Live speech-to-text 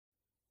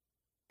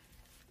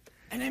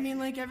And I mean,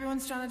 like,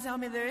 everyone's trying to tell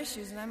me their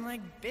issues, and I'm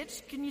like,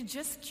 bitch, can you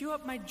just cue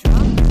up my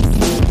drum?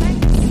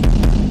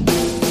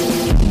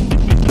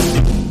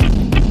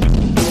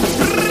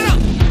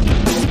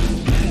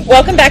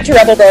 Welcome back to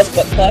Rebel Girls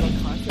Book Club.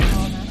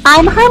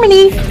 I'm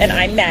Harmony. And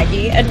I'm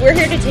Maggie, and we're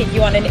here to take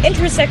you on an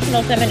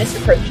intersectional feminist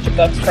approach to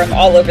books from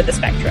all over the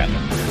spectrum.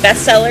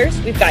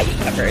 Bestsellers, we've got you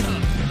covered.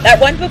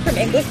 That one book from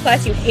English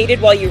class you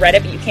hated while you read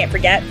it but you can't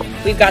forget,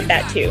 we've got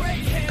that too.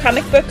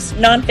 Comic books,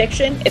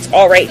 nonfiction, it's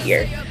all right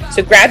here.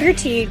 So grab your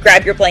tea,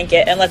 grab your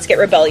blanket, and let's get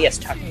rebellious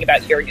talking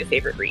about your new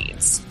favorite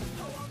reads.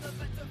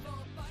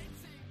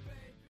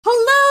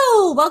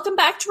 Hello! Welcome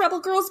back to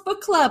Rebel Girls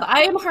Book Club.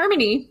 I am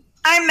Harmony.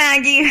 I'm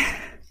Maggie.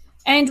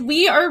 And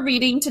we are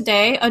reading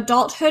today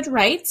Adulthood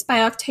Rights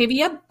by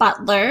Octavia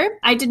Butler.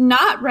 I did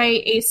not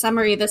write a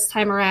summary this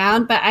time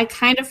around, but I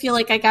kind of feel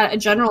like I got a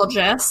general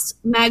gist.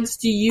 Mags,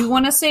 do you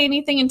want to say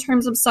anything in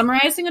terms of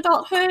summarizing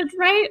Adulthood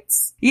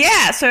Rights?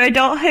 Yeah, so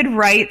Adulthood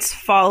Rights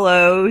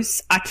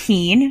follows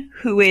Akin,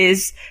 who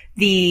is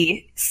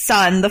the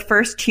son, the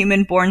first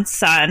human-born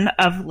son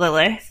of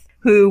Lilith,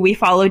 who we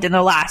followed in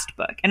the last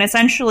book. And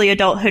essentially,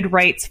 Adulthood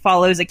Rights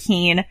follows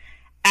Akin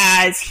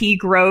as he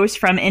grows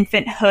from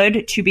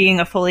infanthood to being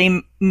a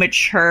fully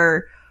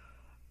mature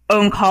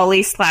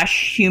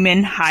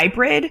Oankali/human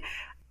hybrid,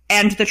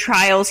 and the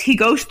trials he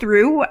goes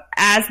through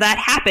as that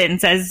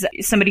happens, as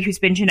somebody who's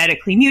been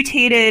genetically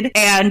mutated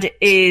and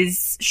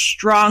is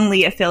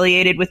strongly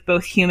affiliated with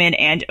both human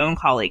and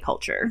Oankali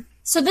culture.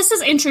 So this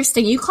is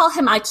interesting. You call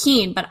him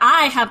Akin, but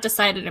I have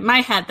decided in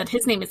my head that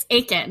his name is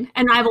Akin,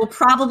 and I will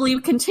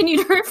probably continue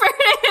to refer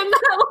to him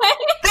that way.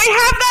 They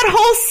have that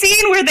whole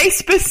scene where they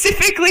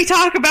specifically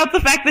talk about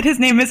the fact that his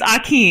name is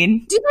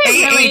Akin. Do they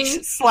really?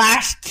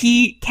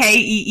 AH/KEEN.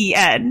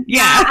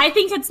 Yeah. I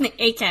think it's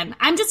Akin.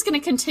 I'm just going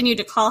to continue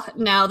to call him.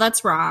 No,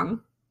 that's wrong.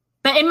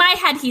 But in my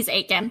head, he's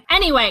Akin.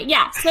 Anyway,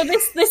 yeah. So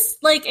this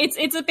like it's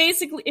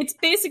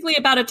basically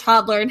about a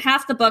toddler, and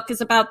half the book is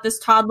about this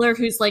toddler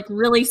who's like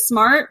really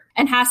smart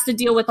and has to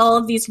deal with all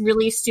of these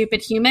really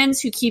stupid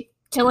humans who keep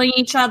killing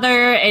each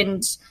other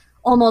and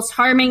almost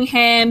harming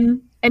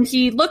him. And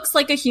he looks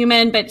like a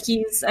human, but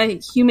he's a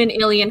human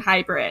alien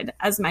hybrid,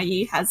 as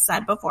Maggie has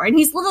said before, and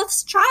he's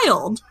Lilith's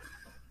child.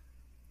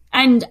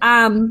 And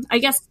I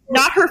guess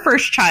not her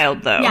first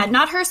child, though. Yeah,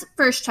 not her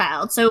first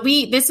child. So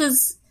this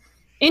is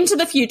into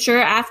the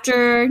future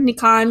after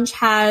Nikanj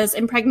has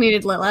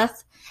impregnated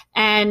Lilith,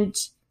 and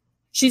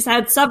she's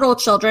had several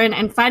children,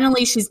 and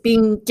finally she's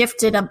being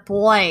gifted a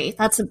boy.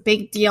 That's a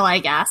big deal, I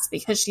guess,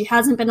 because she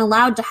hasn't been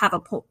allowed to have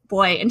a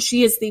boy, and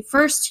she is the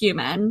first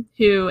human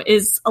who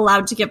is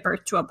allowed to give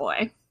birth to a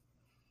boy.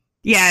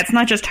 Yeah, it's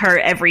not just her.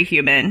 Every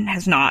human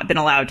has not been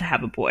allowed to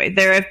have a boy.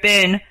 There have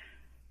been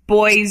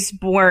boys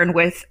born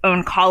with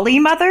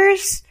Oankali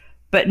mothers,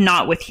 but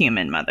not with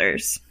human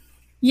mothers.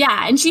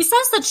 Yeah, and she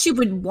says that she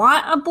would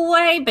want a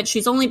boy, but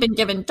she's only been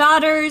given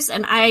daughters,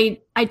 and I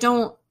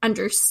don't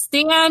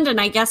understand,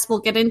 and I guess we'll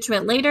get into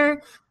it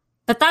later,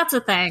 but that's a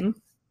thing.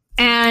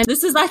 And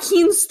this is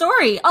Akin's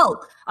story.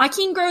 Oh,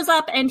 Akin grows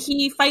up and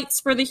he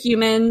fights for the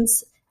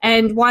humans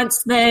and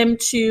wants them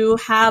to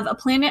have a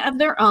planet of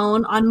their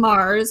own on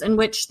Mars in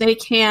which they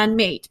can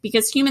mate,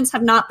 because humans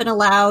have not been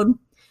allowed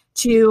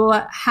to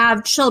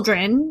have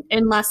children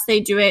unless they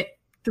do it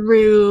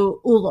through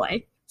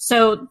Ooloi.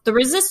 So the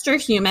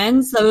Resistor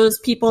humans, those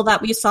people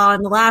that we saw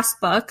in the last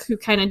book who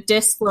kind of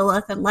dissed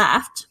Lilith and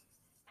left,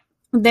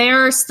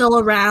 they're still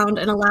around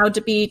and allowed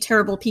to be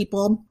terrible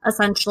people,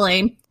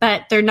 essentially,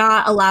 but they're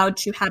not allowed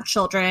to have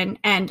children,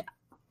 and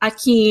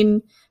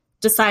Akin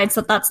decides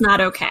that that's not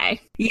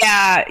okay.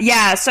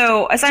 Yeah.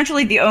 So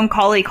essentially the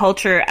Oankali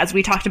culture, as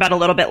we talked about a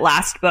little bit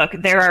last book,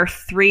 there are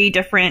 3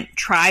 different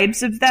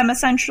tribes of them,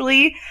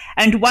 essentially.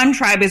 And one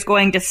tribe is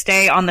going to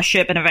stay on the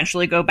ship and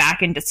eventually go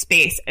back into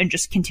space and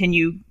just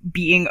continue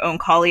being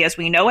Oankali as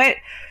we know it.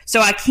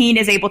 So Akin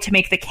is able to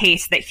make the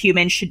case that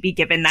humans should be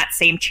given that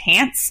same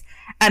chance,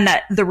 and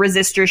that the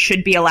Resistors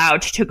should be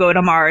allowed to go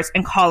to Mars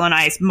and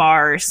colonize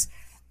Mars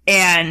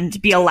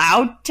and be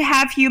allowed to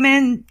have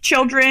human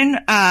children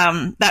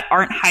that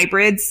aren't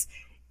hybrids,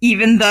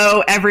 even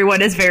though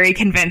everyone is very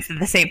convinced that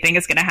the same thing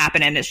is going to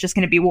happen and it's just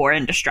going to be war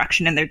and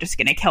destruction and they're just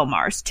going to kill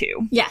Mars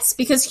too. Yes,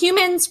 because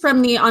humans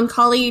from the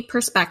Oankali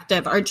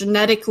perspective are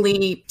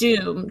genetically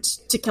doomed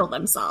to kill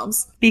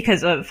themselves.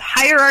 Because of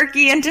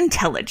hierarchy and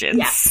intelligence.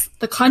 Yes,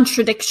 the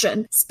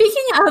contradiction.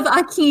 Speaking of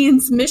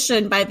Akin's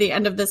mission by the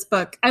end of this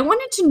book, I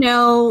wanted to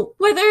know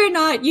whether or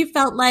not you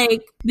felt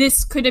like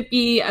this could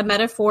be a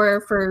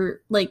metaphor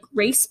for like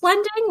race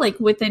blending, like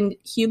within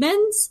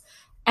humans,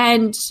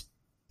 and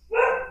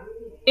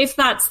if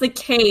that's the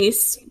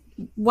case,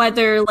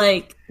 whether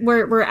like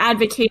we're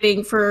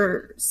advocating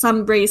for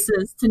some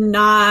races to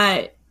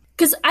not,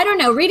 because I don't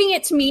know, reading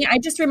it to me, I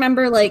just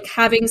remember like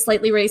having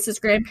slightly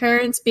racist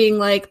grandparents being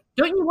like,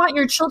 don't you want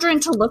your children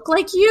to look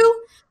like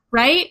you?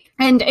 Right?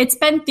 And it's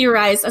been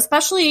theorized,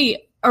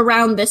 especially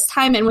around this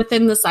time and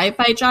within the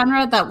sci-fi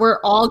genre, that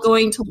we're all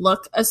going to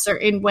look a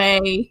certain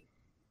way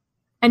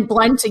and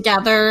blend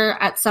together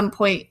at some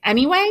point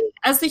anyway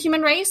as the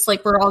human race.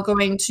 Like, we're all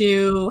going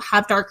to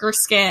have darker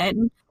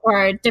skin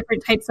or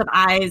different types of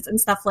eyes and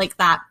stuff like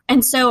that.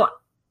 And so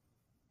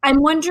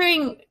I'm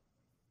wondering,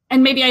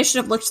 and maybe I should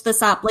have looked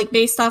this up, like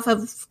based off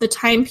of the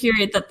time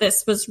period that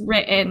this was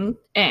written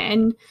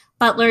in,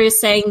 Butler is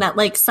saying that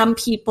like some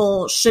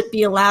people should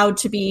be allowed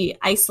to be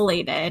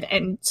isolated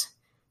and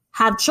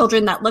have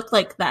children that look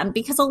like them,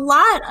 because a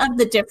lot of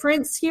the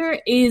difference here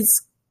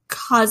is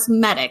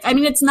cosmetic. I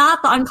mean, it's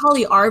not, the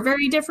Oankali are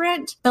very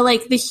different, but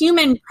like the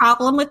human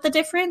problem with the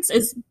difference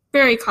is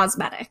very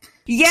cosmetic.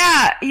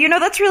 Yeah,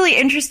 that's really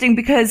interesting,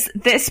 because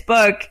this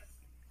book,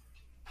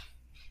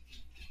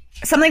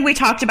 something we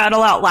talked about a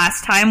lot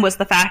last time was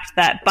the fact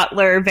that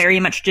Butler very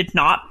much did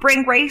not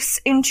bring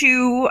race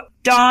into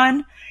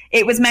Dawn.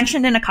 It was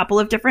mentioned in a couple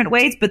of different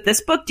ways, but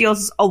this book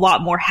deals a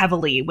lot more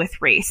heavily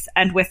with race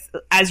and with,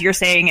 as you're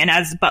saying, and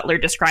as Butler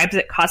describes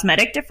it,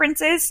 cosmetic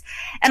differences.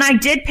 And I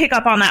did pick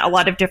up on that a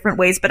lot of different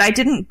ways, but I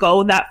didn't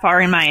go that far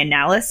in my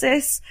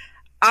analysis.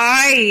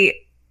 I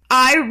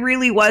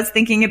really was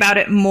thinking about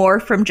it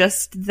more from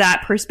just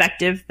that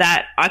perspective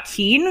that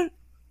Akin,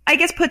 I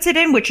guess, puts it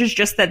in, which is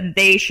just that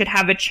they should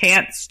have a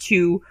chance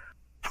to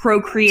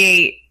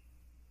procreate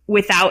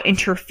without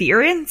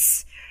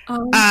interference.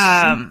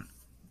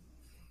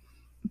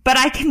 But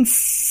I can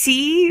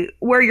see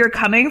where you're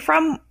coming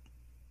from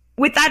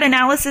with that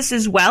analysis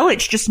as well.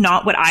 It's just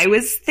not what I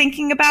was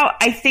thinking about.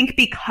 I think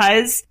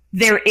because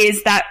there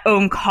is that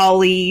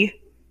Oankali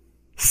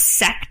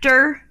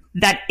sector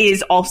that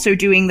is also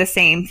doing the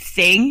same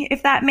thing,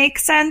 if that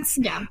makes sense.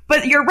 Yeah.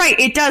 But you're right,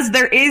 it does.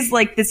 There is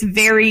like this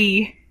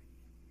very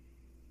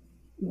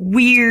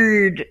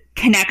weird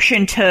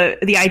connection to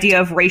the idea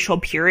of racial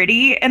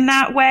purity in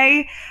that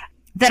way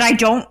that I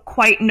don't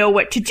quite know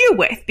what to do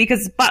with,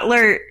 because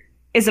Butler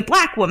is a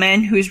Black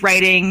woman who's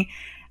writing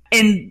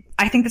in,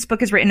 I think this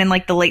book is written in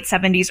like the late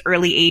 70s,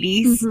 early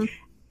 80s. Mm-hmm.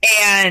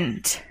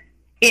 And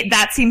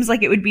that seems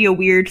like it would be a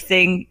weird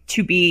thing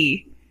to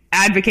be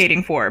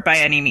advocating for by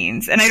any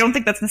means. And I don't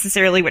think that's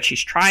necessarily what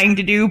she's trying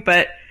to do,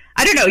 but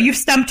I don't know. You've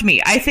stumped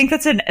me. I think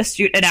that's an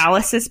astute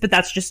analysis, but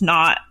that's just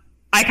not,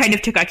 I kind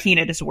of took Akin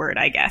at his word,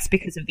 I guess,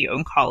 because of the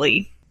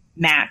Oankali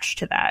match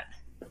to that.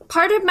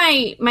 Part of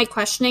my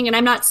questioning, and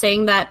I'm not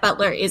saying that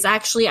Butler is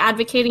actually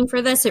advocating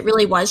for this, it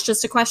really was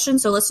just a question.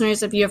 So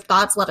listeners, if you have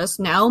thoughts, let us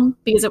know,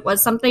 because it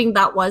was something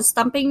that was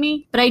stumping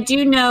me. But I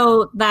do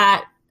know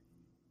that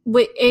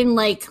in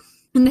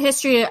the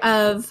history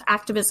of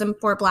activism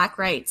for Black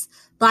rights,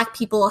 Black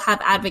people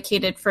have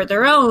advocated for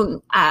their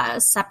own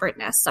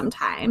separateness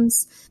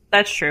sometimes.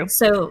 That's true.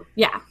 So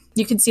yeah,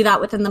 you can see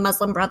that within the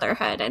Muslim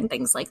Brotherhood and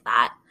things like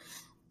that.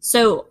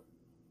 So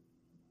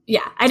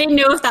yeah, I didn't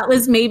know if that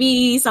was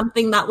maybe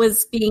something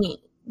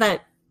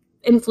that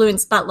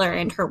influenced Butler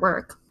and her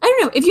work. I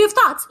don't know. If you have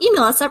thoughts,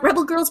 email us at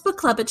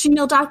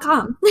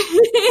rebelgirlsbookclub@gmail.com.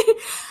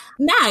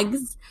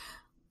 Megs,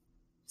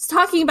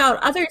 talking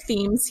about other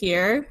themes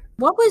here,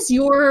 what was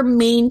your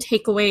main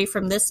takeaway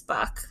from this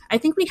book? I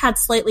think we had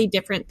slightly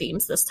different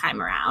themes this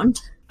time around.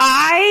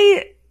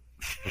 My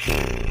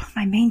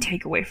main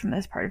takeaway from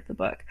this part of the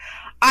book,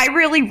 I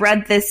really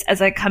read this as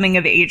a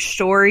coming-of-age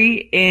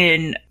story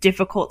in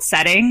difficult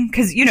setting,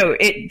 because,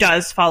 it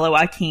does follow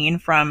Akin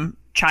from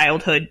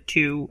childhood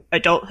to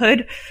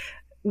adulthood,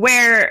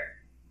 where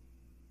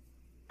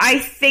I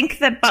think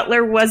that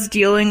Butler was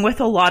dealing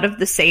with a lot of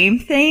the same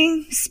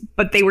things,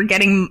 but they were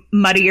getting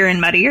muddier and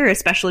muddier,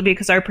 especially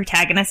because our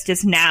protagonist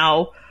is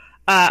now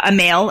a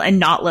male and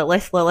not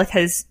Lilith. Lilith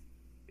is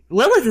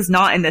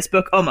not in this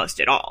book almost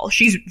at all.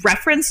 She's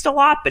referenced a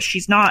lot, but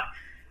she's not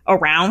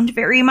around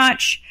very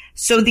much.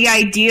 So the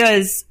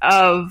ideas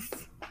of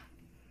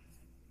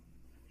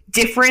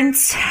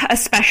difference,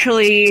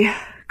 especially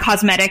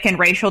cosmetic and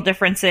racial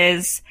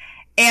differences,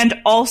 and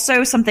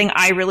also something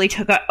I really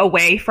took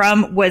away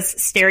from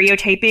was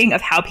stereotyping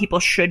of how people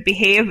should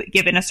behave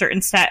given a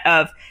certain set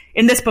of,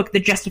 in this book, the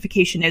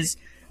justification is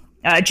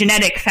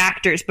genetic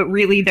factors, but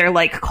really they're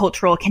like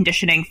cultural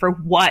conditioning for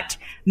what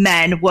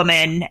men,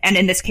 women, and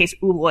in this case,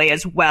 Ooloi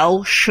as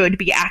well, should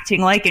be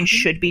acting like and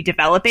should be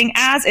developing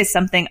as, is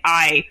something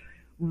I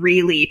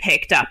really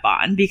picked up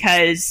on,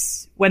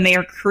 because when they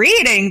are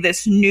creating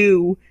this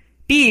new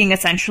being,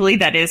 essentially,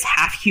 that is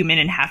half human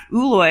and half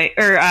Ooloi,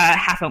 or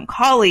half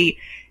Oankali,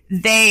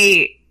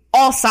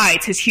 all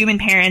sides, his human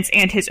parents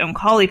and his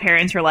Oankali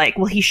parents, are like,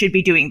 well, he should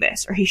be doing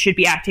this, or he should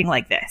be acting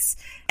like this.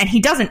 And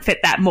he doesn't fit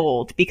that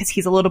mold because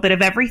he's a little bit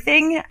of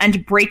everything,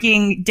 and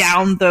breaking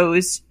down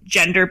those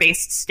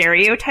gender-based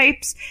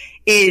stereotypes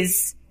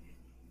is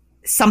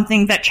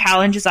something that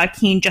challenges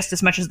Akin just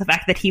as much as the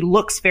fact that he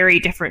looks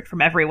very different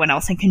from everyone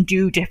else and can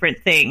do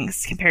different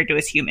things compared to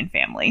his human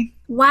family.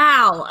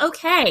 Wow.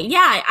 Okay.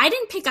 Yeah, I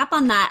didn't pick up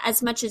on that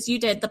as much as you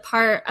did, the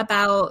part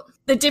about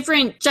the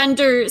different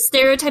gender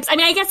stereotypes. I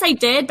mean, I guess I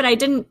did, but I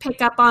didn't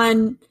pick up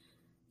on...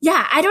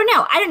 Yeah, I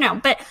don't know.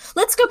 But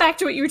let's go back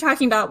to what you were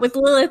talking about with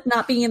Lilith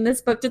not being in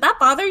this book. Did that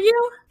bother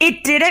you?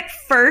 It did at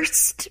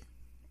first,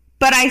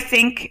 But I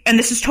think, and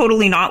this is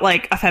totally not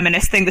like a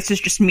feminist thing, this is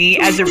just me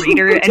as a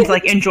reader and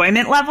like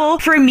enjoyment level.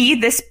 For me,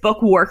 this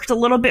book worked a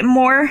little bit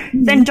more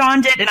than Dawn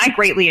did, and I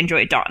greatly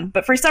enjoyed Dawn.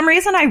 But for some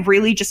reason, I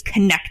really just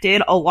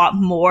connected a lot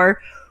more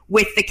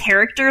with the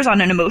characters on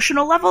an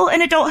emotional level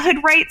in Adulthood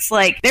Rights.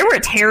 Like, there were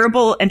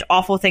terrible and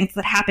awful things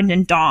that happened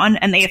in Dawn,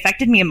 and they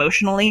affected me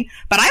emotionally,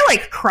 but I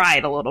like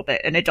cried a little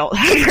bit in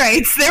Adulthood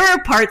Rights. There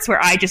were parts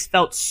where I just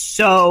felt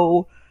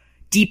so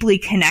deeply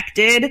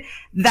connected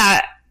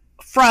that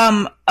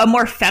from a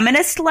more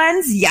feminist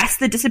lens, yes,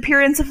 the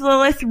disappearance of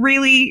Lilith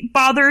really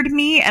bothered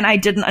me, and I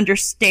didn't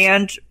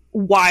understand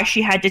why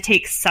she had to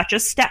take such a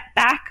step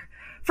back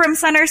from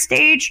center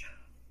stage.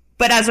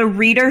 But as a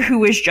reader who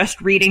was just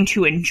reading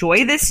to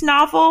enjoy this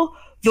novel,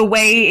 the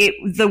way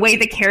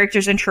the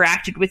characters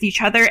interacted with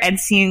each other and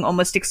seeing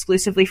almost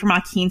exclusively from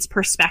Akine's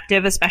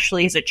perspective,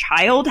 especially as a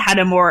child, had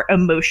a more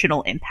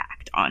emotional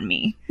impact on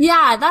me.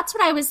 Yeah, that's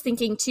what I was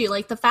thinking too.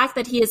 Like, the fact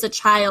that he is a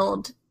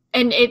child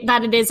and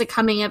that it is a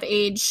coming of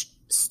age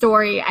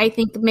story, I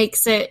think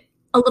makes it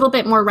a little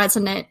bit more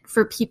resonant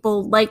for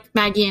people like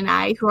Maggie and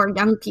I who are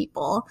young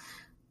people.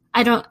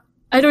 I don't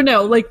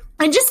know. Like,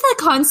 and just the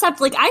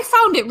concept, like, I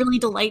found it really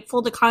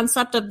delightful, the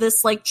concept of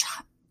this, like,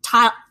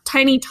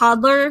 tiny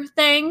toddler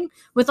thing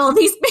with all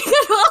these big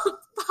adult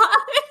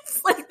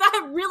thoughts. Like,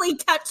 that really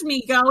kept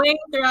me going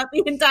throughout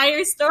the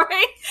entire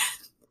story.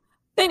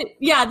 But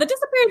yeah, the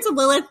disappearance of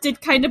Lilith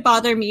did kind of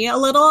bother me a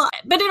little,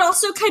 but it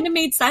also kind of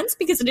made sense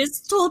because it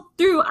is told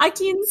through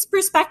Akine's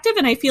perspective,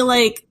 and I feel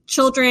like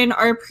children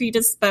are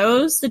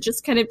predisposed to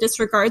just kind of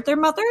disregard their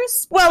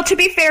mothers. Well, to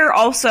be fair,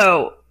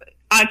 also,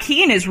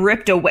 Akine is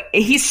ripped away.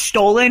 He's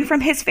stolen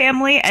from his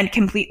family and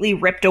completely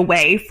ripped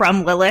away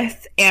from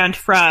Lilith and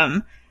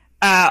from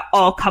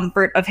all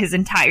comfort of his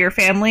entire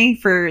family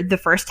for the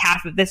first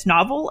half of this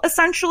novel,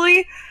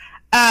 essentially.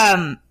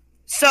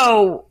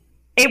 So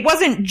it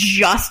wasn't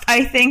just,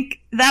 I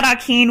think, that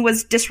Akine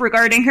was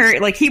disregarding her.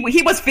 Like,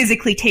 he was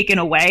physically taken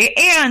away.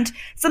 And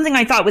something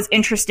I thought was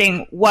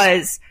interesting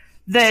was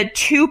the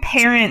two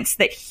parents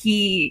that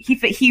he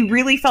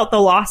really felt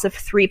the loss of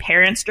three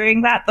parents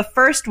during that. The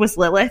first was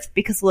Lilith,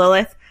 because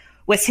Lilith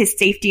was his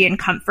safety and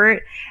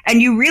comfort.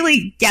 And you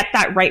really get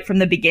that right from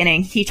the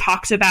beginning. He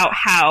talks about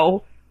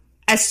how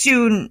as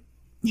soon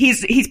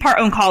he's part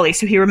Oankali,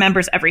 so he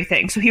remembers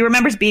everything. So he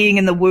remembers being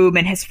in the womb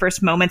and his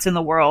first moments in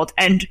the world,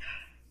 and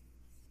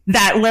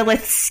that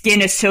Lilith's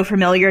skin is so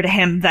familiar to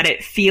him that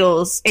it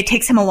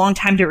takes him a long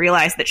time to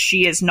realize that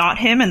she is not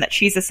him and that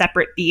she's a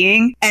separate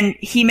being. And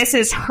he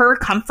misses her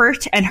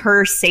comfort and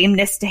her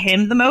sameness to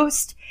him the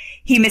most.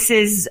 He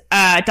misses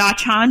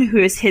Dachan, who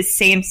is his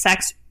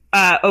same-sex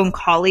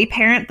Oankali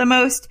parent, the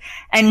most.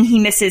 And he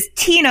misses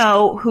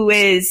Tino, who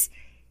is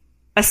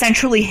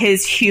essentially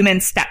his human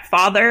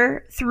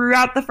stepfather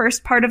throughout the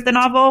first part of the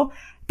novel.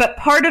 But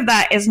part of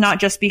that is not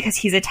just because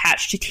he's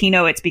attached to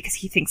Tino, it's because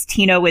he thinks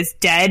Tino is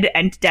dead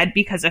and dead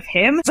because of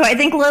him. So I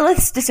think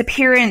Lilith's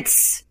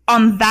disappearance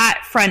on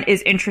that front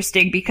is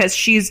interesting because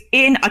she's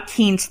in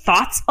Akine's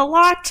thoughts a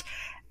lot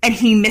and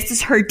he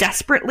misses her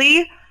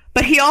desperately.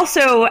 But he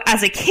also,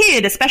 as a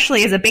kid,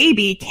 especially as a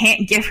baby,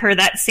 can't give her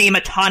that same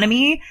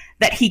autonomy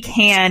that he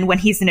can when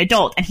he's an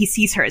adult and he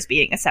sees her as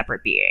being a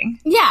separate being.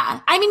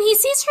 Yeah. I mean, he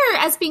sees her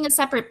as being a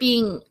separate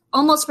being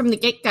almost from the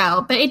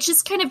get-go, but it's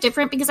just kind of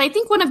different because I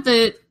think one of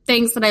the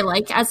things that I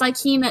like as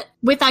Akine,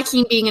 with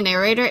Akine being a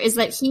narrator, is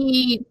that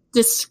he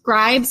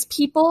describes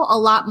people a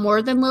lot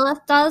more than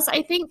Lilith does,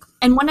 I think.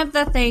 And one of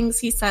the things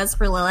he says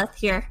for Lilith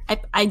here,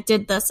 I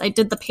did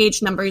the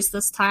page numbers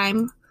this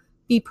time.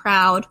 Be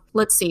proud.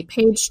 Let's see,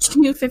 page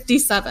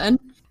 257.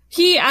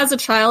 He, as a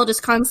child,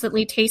 is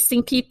constantly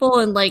tasting people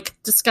and, like,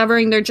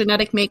 discovering their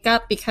genetic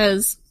makeup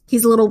because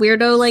he's a little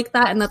weirdo like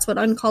that, and that's what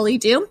Oankali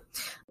do.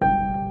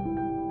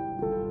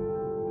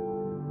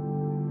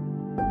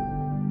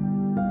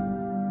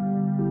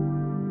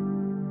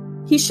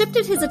 He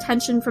shifted his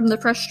attention from the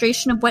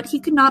frustration of what he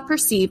could not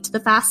perceive to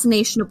the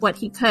fascination of what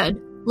he could.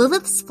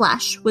 Lilith's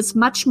flesh was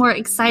much more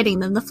exciting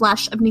than the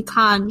flesh of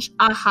Nikanj,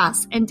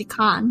 Ahas, and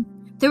Dikan.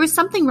 There was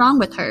something wrong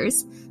with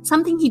hers,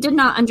 something he did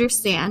not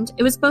understand.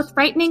 It was both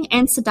frightening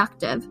and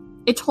seductive.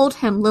 It told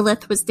him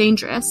Lilith was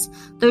dangerous,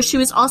 though she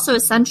was also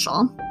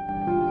essential.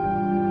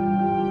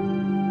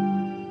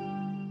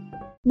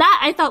 That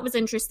I thought was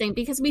interesting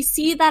because we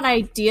see that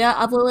idea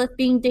of Lilith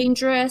being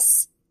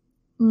dangerous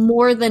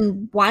more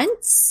than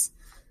once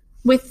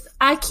with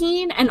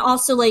Akine, and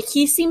also, like,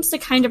 he seems to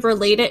kind of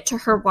relate it to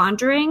her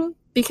wandering.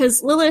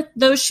 Because Lilith,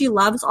 though she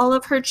loves all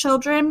of her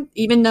children,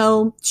 even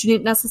though she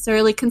didn't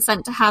necessarily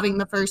consent to having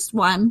the first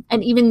one,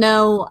 and even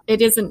though it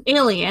is an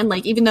alien,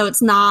 like, even though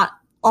it's not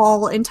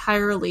all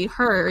entirely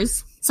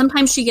hers,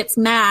 sometimes she gets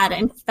mad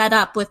and fed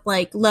up with,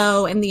 like,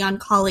 Lo and the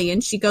Oankali,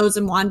 and she goes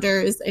and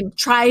wanders and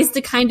tries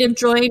to kind of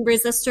join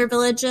resistor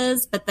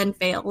villages, but then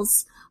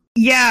fails.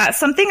 Yeah,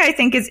 something I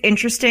think is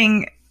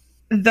interesting,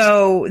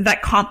 though,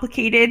 that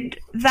complicated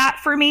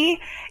that for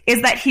me,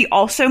 is that he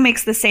also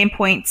makes the same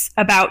points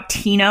about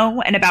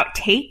Tino and about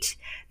Tate.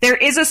 There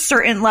is a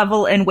certain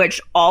level in which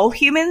all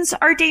humans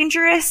are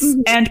dangerous,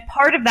 and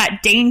part of that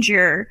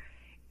danger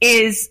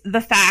is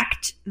the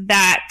fact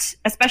that,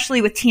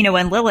 especially with Tino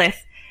and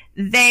Lilith,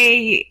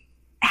 they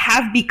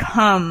have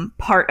become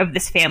part of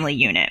this family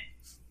unit.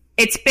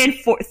 It's been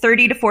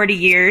 30 to 40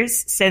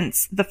 years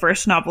since the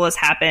first novel has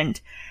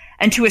happened,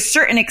 and to a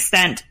certain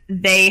extent,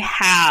 they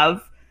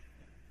have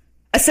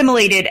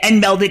assimilated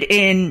and melded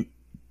in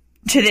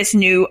to this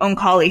new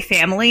Oankali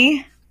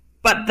family.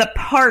 But the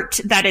part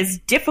that is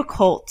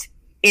difficult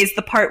is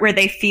the part where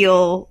they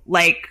feel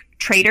like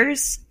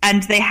traitors,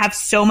 and they have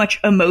so much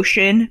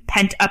emotion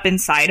pent up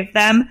inside of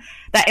them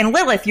that in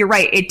Lilith, you're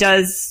right, it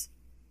does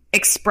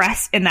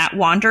express in that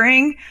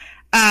wandering.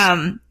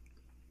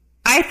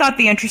 I thought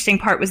the interesting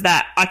part was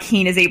that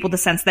Akin is able to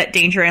sense that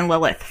danger in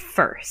Lilith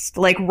first,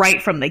 like right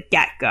from the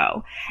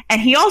get-go. And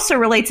he also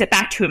relates it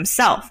back to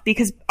himself,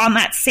 because on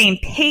that same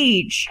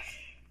page,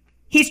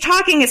 he's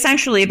talking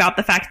essentially about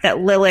the fact that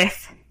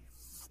Lilith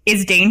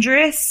is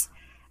dangerous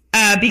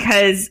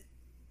because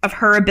of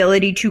her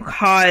ability to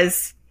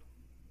cause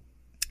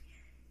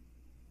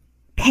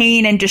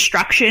pain and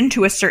destruction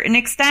to a certain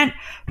extent,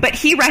 but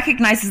he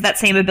recognizes that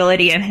same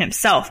ability in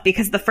himself,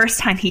 because the first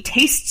time he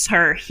tastes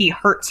her, he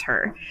hurts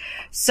her.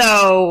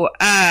 So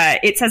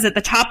it says at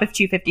the top of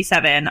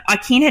 257,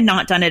 Akin had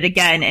not done it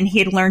again, and he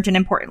had learned an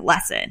important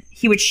lesson.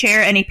 He would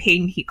share any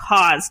pain he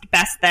caused,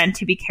 best then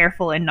to be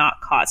careful and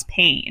not cause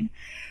pain.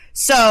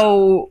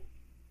 So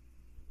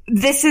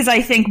this is,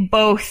 I think,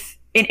 both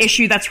an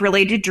issue that's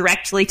related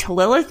directly to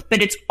Lilith,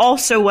 but it's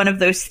also one of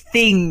those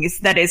things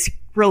that is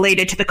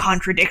related to the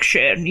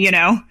contradiction, you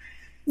know?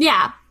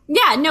 Yeah.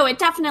 Yeah, no, it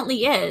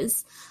definitely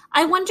is.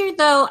 I wonder,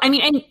 though, I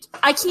mean, and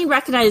Akin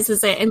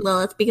recognizes it in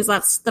Lilith because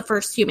that's the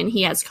first human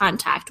he has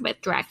contact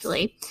with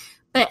directly.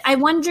 But I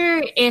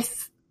wonder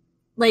if,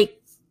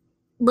 like,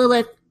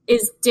 Lilith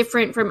is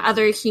different from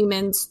other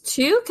humans,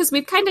 too, because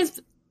we've kind of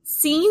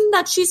seen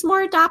that she's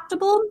more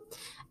adaptable.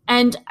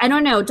 And I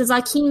don't know, does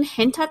Akin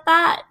hint at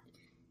that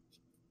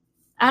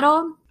at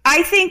all?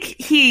 I think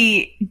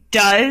he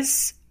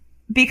does,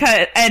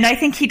 and I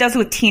think he does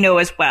with Tino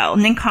as well.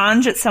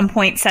 Ninkanj at some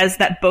point says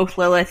that both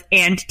Lilith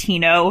and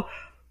Tino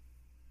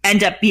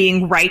end up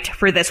being right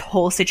for this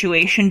whole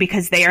situation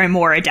because they are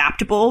more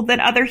adaptable than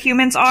other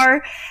humans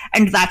are.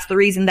 And that's the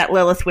reason that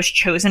Lilith was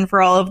chosen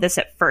for all of this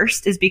at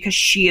first, is because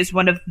she is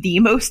one of the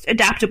most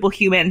adaptable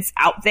humans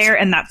out there.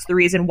 And that's the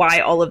reason why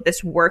all of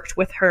this worked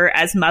with her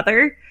as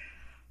mother.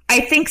 I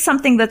think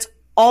something that's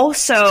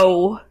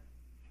also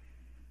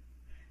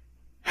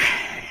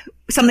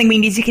something we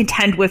need to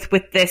contend with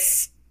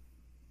this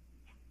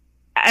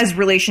as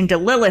relation to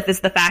Lilith is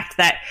the fact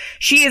that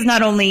she is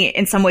not only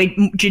in some way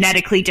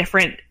genetically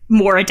different,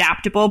 more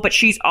adaptable, but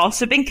she's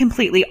also been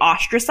completely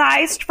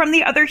ostracized from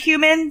the other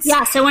humans.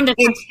 Yeah, so until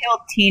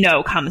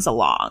Tino comes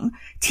along.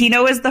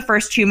 Tino is the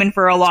first human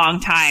for a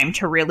long time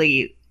to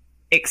really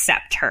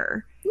accept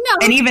her. No.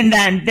 And even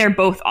then, they're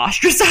both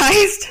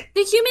ostracized.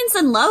 The humans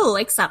in Low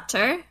accept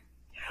her.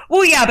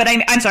 Well, yeah, but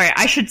I'm sorry.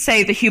 I should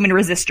say the human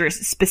resistors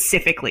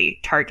specifically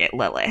target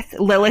Lilith.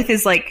 Lilith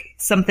is like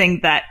something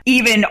that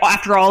even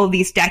after all of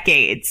these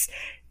decades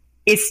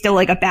is still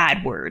like a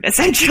bad word,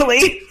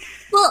 essentially.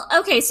 Well,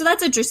 okay, so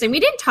that's interesting. We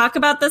didn't talk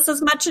about this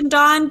as much in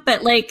Dawn,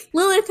 but like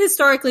Lilith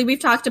historically, we've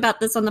talked about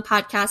this on the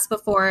podcast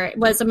before,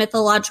 was a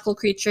mythological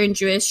creature in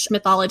Jewish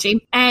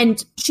mythology.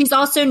 And she's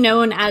also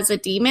known as a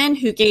demon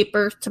who gave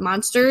birth to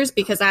monsters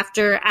because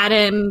after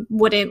Adam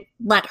wouldn't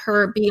let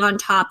her be on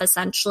top,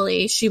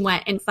 essentially, she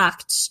went and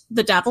fucked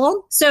the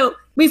devil. So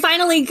we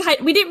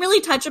didn't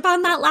really touch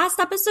upon that last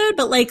episode,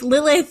 but like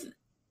Lilith,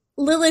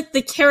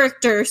 the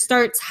character,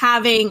 starts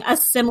having a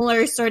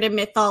similar sort of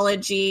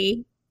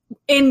mythology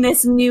in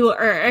this new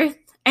Earth,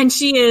 and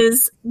she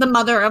is the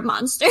mother of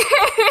monsters.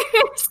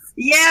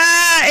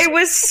 Yeah, it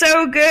was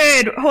so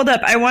good. Hold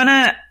up,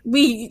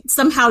 we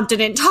somehow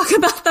didn't talk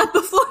about that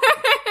before.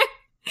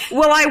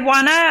 Well, I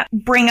want to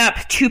bring up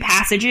two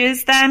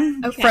passages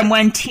then from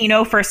when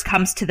Tino first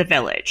comes to the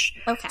village.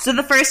 Okay. So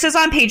the first is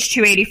on page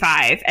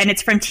 285, and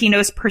it's from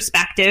Tino's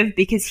perspective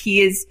because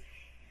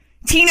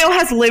Tino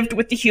has lived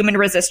with the human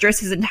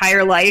resistors his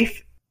entire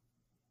life.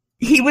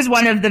 He was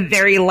one of the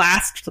very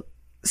last,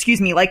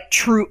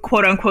 true,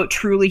 quote unquote,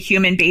 truly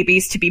human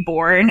babies to be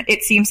born.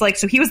 It seems like,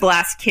 so he was the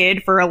last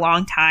kid for a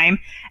long time,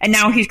 and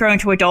now he's growing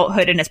to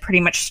adulthood and has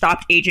pretty much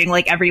stopped aging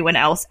like everyone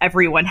else.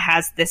 Everyone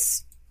has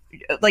this,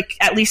 like,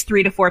 at least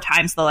 3 to 4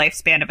 times the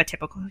lifespan of a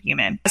typical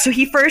human. So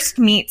he first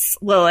meets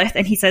Lilith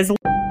and he says,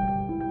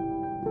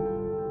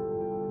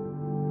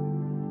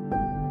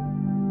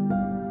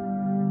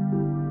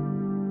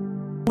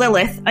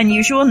 Lilith,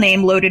 unusual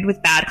name loaded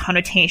with bad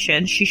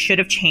connotations. She should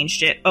have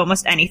changed it.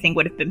 Almost anything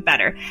would have been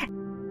better.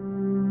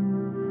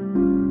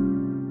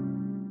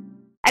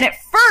 And at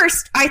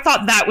first, I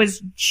thought that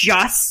was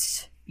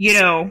just,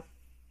 an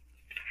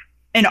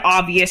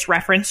obvious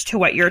reference to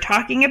what you're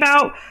talking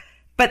about.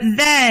 But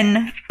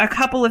then, a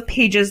couple of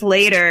pages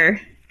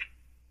later,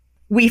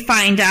 we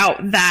find out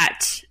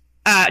that,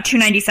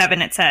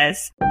 297, it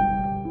says,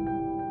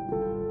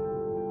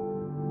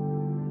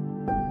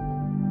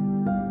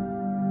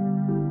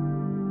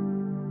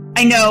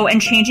 I know,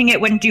 and changing it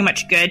wouldn't do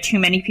much good. Too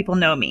many people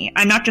know me.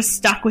 I'm not just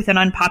stuck with an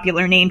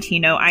unpopular name,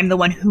 Tino. I'm the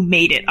one who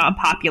made it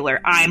unpopular.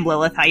 I'm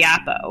Lilith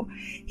Ayapo.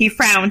 He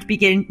frowned,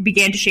 began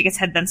to shake his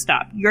head, then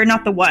stopped. You're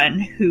not the one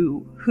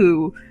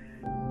who...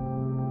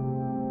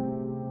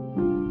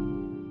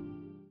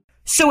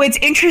 So it's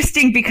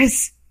interesting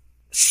because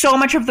so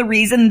much of the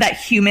reason that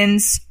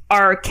humans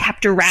are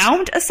kept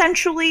around,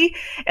 essentially,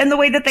 in the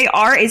way that they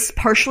are, is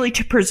partially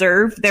to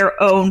preserve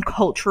their own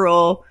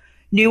cultural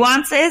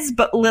nuances,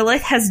 but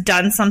Lilith has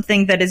done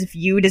something that is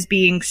viewed as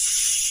being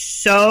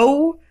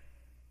so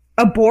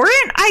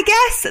abhorrent, I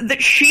guess,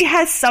 that she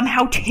has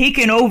somehow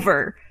taken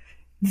over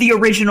the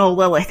original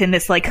Lilith in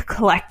this, like,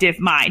 collective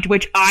mind,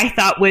 which I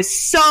thought was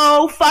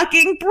so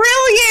fucking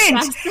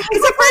brilliant!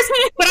 Because at first,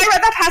 when I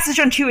read that passage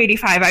on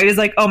 285, I was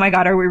like, oh my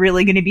god, are we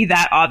really going to be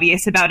that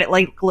obvious about it?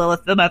 Like,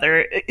 Lilith, the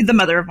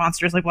mother of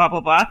monsters, like, blah,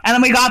 blah, blah. And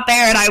then we got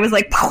there, and I was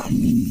like,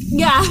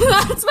 yeah,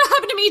 that's what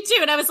happened to me, too,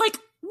 and I was like,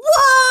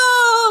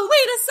 whoa,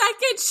 wait a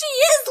second, she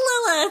is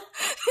Lilith!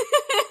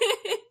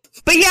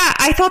 But yeah,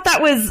 I thought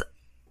that was...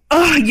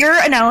 your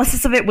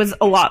analysis of it was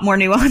a lot more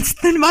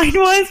nuanced than mine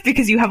was,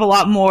 because you have a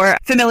lot more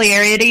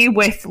familiarity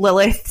with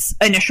Lilith's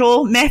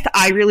initial myth.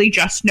 I really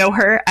just know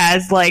her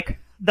as, like,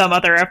 the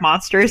mother of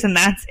monsters, and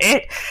that's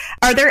it.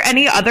 Are there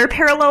any other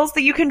parallels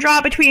that you can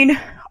draw between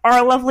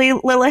our lovely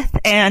Lilith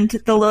and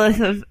the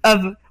Lilith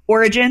of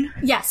origin?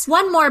 Yes,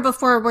 one more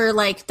before we're,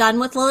 like, done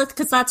with Lilith,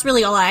 because that's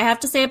really all I have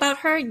to say about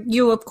her.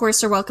 You, of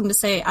course, are welcome to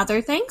say other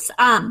things.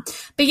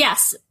 But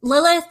yes,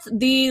 Lilith,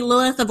 the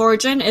Lilith of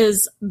origin,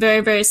 is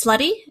very, very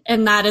slutty,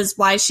 and that is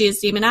why she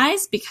is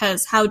demonized,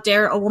 because how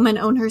dare a woman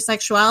own her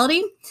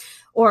sexuality,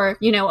 or,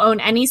 you know, own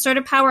any sort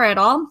of power at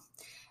all.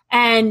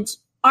 And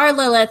our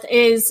Lilith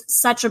is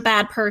such a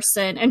bad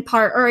person, in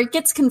part, or it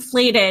gets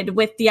conflated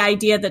with the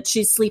idea that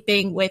she's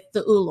sleeping with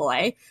the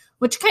Uloi,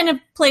 which kind of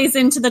plays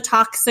into the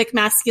toxic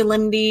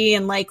masculinity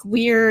and, like,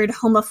 weird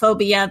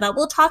homophobia that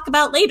we'll talk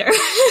about later.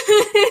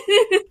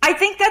 I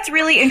think that's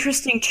really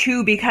interesting,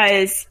 too,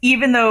 because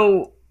even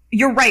though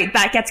you're right,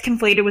 that gets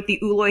conflated with the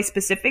Uloi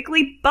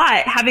specifically,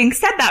 but having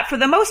said that, for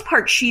the most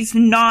part, she's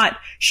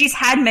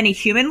had many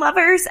human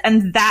lovers,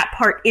 and that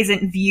part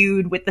isn't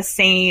viewed with the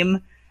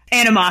same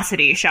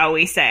animosity, shall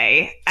we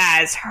say,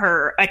 as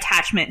her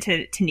attachment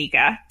to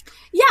Nika.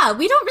 Yeah,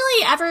 we don't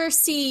really ever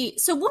see...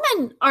 So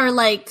women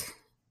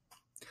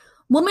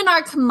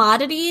are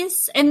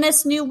commodities in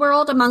this new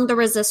world among the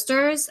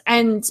resistors,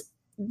 and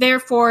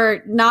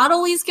therefore not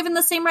always given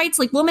the same rights.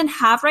 Like, women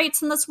have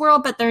rights in this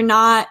world, but they're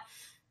not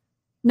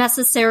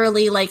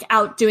necessarily, like,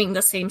 out doing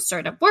the same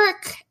sort of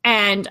work,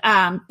 and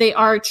they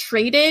are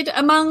traded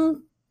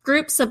among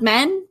groups of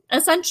men,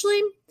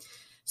 essentially.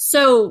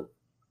 So,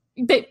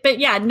 but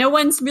yeah, no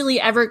one's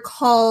really ever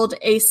called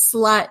a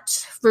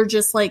slut for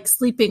just, like,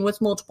 sleeping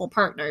with multiple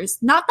partners.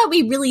 Not that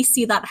we really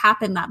see that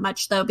happen that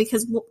much, though,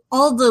 because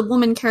all the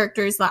woman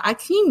characters that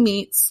Akin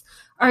meets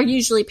are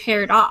usually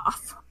paired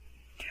off.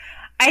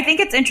 I think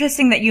it's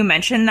interesting that you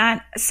mentioned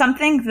that.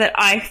 Something that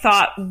I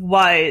thought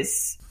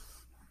was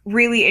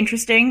really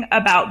interesting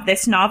about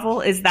this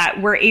novel is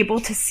that we're able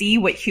to see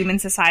what human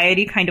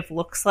society kind of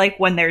looks like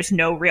when there's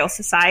no real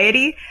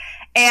society.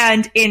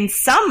 And in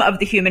some of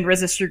the human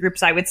resistor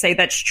groups, I would say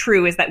that's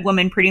true, is that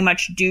women pretty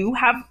much do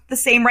have the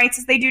same rights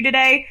as they do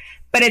today.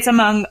 But it's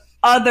among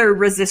other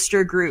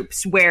resistor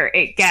groups where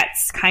it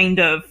gets kind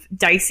of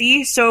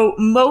dicey. So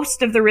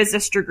most of the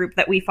resistor group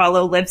that we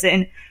follow lives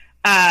in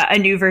a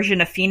new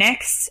version of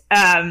Phoenix.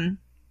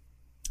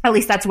 At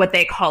least that's what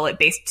they call it,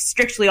 based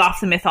strictly off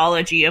the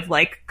mythology of,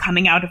 like,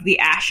 coming out of the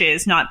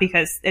ashes, not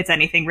because it's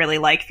anything really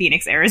like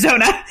Phoenix,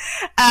 Arizona.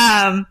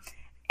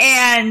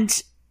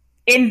 And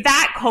in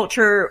that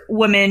culture,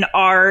 women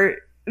are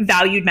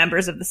valued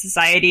members of the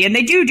society, and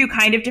they do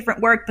kind of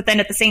different work, but then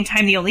at the same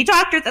time, the only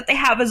doctor that they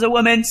have is a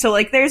woman. So,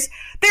 like, there's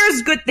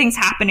good things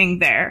happening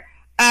there.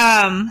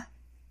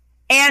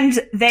 And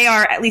they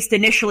are, at least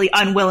initially,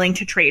 unwilling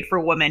to trade for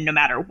women no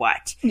matter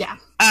what. Yeah.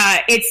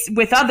 It's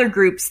with other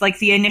groups, like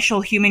the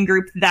initial human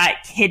group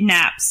that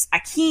kidnaps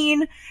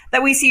Akin,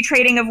 that we see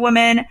trading of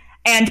women.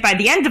 And by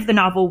the end of the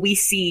novel, we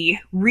see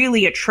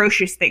really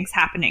atrocious things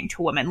happening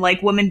to women,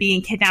 like women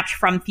being kidnapped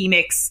from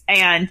Phoenix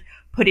and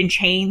put in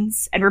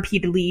chains and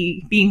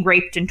repeatedly being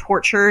raped and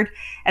tortured,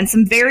 and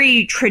some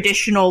very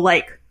traditional,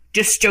 like,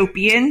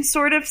 dystopian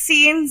sort of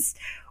scenes,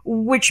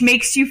 which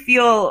makes you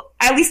feel,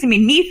 at least it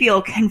made me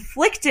feel,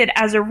 conflicted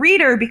as a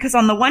reader, because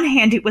on the one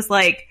hand, it was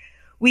like,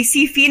 we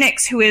see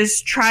Phoenix, who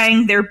is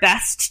trying their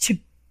best to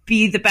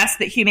be the best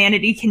that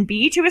humanity can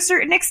be to a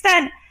certain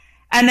extent.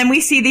 And then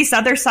we see this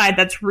other side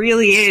that's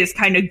really is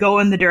kind of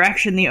going the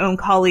direction the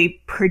Oankali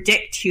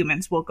predict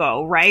humans will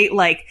go, right?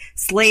 Like,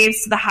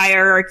 slaves to the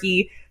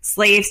hierarchy,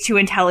 slaves to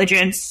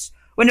intelligence.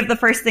 One of the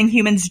first things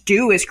humans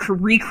do is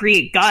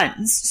recreate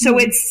guns. So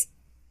it's,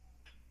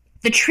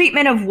 the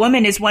treatment of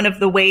women is one of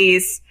the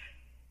ways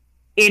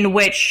in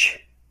which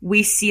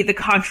we see the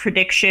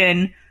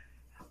contradiction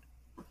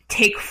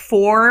take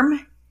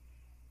form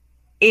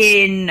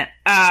in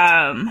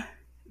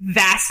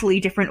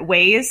vastly different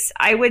ways,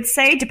 I would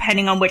say,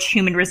 depending on which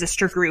human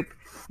resistor group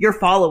you're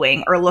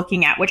following or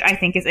looking at, which I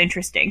think is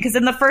interesting. Because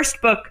in the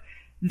first book,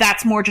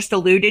 that's more just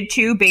alluded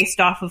to based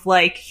off of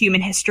like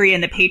human history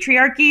and the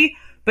patriarchy.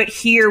 But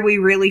here we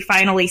really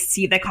finally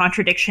see the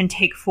contradiction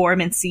take form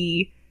and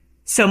see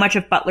so much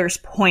of Butler's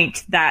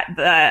point that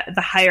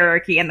the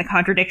hierarchy and the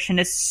contradiction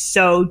is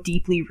so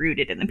deeply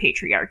rooted in the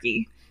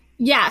patriarchy.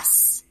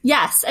 Yes.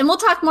 And we'll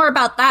talk more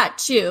about that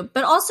too.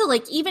 But also,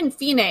 like, even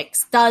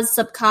Phoenix does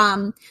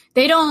succumb.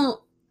 They don't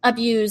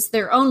abuse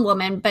their own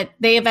woman, but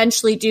they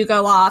eventually do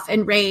go off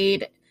and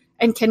raid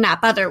and kidnap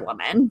other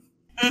women.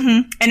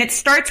 Mm-hmm. And it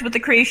starts with the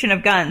creation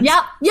of guns.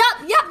 Yep.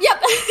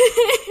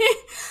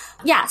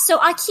 Yeah, so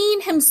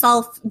Akin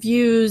himself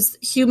views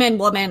human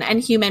women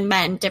and human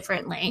men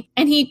differently.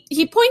 And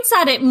he points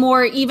at it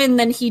more even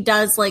than he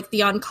does, like, the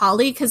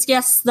Oankali, because,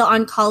 yes, the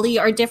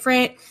Oankali are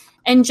different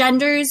in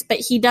genders, but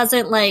he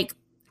doesn't, like,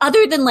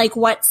 other than, like,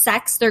 what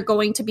sex they're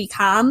going to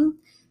become,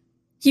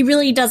 he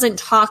really doesn't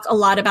talk a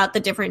lot about the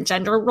different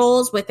gender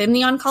roles within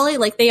the Oankali.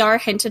 Like, they are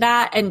hinted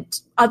at, and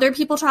other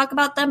people talk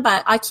about them,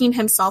 but Akin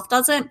himself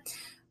doesn't.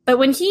 But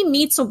when he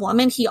meets a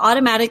woman, he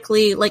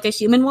automatically, like a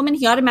human woman,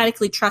 he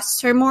automatically trusts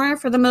her more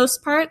for the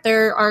most part.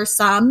 There are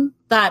some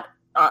that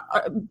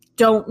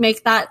don't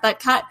make that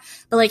cut,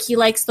 but like he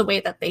likes the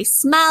way that they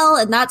smell,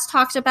 and that's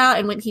talked about.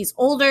 And when he's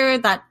older,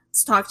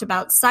 that's talked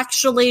about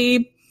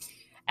sexually,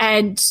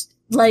 and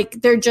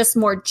like they're just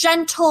more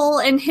gentle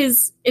in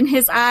his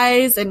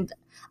eyes, and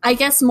I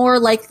guess more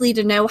likely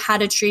to know how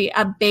to treat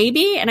a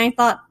baby. And I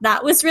thought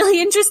that was really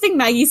interesting.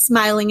 Maggie's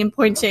smiling and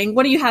pointing.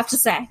 What do you have to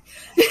say?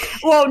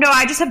 Well, no,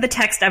 I just have the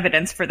text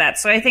evidence for that.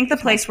 So I think the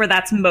place where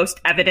that's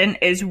most evident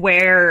is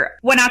where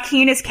when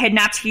Akin is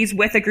kidnapped, he's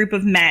with a group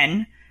of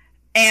men,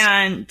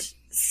 and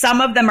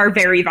some of them are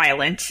very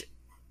violent.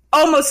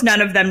 Almost none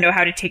of them know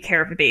how to take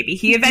care of a baby.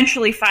 He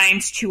eventually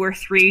finds 2 or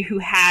 3 who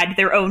had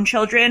their own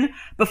children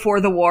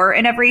before the war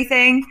and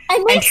everything.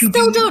 And they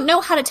still don't know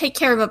how to take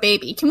care of a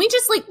baby. Can we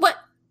just, like, what?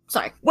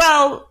 Sorry.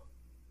 Well,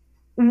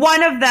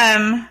 one of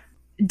them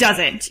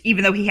doesn't,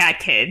 even though he had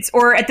kids.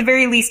 Or at the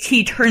very least,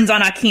 he turns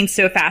on Akin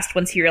so fast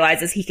once he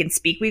realizes he can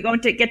speak. We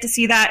going to get to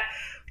see that.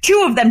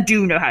 2 of them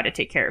do know how to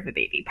take care of a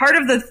baby. Part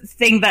of the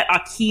thing that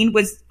Akin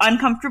was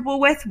uncomfortable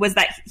with was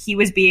that he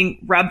was being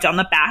rubbed on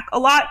the back a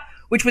lot,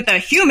 which with a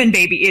human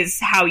baby is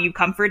how you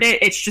comfort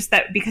it. It's just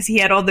that because he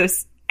had all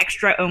those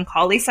extra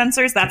Oankali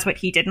sensors, that's what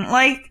he didn't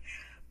like.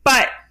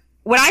 But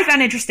what I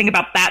found interesting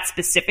about that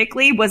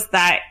specifically was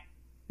that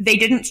they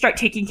didn't start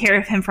taking care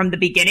of him from the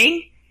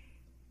beginning.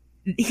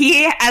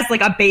 He, as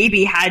like a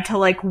baby, had to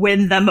like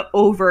win them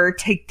over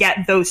to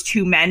get those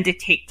 2 men to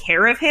take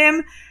care of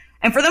him.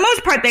 And for the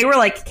most part, they were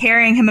like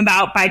carrying him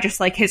about by just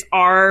like his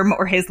arm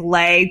or his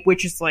leg,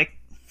 which is like...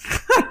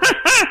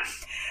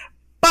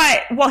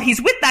 But while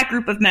he's with that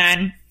group of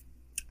men,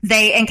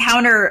 they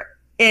encounter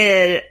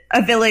a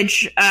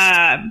village,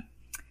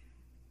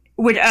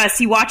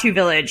 Siwatu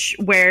village,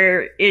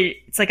 where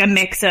it's like a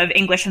mix of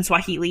English and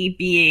Swahili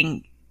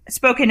being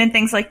spoken and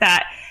things like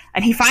that.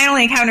 And he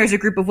finally encounters a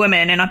group of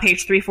women, and on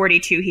page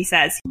 342 he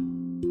says,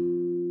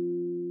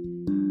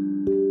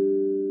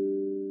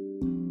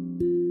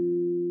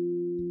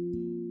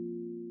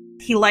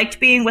 he liked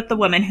being with the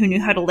women who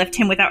knew how to lift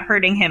him without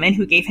hurting him and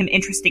who gave him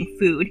interesting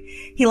food.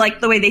 He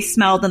liked the way they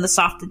smelled and the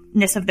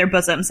softness of their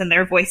bosoms and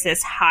their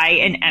voices high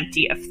and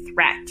empty of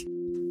threat.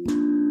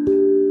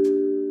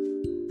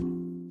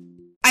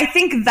 I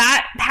think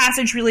that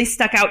passage really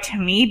stuck out to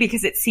me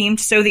because it seemed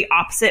so the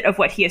opposite of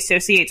what he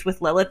associates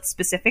with Lilith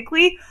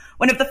specifically.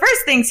 One of the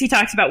first things he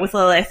talks about with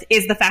Lilith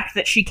is the fact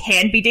that she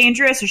can be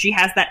dangerous, or she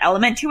has that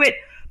element to it.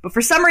 But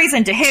for some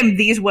reason, to him,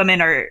 these women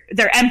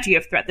they're empty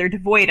of threat. They're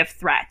devoid of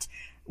threat,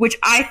 which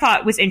I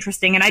thought was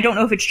interesting. And I don't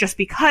know if it's just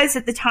because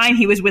at the time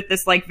he was with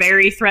this like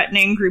very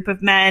threatening group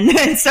of men,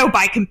 and so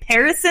by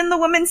comparison, the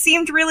woman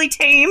seemed really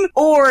tame,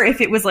 or if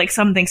it was like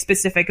something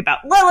specific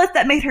about Lilith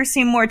that made her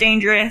seem more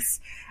dangerous.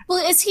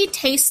 Well, is he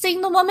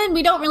tasting the woman?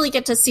 We don't really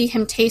get to see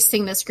him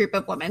tasting this group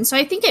of women. So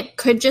I think it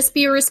could just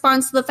be a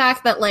response to the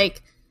fact that,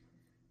 like,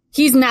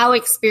 he's now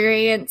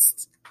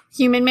experienced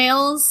human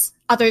males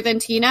other than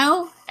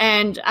Tino.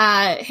 And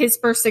his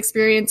first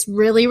experience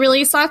really,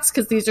 really sucks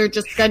because these are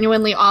just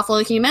genuinely awful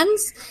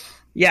humans.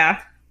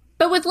 Yeah.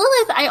 But with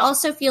Lilith, I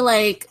also feel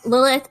like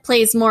Lilith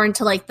plays more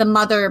into, like, the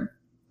mother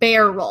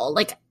bear role.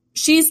 Like,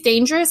 she's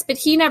dangerous, but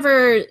he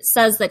never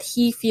says that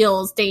he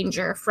feels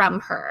danger from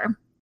her.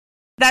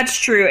 That's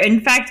true.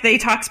 In fact, they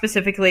talk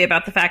specifically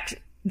about the fact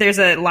there's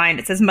a line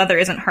that says, "Mother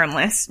isn't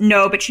harmless."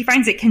 No, but she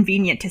finds it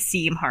convenient to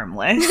seem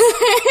harmless.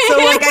 So,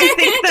 like, I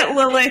think that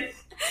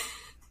Lilith...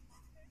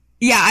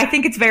 Yeah, I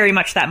think it's very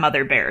much that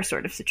mother bear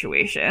sort of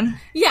situation.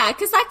 Yeah,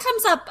 because that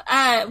comes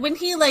up when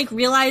he, like,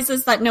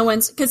 realizes that no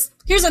one's... Because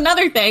here's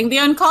another thing. The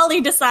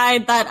Oankali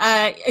decide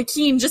that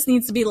Akin just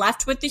needs to be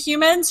left with the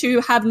humans who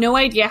have no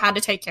idea how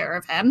to take care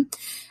of him.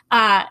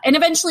 And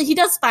eventually he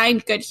does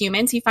find good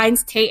humans. He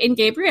finds Tate and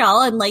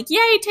Gabrielle, and, like,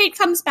 yay, Tate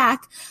comes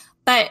back.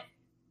 But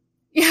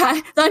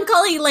yeah, the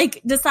Oankali,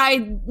 like,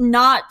 decide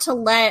not to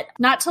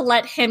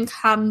let him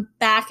come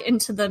back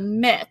into the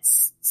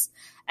midst.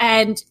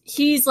 And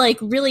he's, like,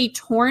 really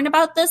torn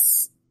about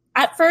this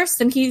at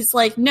first, and he's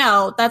like,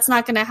 no, that's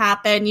not going to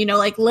happen. You know,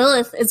 like,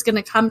 Lilith is going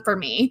to come for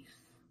me.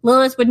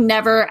 Lilith would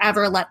never,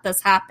 ever let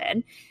this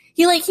happen.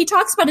 He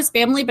talks about his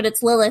family, but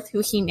it's Lilith who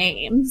he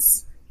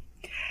names.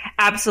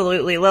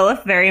 Absolutely.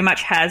 Lilith very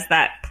much has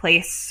that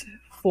place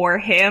for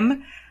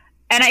him.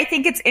 And I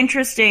think it's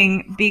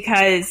interesting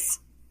because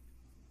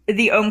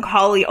the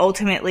Oankali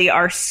ultimately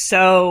are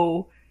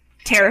so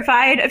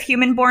terrified of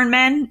human-born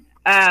men,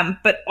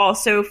 but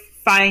also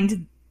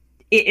find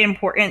it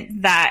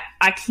important that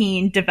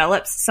Akin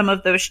develops some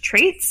of those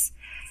traits.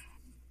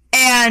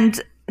 And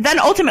then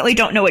ultimately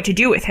don't know what to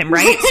do with him,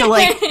 right? So,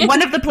 like,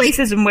 one of the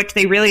places in which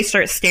they really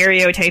start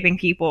stereotyping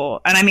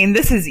people, and I mean,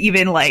 this is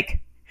even,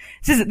 like,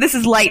 this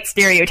is light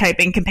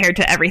stereotyping compared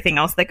to everything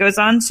else that goes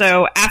on.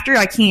 So, after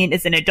Akin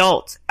is an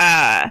adult,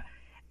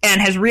 and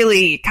has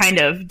really kind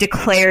of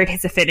declared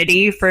his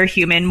affinity for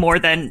human more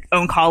than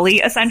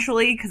Oankali,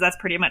 essentially, because that's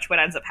pretty much what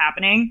ends up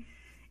happening.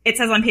 It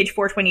says on page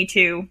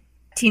 422,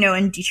 Tino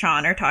and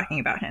Dichan are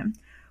talking about him.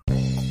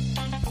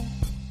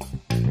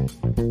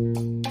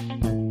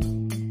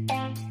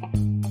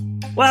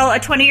 Well, a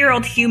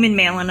 20-year-old human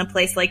male in a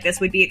place like this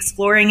would be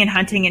exploring and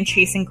hunting and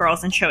chasing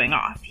girls and showing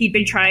off. He'd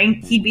be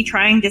trying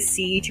to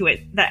see to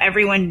it that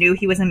everyone knew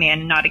he was a man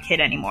and not a kid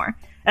anymore.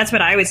 That's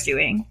what I was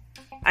doing.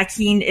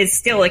 Akin is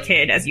still a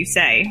kid, as you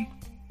say.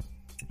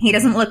 He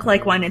doesn't look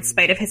like one in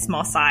spite of his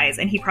small size,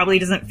 and he probably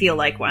doesn't feel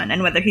like one,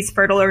 and whether he's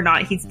fertile or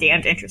not, he's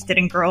damned interested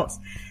in girls.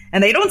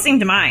 And they don't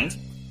seem to mind.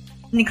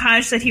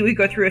 Nikaj said he would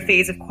go through a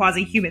phase of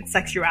quasi-human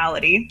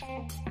sexuality.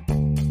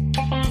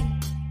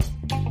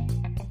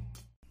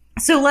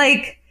 So,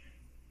 like,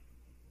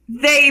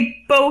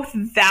 they both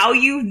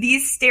value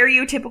these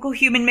stereotypical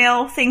human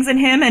male things in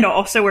him and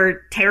also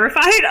are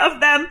terrified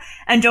of them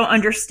and don't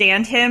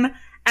understand him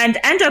and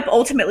end up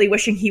ultimately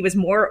wishing he was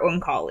more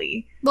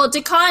Oankali. Well,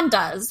 Dichan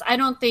does. I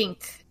don't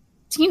think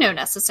Tino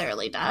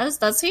necessarily does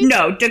he?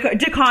 No,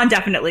 Dichan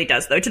definitely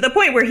does, though, to the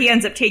point where he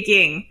ends up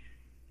taking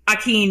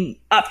Akin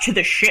up to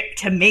the ship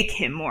to make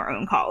him more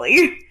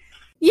Oankali.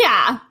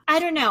 Yeah, I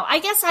don't know. I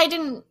guess I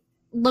didn't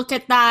look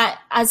at that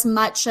as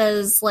much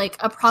as, like,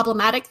 a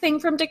problematic thing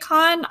from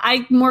Dichan.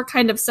 I more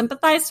kind of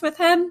sympathized with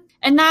him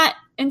in that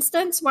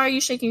instance. Why are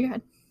you shaking your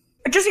head?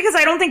 Just because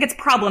I don't think it's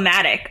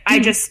problematic.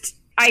 Mm-hmm.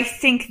 I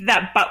think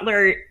that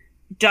Butler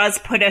does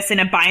put us in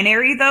a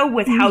binary, though,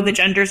 with how the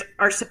genders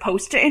are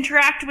supposed to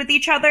interact with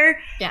each other.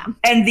 Yeah.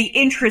 And the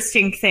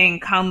interesting thing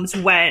comes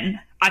when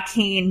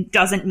Akin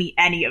doesn't meet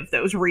any of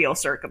those real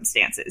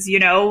circumstances, you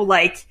know?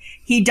 Like,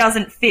 he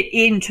doesn't fit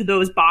into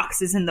those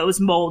boxes and those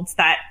molds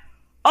that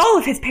all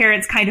of his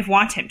parents kind of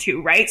want him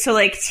to, right? So,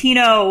 like,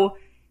 Tino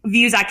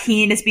views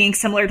Akin as being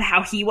similar to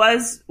how he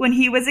was when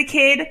he was a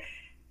kid,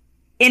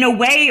 in a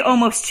way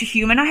almost to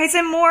humanize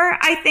him more,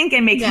 I think,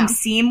 and make him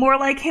seem more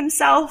like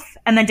himself.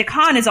 And then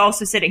Dichan is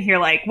also sitting here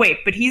like, wait,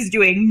 but he's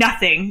doing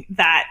nothing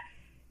that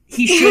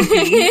he should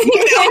be.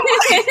 You know?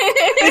 Like,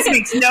 this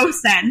makes no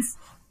sense.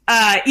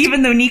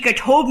 Even though Nika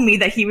told me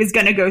that he was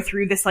going to go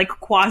through this, like,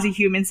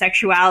 quasi-human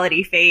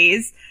sexuality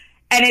phase.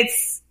 And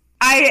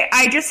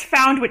I just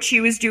found what she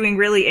was doing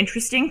really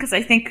interesting, because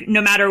I think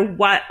no matter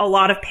what, a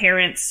lot of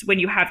parents, when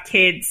you have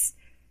kids,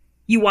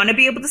 you want to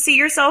be able to see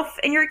yourself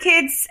in your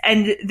kids,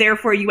 and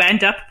therefore you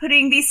end up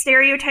putting these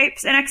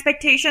stereotypes and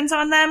expectations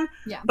on them.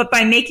 Yeah. But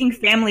by making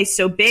families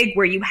so big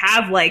where you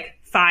have, like,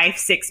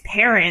 5-6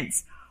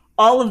 parents,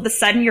 all of a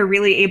sudden you're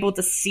really able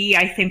to see,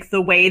 I think,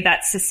 the way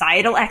that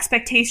societal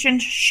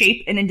expectations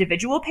shape an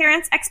individual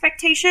parent's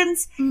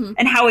expectations,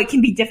 and how it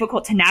can be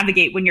difficult to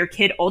navigate when your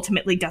kid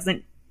ultimately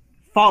doesn't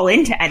fall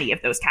into any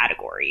of those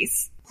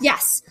categories.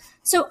 Yes.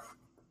 So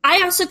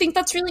I also think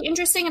that's really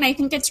interesting, and I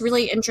think it's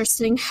really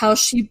interesting how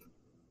she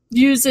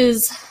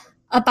uses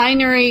a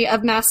binary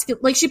of masculine.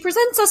 Like, she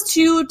presents us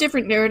two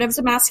different narratives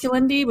of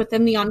masculinity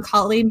within the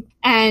Oankali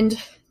and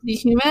the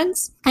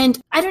humans. And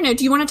I don't know,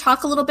 do you want to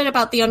talk a little bit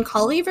about the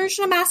Oankali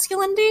version of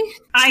masculinity?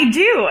 I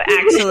do,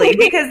 actually,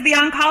 because the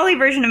Oankali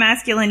version of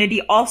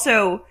masculinity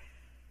also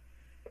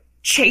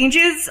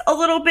changes a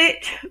little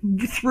bit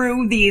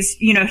through these,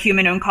 you know,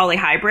 human Oankali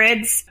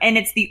hybrids. And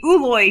it's the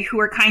Uloi who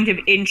are kind of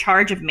in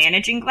charge of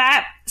managing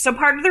that. So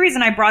part of the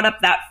reason I brought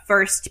up that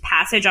first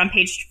passage on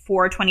page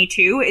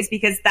 422 is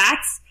because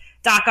that's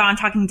Dakan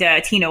talking to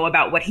Tino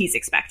about what he's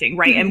expecting,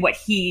 right? And what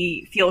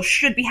he feels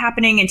should be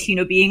happening, and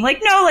Tino being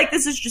like, no, like,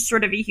 this is just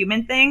sort of a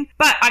human thing.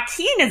 But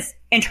Akin is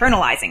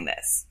internalizing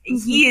this.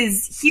 He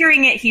is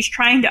hearing it. He's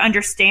trying to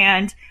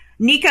understand.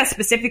 Nika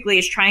specifically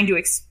is trying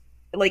to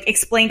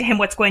explain to him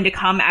what's going to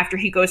come after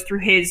he goes through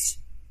his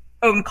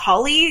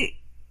Oankali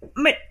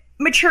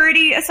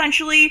maturity,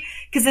 essentially,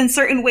 because in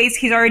certain ways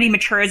he's already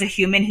mature as a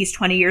human. He's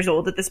 20 years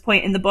old at this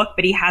point in the book,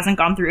 but he hasn't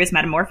gone through his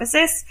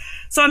metamorphosis.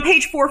 So on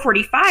page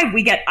 445,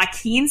 we get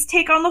Akin's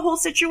take on the whole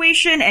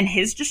situation and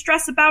his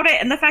distress about it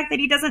and the fact that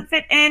he doesn't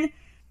fit in.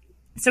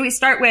 So we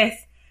start with,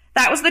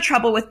 that was the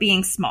trouble with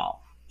being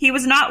small. He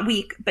was not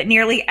weak, but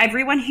nearly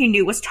everyone he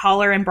knew was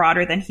taller and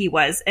broader than he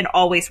was and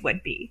always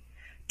would be.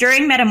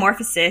 During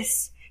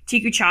metamorphosis,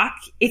 Tikuchak,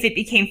 if it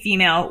became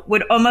female,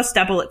 would almost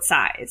double its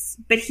size.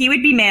 But he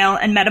would be male,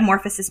 and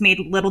metamorphosis made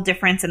little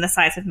difference in the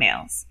size of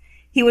males.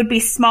 He would be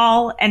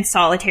small and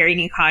solitary,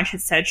 Nikanj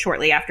had said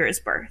shortly after his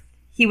birth.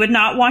 He would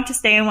not want to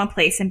stay in one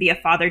place and be a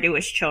father to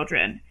his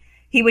children.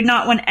 He would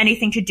not want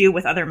anything to do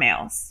with other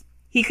males.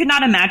 He could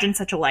not imagine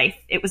such a life.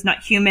 It was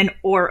not human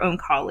or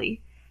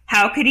Oankali.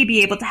 How could he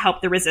be able to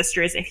help the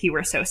resistors if he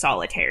were so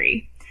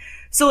solitary?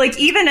 So, like,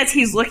 even as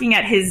he's looking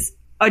at his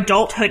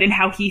adulthood and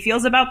how he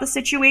feels about the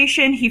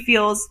situation, he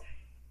feels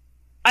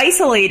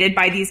isolated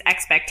by these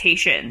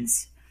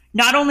expectations.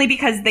 Not only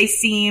because they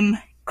seem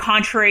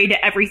contrary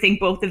to everything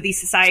both of these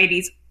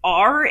societies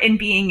are in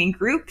being in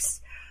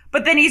groups,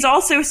 but then he's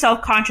also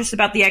self-conscious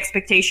about the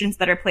expectations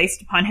that are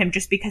placed upon him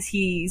just because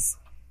he's,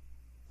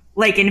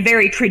 like, in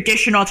very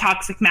traditional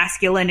toxic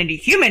masculinity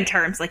human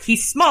terms, like,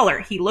 he's smaller,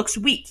 he looks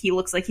weak, he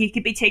looks like he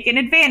could be taken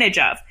advantage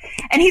of.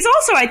 And he's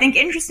also, I think,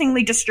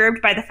 interestingly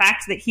disturbed by the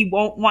fact that he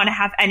won't want to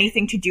have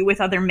anything to do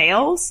with other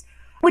males,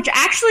 which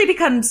actually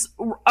becomes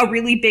a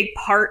really big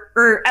part,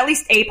 or at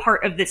least a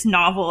part of this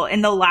novel.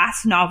 In the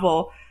last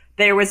novel,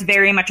 there was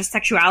very much a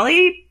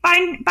sexuality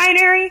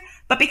binary,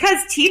 but because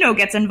Tino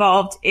gets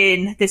involved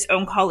in this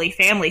Oankali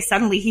family,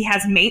 suddenly he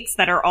has mates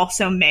that are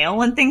also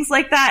male and things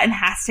like that and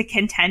has to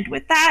contend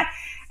with that.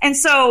 And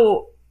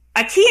so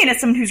Akin, as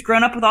someone who's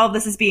grown up with all of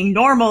this as being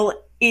normal,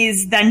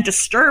 is then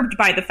disturbed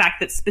by the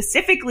fact that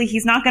specifically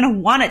he's not going to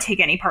want to take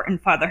any part in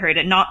fatherhood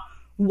and not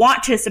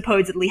want to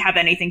supposedly have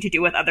anything to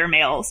do with other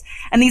males.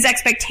 And these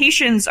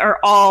expectations are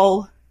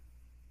all,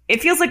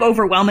 it feels like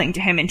overwhelming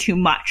to him and too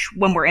much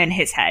when we're in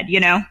his head,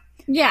 you know?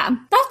 Yeah,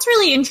 that's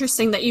really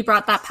interesting that you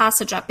brought that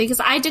passage up because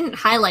I didn't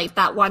highlight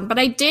that one, but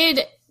I did,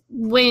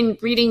 when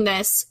reading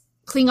this,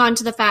 cling on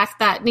to the fact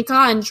that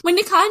Nikanj, when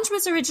Nikanj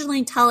was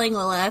originally telling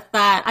Lilith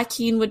that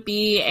Akin would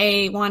be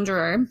a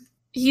wanderer,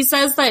 he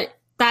says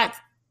that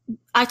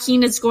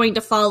Akin is going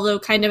to follow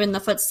kind of in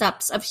the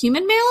footsteps of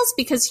human males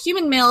because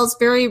human males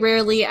very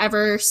rarely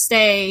ever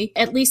stay,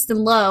 at least in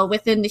low,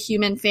 within the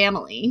human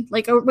family,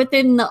 like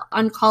within the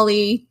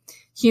Oankali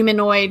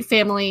humanoid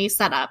family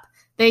setup.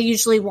 They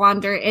usually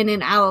wander in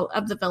and out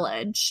of the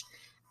village.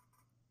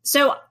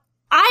 So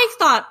I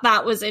thought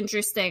that was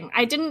interesting.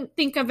 I didn't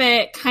think of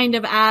it kind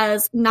of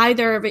as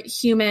neither of it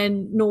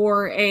human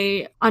nor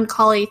a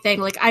Oankali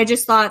thing. Like, I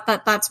just thought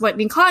that that's what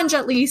Nikanj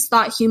at least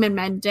thought human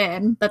men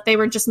did, that they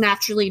were just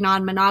naturally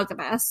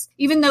non-monogamous.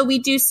 Even though we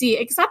do see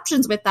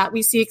exceptions with that.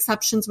 We see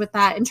exceptions with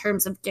that in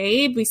terms of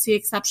Gabe. We see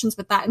exceptions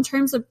with that in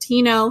terms of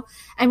Tino.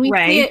 And we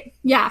see it,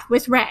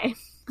 with Ray.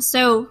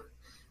 So,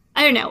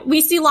 I don't know.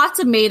 We see lots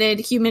of mated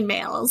human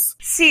males.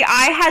 See,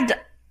 I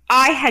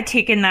had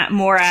taken that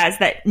more as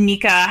that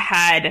Nika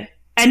had,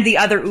 and the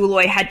other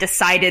Uloi had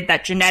decided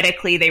that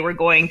genetically they were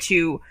going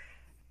to,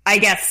 I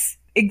guess,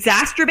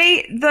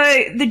 exacerbate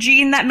the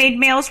gene that made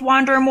males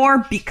wander more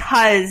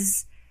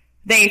because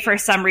they, for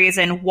some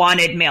reason,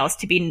 wanted males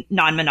to be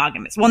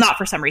non-monogamous. Well, not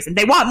for some reason.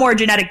 They want more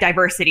genetic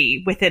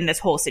diversity within this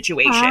whole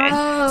situation.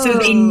 Oh. So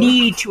they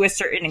need to a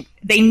certain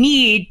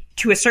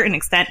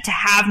extent to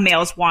have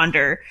males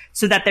wander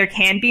so that there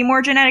can be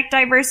more genetic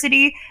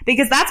diversity,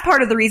 because that's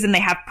part of the reason they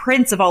have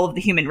prints of all of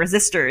the human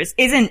resistors.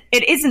 It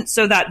isn't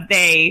so that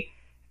they,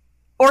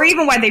 or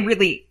even why they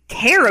really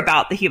care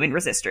about the human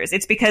resistors.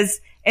 It's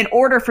because in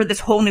order for this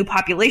whole new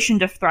population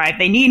to thrive,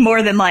 they need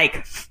more than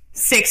like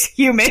 6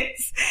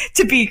 humans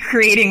to be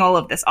creating all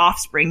of this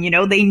offspring. You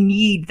know, they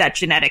need that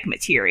genetic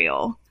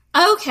material.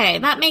 Okay,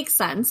 that makes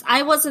sense.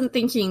 I wasn't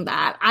thinking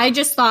that. I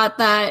just thought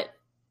that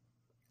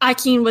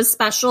Akin was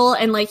special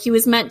and like he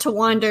was meant to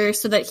wander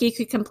so that he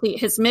could complete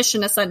his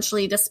mission,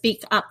 essentially, to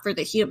speak up for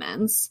the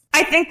humans.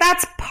 I think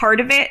that's part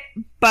of it,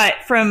 but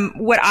from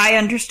what I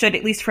understood,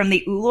 at least from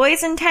the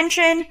Uloi's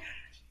intention,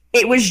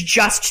 it was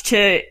just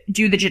to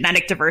do the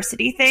genetic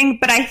diversity thing.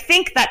 But I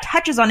think that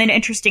touches on an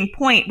interesting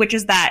point, which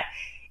is that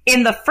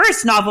in the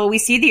first novel, we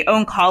see the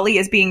Oankali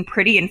as being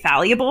pretty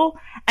infallible,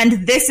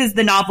 and this is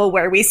the novel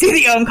where we see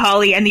the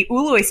Oankali and the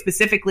Uloi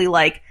specifically,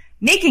 like,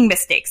 making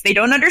mistakes. They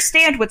don't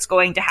understand what's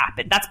going to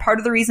happen. That's part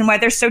of the reason why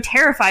they're so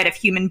terrified of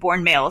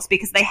human-born males,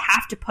 because they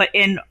have to put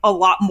in a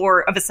lot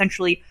more of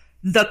essentially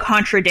the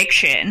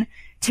contradiction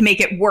to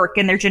make it work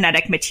in their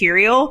genetic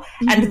material,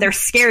 mm-hmm. and they're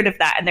scared of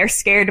that, and they're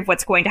scared of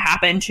what's going to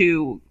happen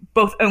to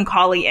both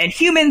Oankali and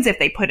humans if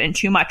they put in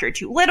too much or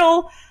too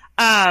little.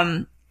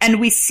 And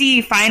we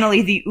see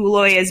finally the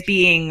Uloi as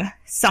being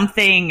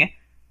something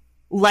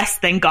less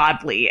than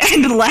godly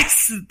and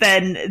less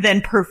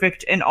than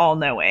perfect and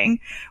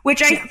all-knowing,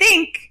 which I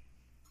think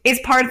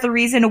is part of the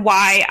reason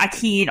why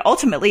Akin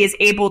ultimately is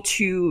able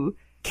to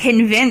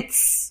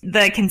convince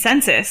the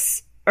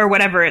consensus, or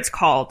whatever it's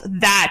called,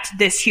 that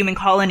this human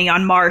colony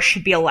on Mars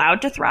should be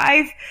allowed to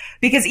thrive.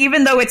 Because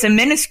even though it's a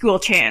minuscule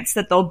chance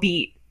that they'll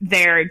beat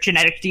their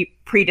genetic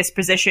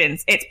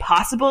predispositions, it's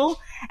possible,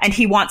 and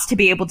he wants to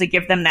be able to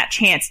give them that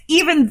chance,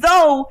 even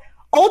though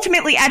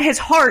ultimately at his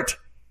heart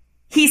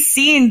he's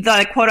seen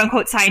the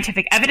quote-unquote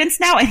scientific evidence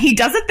now, and he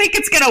doesn't think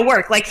it's going to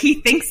work. Like, he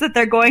thinks that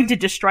they're going to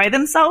destroy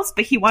themselves,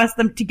 but he wants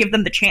them to give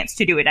them the chance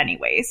to do it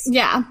anyways.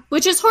 Yeah,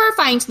 which is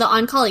horrifying to the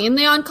Oncology. And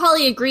the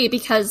Oncology agree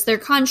because their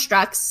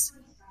constructs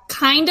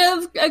kind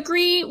of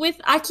agree with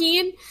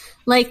Akin.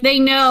 Like, they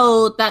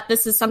know that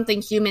this is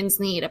something humans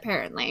need,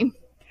 apparently.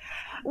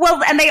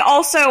 Well, and they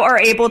also are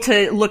able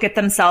to look at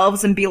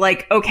themselves and be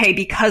like, okay,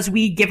 because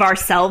we give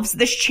ourselves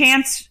this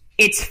chance,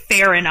 it's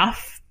fair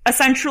enough,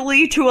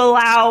 essentially, to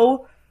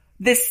allow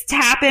this to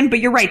happen. But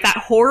you're right, that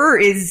horror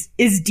is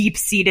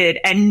deep-seated,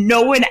 and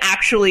no one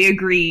actually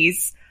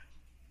agrees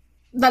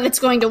that it's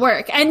going to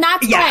work. And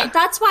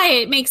that's why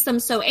it makes them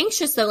so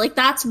anxious, though. Like,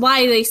 that's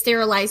why they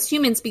sterilize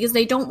humans, because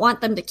they don't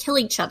want them to kill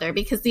each other,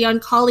 because the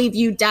Oncology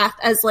view death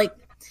as, like,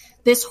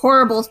 this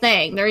horrible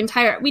thing.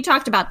 We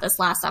talked about this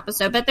last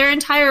episode, but their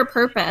entire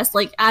purpose,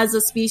 like, as a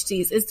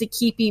species, is to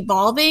keep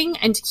evolving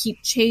and to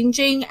keep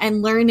changing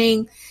and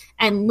learning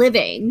and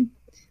living.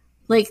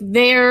 Like,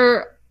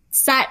 they're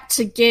set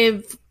to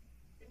give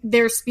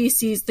their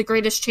species the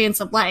greatest chance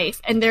of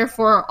life, and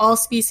therefore all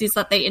species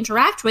that they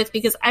interact with,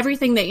 because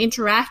everything they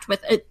interact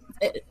with, it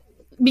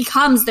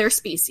becomes their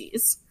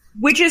species.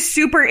 Which is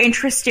super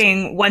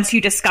interesting once you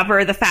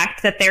discover the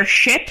fact that their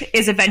ship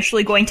is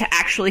eventually going to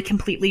actually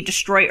completely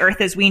destroy Earth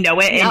as we know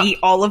it, and eat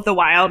all of the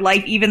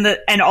wildlife,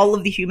 and all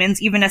of the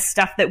humans, even as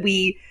stuff that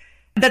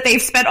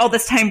they've spent all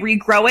this time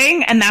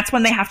regrowing, and that's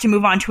when they have to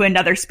move on to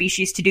another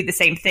species to do the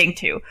same thing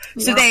to.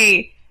 So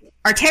they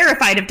are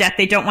terrified of death.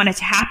 They don't want it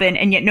to happen,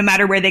 and yet no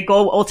matter where they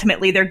go,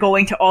 ultimately they're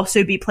going to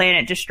also be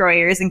planet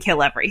destroyers and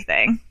kill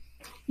everything.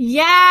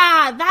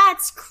 Yeah,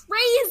 that's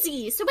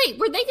crazy. So wait,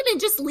 were they going to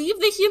just leave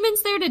the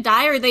humans there to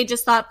die, or they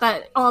just thought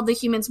that all the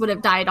humans would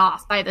have died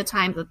off by the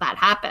time that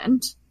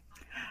happened?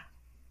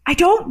 I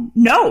don't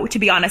know, to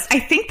be honest. I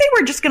think they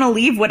were just going to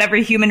leave whatever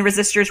human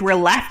resistors were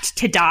left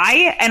to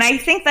die, and I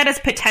think that is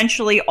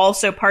potentially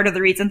also part of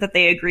the reason that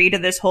they agreed to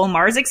this whole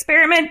Mars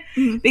experiment,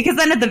 because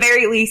then at the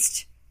very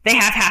least, they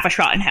have half a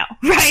shot in hell,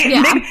 right?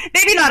 Yeah.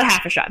 Maybe not a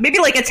half a shot, maybe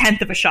like a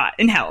tenth of a shot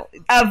in hell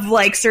of,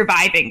 like,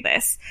 surviving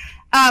this.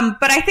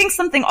 But I think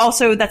something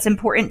also that's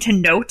important to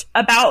note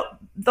about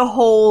the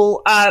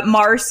whole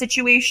Mars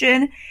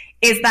situation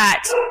is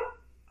that,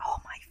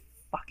 oh my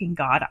fucking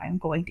God, I am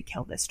going to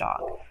kill this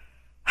dog.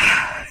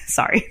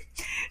 Sorry.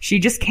 She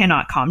just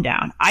cannot calm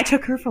down. I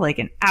took her for like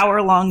an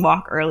hour-long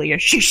walk earlier.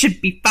 She should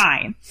be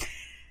fine.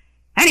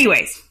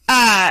 Anyways,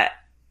 they're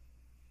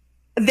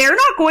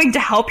not going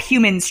to help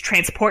humans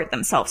transport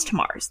themselves to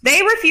Mars.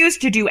 They refuse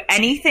to do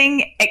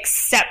anything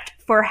except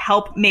for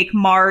help make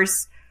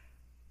Mars,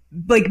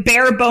 like,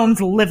 bare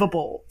bones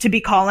livable to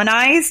be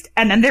colonized,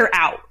 and then they're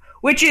out,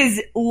 which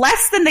is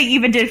less than they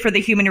even did for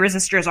the human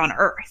resistors on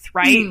Earth,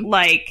 right?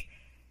 Like,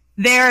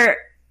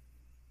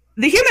 the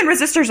human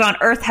resistors on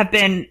Earth have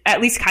been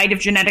at least kind of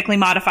genetically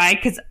modified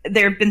because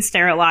they've been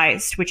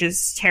sterilized, which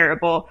is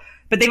terrible,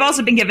 but they've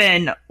also been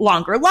given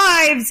longer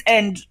lives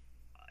and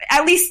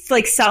at least,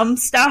 like, some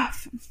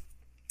stuff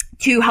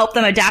to help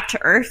them adapt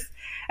to Earth.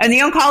 And the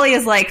Oncology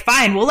is like,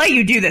 fine, we'll let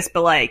you do this,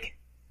 but, like,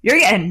 you're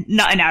getting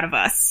nothing out of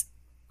us.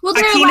 Well,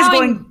 they're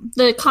allowing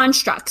the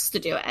constructs to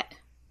do it.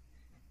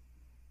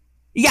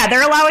 Yeah,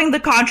 they're allowing the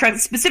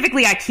constructs,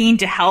 specifically Akin,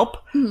 to help,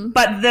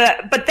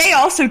 but they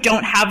also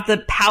don't have the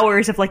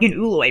powers of, like, an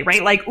Uloi,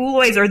 right? Like,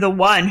 Ulois are the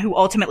one who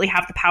ultimately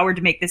have the power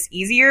to make this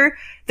easier.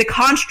 The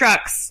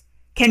constructs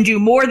can do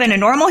more than a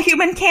normal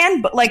human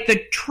can, but, like,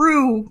 the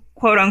true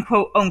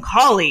quote-unquote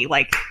Oncology,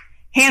 like,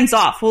 hands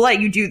off, we'll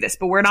let you do this,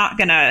 but we're not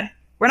gonna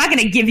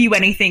give you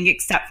anything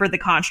except for the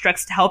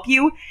constructs to help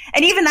you.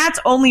 And even that's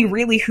only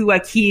really who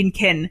Akin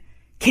can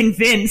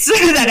convince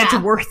that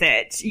it's worth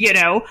it, you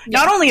know? Yeah.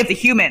 Not only of the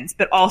humans,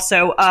 but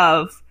also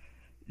of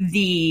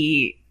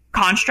the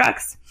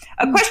constructs.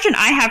 A question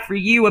I have for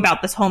you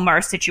about this whole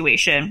Mars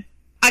situation.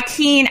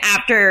 Akin,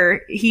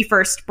 after he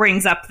first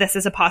brings up this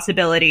as a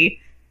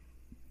possibility,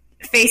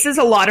 faces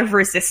a lot of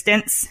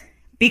resistance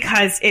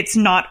because it's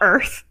not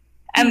Earth.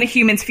 And the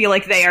humans feel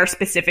like they are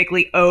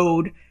specifically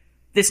owed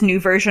this new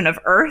version of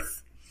Earth.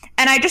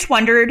 And I just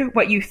wondered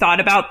what you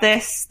thought about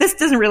this. This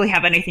doesn't really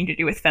have anything to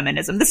do with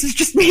feminism. This is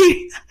just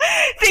me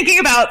thinking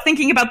about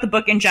the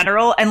book in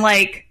general, and,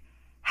 like,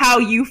 how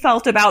you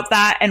felt about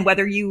that, and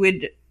whether you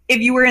would,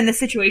 if you were in the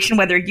situation,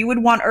 whether you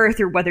would want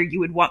Earth or whether you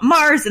would want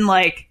Mars. And,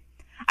 like,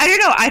 I don't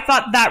know. I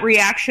thought that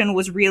reaction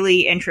was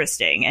really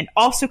interesting, and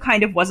also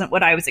kind of wasn't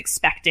what I was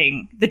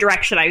expecting, the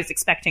direction I was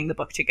expecting the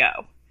book to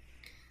go.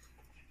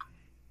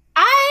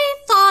 I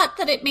thought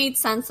that it made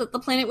sense that the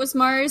planet was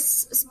Mars,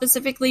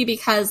 specifically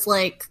because,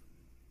 like,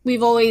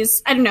 we've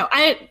always, I don't know,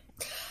 I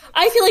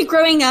feel like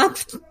growing up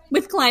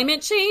with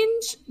climate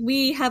change,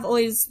 we have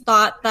always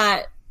thought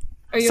that,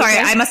 Sorry,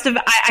 okay?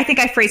 I think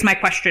I phrased my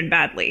question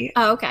badly.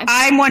 Oh, okay.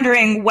 I'm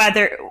wondering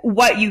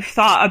what you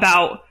thought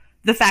about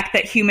the fact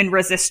that human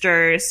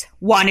resistors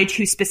wanted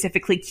to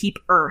specifically keep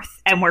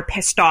Earth and were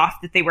pissed off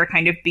that they were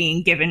kind of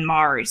being given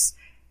Mars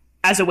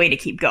as a way to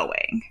keep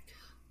going.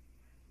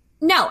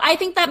 No, I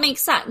think that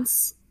makes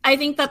sense. I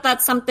think that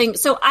that's something.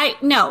 So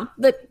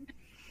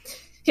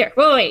Here,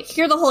 wait,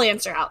 hear the whole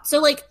answer out. So,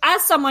 like,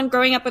 as someone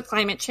growing up with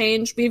climate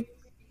change, we've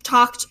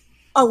talked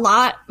a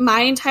lot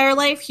my entire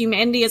life,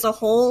 humanity as a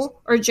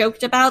whole, or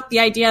joked about the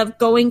idea of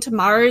going to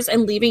Mars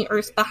and leaving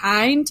Earth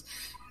behind.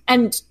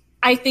 And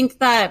I think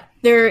that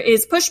there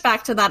is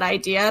pushback to that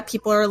idea.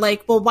 People are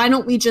like, well, why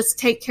don't we just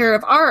take care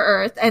of our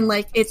Earth and,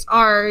 like, it's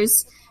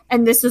ours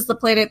and this is the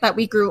planet that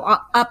we grew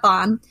up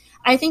on.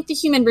 I think the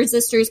human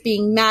resistors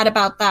being mad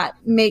about that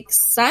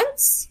makes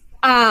sense.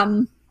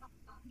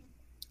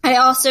 I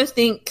also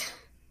think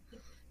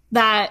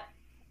that,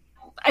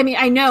 I mean,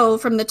 I know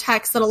from the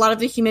text that a lot of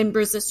the human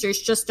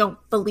resistors just don't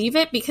believe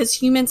it because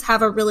humans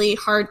have a really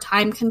hard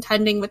time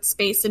contending with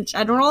space in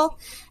general.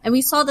 And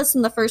we saw this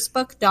in the first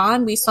book,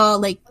 Dawn. We saw,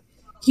 like,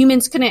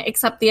 humans couldn't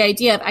accept the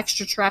idea of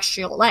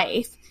extraterrestrial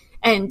life.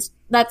 And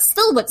that's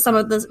still what some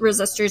of the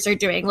resistors are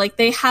doing. Like,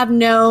 they have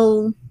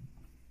some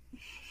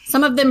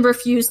of them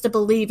refuse to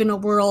believe in a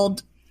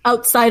world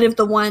outside of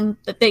the one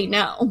that they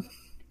know.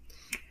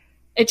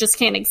 It just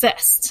can't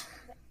exist.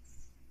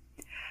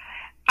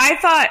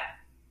 I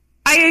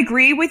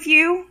agree with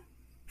you.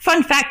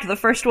 Fun fact, the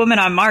first woman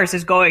on Mars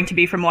is going to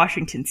be from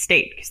Washington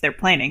State because they're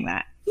planning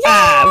that,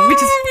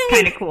 which is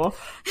kind of cool.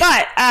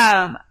 But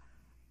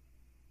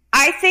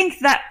I think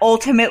that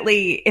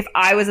ultimately, if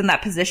I was in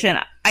that position,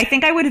 I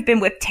think I would have been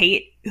with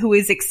Tate, who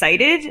is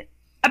excited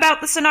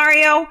about the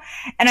scenario.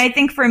 And I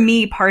think for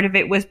me, part of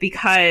it was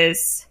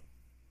because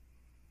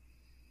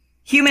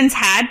humans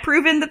had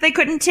proven that they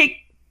couldn't take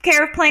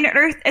care of planet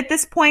Earth at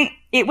this point.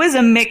 It was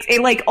a mix.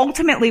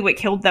 Ultimately what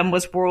killed them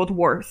was World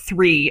War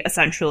III,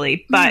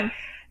 essentially. But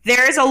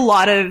there's a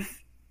lot of,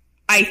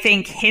 I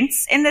think,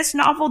 hints in this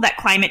novel that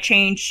climate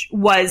change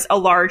was a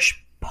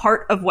large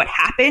part of what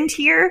happened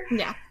here.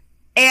 Yeah.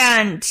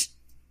 And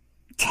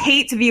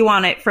Tate's view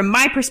on it, from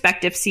my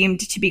perspective,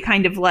 seemed to be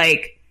kind of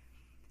like,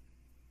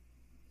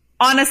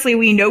 honestly,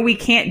 we know we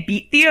can't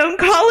beat the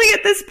Oankali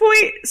at this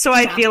point, so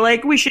I feel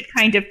like we should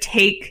kind of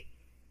take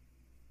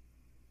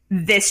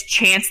this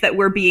chance that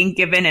we're being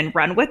given and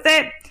run with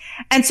it.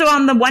 And so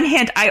on the one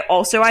hand, I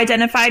also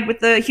identified with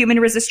the human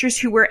resistors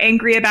who were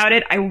angry about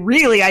it. I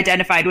really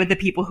identified with the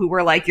people who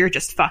were like, you're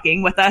just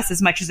fucking with us,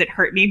 as much as it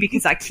hurt me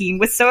because Akeem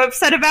was so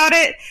upset about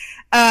it.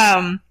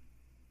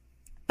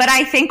 But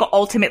I think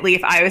ultimately,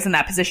 if I was in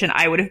that position,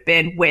 I would have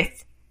been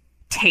with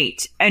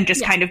Tate and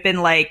just kind of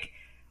been like,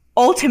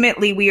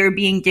 ultimately, we are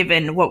being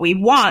given what we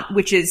want,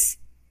 which is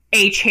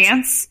a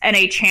chance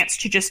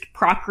to just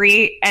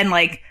procreate. And,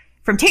 like,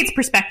 from Tate's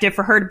perspective,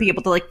 for her to be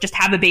able to, like, just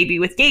have a baby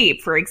with Gabe,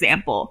 for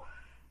example.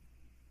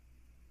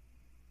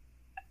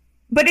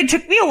 But it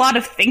took me a lot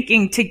of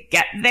thinking to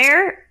get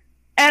there.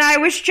 And I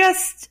was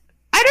just,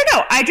 I don't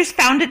know. I just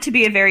found it to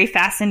be a very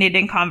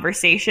fascinating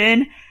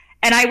conversation.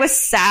 And I was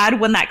sad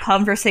when that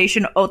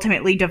conversation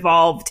ultimately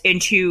devolved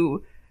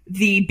into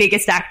the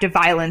biggest act of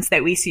violence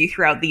that we see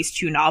throughout these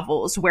two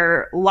novels,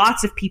 where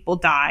lots of people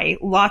die,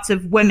 lots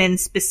of women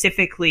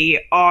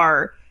specifically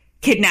are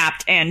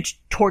kidnapped and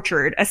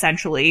tortured,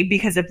 essentially,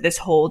 because of this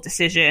whole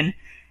decision.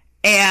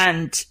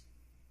 And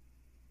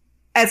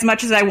as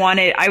much as I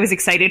was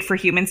excited for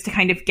humans to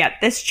kind of get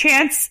this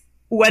chance,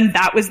 when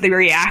that was the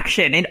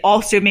reaction, it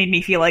also made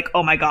me feel like,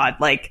 oh my god,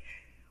 like,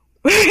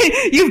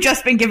 you've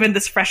just been given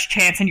this fresh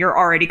chance and you're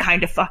already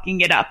kind of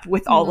fucking it up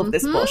with all of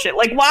this bullshit.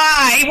 Like,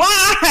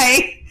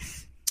 why?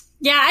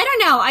 Yeah, I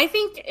don't know. I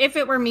think if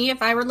it were me,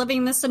 if I were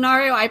living this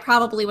scenario, I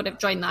probably would have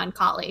joined the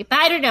Oankali. But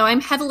I don't know.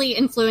 I'm heavily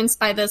influenced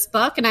by this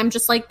book, and I'm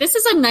just like, this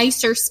is a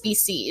nicer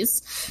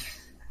species.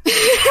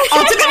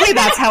 Ultimately,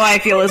 that's how I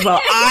feel as well.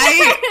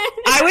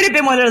 I would have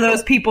been one of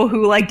those people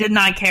who, like, did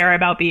not care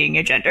about being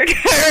a gender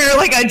or,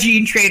 like, a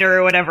gene trader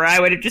or whatever. I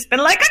would have just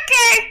been like,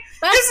 okay,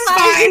 that's this is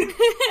fine.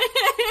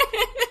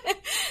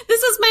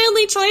 This is my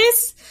only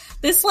choice.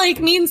 This, like,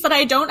 means that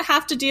I don't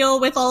have to deal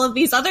with all of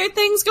these other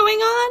things going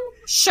on?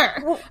 Sure.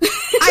 Well,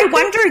 I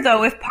wonder,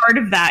 though, if part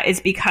of that is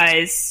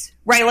because,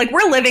 right, like,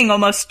 we're living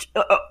almost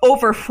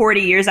over 40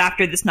 years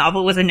after this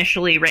novel was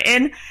initially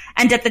written.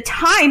 And at the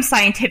time,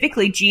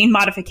 scientifically, gene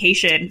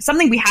modification,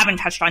 something we haven't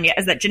touched on yet,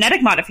 is that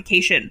genetic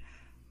modification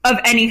of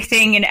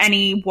anything in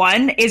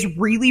anyone is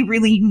really,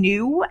 really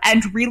new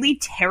and really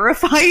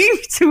terrifying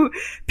to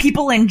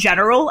people in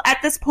general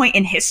at this point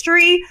in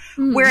history.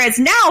 Whereas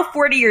now,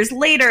 40 years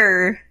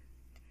later,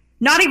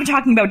 not even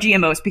talking about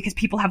GMOs because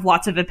people have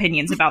lots of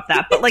opinions about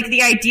that, but like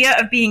the idea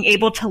of being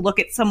able to look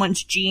at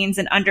someone's genes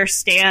and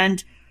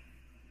understand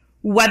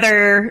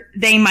whether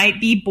they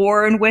might be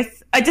born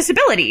with a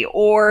disability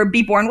or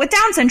be born with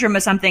Down syndrome or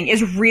something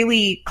is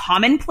really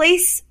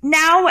commonplace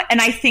now.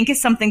 And I think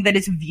is something that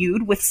is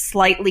viewed with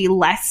slightly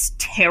less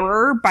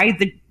terror by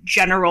the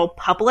general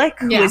public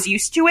who is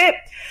used to it.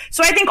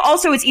 So I think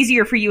also it's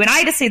easier for you and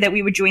I to say that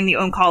we would join the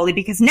Oankali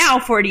because now,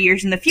 40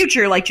 years in the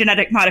future, like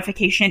genetic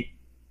modification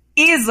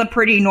is a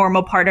pretty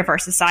normal part of our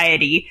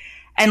society.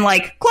 And,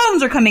 like,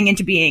 clones are coming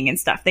into being and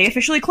stuff. They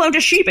officially cloned a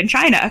sheep in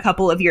China a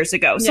couple of years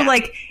ago. So,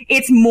 like,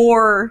 it's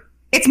more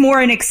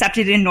an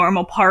accepted and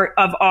normal part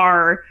of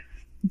our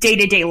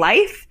day-to-day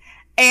life.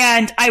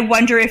 And I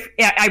wonder if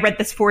I read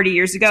this 40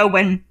 years ago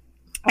when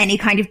any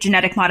kind of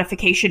genetic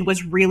modification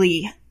was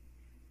really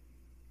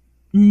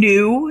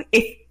new,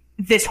 if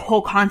this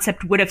whole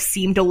concept would have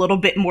seemed a little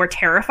bit more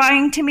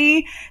terrifying to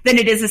me than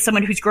it is as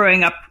someone who's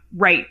growing up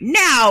right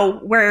now,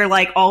 where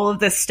like all of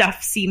this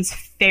stuff seems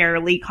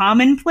fairly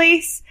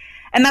commonplace.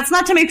 And that's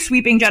not to make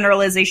sweeping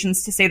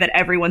generalizations to say that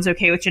everyone's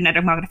okay with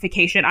genetic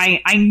modification.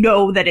 I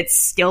know that it's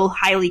still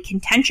highly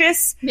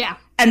contentious. Yeah.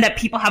 And that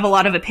people have a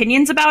lot of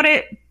opinions about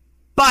it.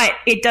 But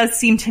it does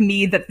seem to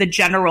me that the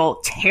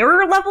general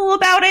terror level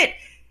about it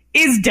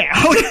is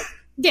down.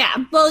 Yeah.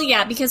 Well,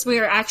 yeah, because we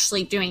are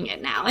actually doing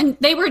it now. And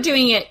they were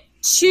doing it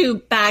too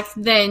back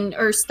then,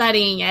 or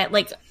studying it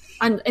like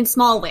in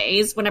small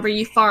ways. Whenever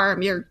you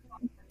farm, you're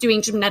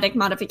doing genetic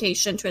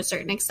modification to a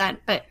certain extent.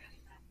 But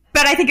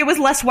I think it was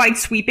less wide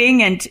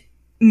sweeping and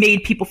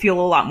made people feel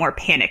a lot more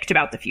panicked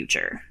about the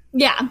future.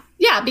 Yeah.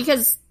 Yeah,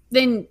 because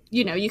then,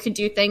 you know, you could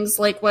do things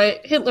like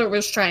what Hitler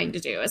was trying to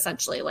do,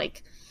 essentially.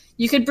 Like,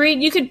 you could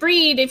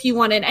breed if you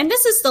wanted. And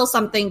this is still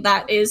something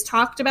that is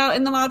talked about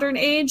in the modern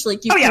age. Like,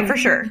 yeah, for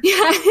sure.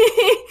 Yeah.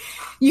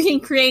 You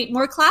can create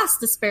more class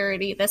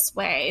disparity this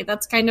way.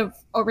 That's kind of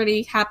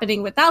already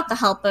happening without the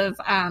help of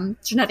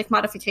genetic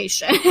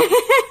modification.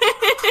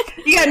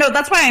 Yeah, no,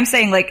 that's why I'm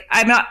saying, like,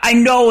 I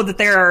know that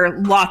there are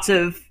lots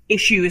of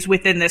issues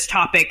within this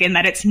topic and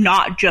that it's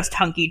not just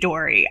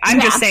hunky-dory.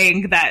 I'm just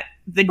saying that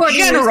the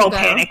general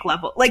panic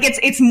level, like,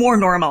 it's more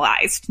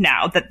normalized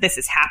now that this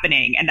is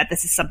happening and that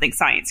this is something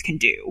science can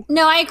do.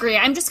 No, I agree.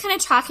 I'm just kind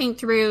of talking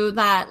through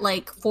that,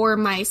 like, for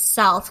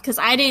myself, because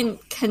I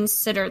didn't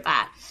consider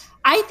that.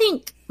 I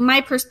think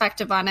my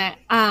perspective on it,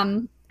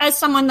 as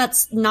someone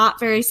that's not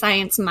very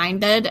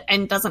science-minded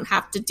and doesn't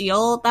have to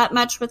deal that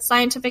much with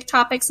scientific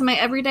topics in my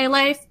everyday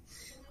life,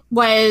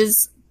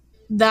 was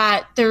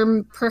that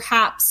there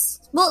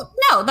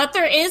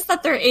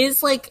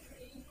is like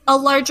a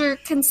larger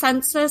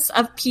consensus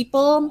of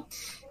people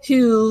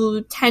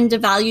who tend to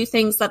value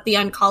things that the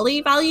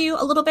Uncolly value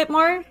a little bit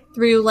more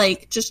through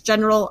like just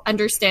general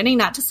understanding.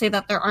 Not to say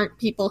that there aren't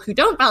people who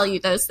don't value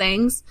those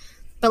things,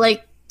 but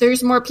like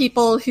there's more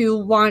people who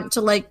want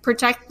to like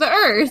protect the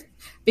earth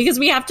because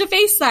we have to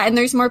face that. And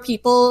there's more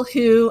people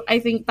who I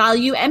think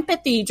value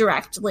empathy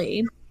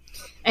directly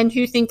and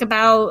who think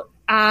about,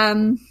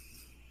 I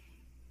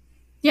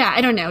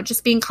don't know,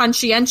 just being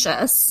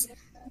conscientious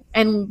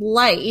and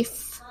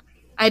life.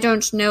 I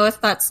don't know if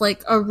that's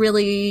like a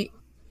really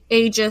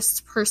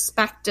ageist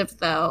perspective,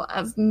 though,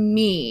 of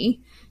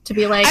me to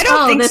be like,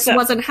 this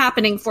wasn't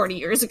happening 40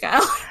 years ago.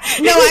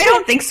 No, I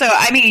don't think so.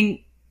 I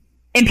mean,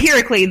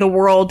 empirically, the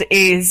world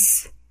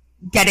is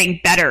getting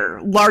better,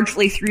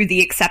 largely through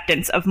the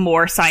acceptance of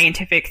more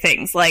scientific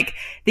things. Like,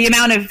 the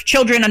amount of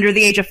children under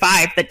the age of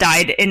 5 that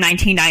died in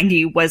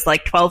 1990 was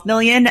like 12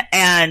 million,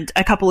 and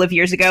a couple of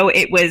years ago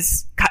it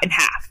was cut in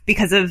half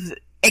because of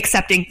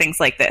accepting things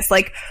like this.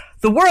 Like,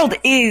 the world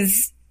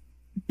is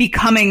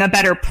becoming a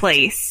better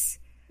place.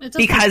 It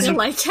doesn't feel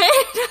like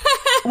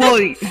it.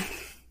 Well,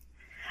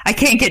 I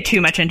can't get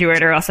too much into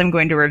it or else I'm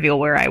going to reveal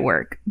where I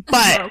work.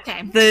 But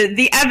okay.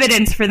 The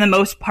evidence for the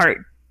most part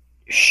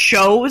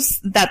shows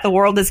that the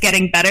world is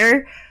getting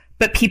better,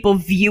 but people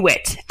view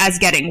it as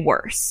getting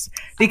worse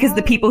because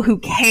the people who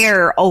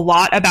care a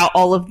lot about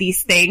all of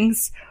these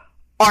things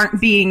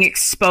aren't being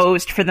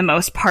exposed for the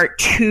most part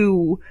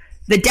to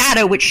the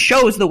data which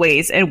shows the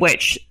ways in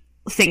which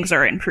things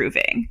are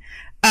improving,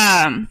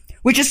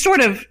 which is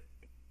sort of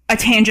a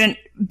tangent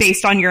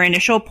based on your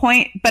initial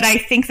point, but I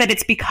think that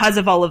it's because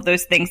of all of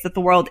those things that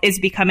the world is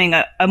becoming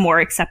a more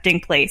accepting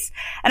place.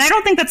 And I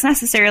don't think that's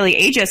necessarily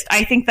ageist.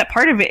 I think that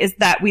part of it is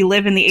that we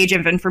live in the age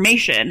of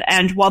information.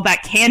 And while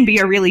that can be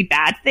a really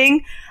bad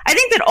thing, I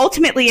think that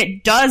ultimately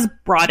it does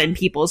broaden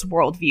people's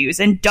worldviews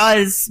and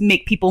does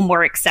make people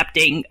more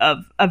accepting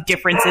of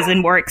differences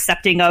and more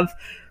accepting of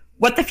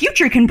what the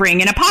future can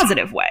bring in a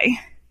positive way.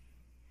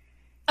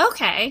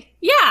 Okay.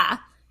 Yeah.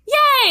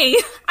 Yay!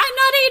 I'm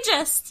not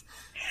ageist.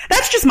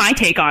 That's just my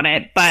take on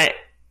it, but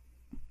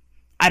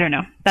I don't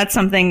know. That's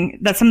something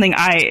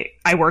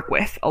I work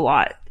with a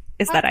lot,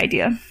 is that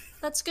idea.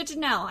 That's good to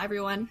know,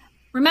 everyone.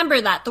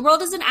 Remember that. The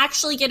world isn't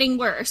actually getting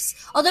worse.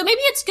 Although maybe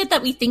it's good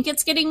that we think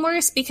it's getting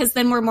worse because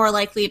then we're more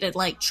likely to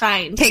like try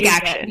and take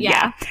action.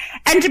 Yeah.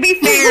 And to be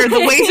fair,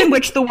 the ways in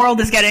which the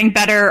world is getting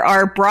better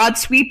are broad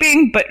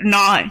sweeping, but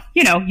not,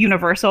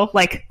 universal.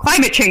 Like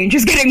climate change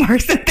is getting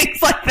worse and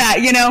things like that,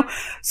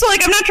 So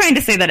like, I'm not trying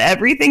to say that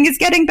everything is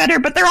getting better,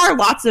 but there are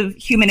lots of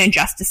human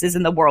injustices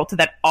in the world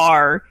that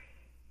are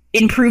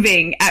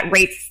improving at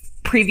rates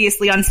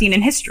previously unseen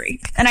in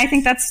history. And I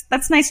think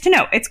that's nice to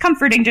know. It's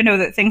comforting to know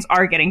that things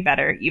are getting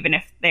better, even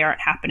if they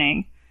aren't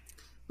happening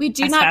as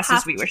fast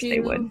as we wish they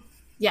would.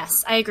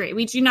 Yes, I agree.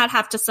 We do not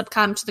have to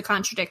succumb to the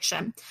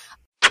contradiction.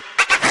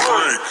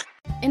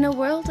 In a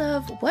world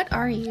of what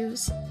are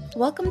yous,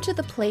 welcome to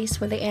the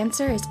place where the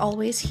answer is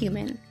always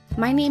human.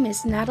 My name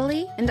is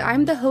Natalie, and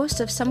I'm the host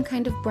of Some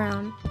Kind of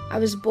Brown. I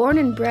was born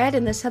and bred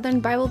in the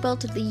Southern Bible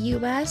Belt of the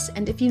U.S.,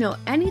 and if you know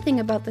anything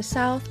about the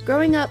South,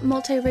 growing up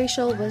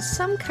multiracial was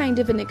some kind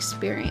of an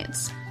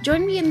experience.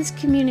 Join me in this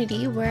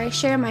community where I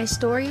share my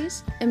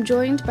stories, am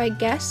joined by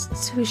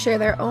guests who share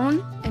their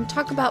own, and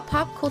talk about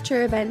pop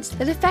culture events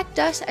that affect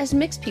us as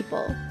mixed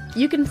people.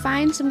 You can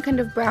find Some Kind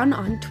of Brown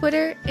on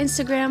Twitter,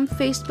 Instagram,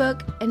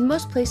 Facebook, and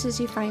most places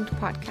you find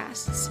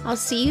podcasts. I'll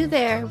see you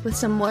there with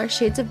some more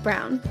shades of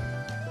brown.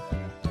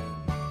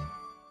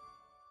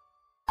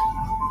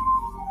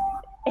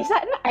 Is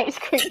that an ice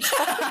cream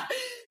truck?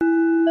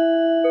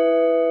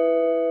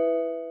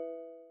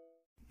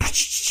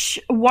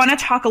 Want to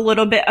talk a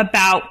little bit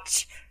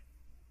about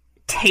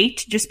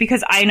Tate, just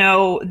because I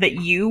know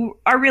that you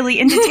are really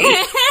into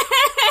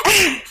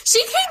Tate.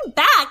 She came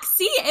back.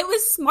 See, it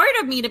was smart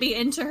of me to be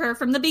into her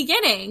from the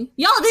beginning.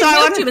 Y'all didn't So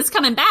know she was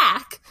coming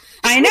back.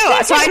 I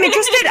know. So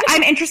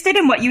I'm interested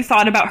in what you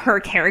thought about her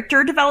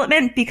character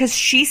development, because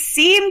she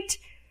seems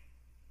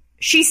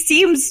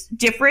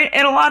different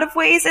in a lot of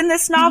ways in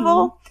this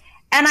novel. Mm-hmm.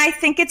 And I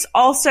think it's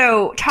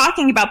also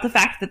talking about the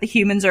fact that the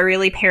humans are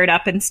really paired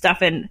up and stuff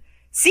and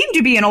seem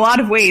to be in a lot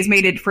of ways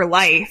mated for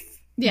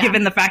life,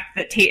 given the fact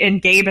that Tate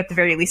and Gabe at the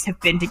very least have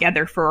been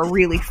together for a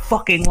really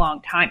fucking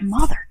long time.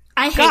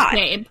 I hate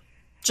Gabe.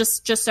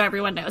 Just so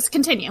everyone knows.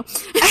 Continue.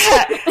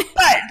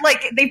 But,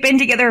 like, they've been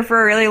together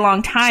for a really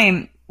long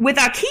time. With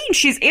Akin,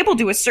 she's able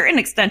to a certain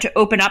extent to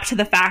open up to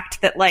the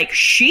fact that, like,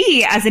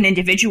 she as an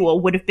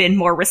individual would have been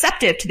more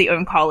receptive to the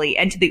Oankali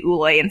and to the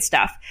Uloi and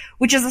stuff,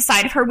 which is a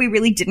side of her we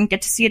really didn't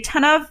get to see a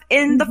ton of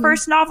in the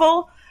first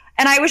novel.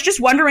 And I was just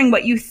wondering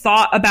what you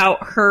thought about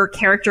her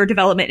character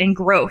development and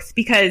growth,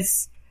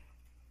 because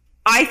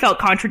I felt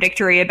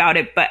contradictory about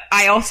it, but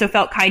I also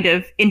felt kind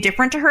of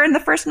indifferent to her in the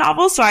first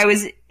novel. So I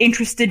was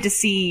interested to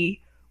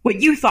see what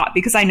you thought,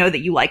 because I know that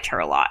you liked her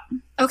a lot.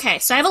 Okay,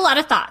 so I have a lot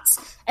of thoughts.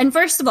 And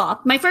first of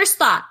all, my first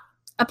thought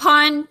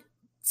upon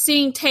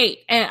seeing Tate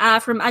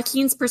from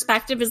Akin's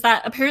perspective is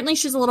that apparently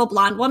she's a little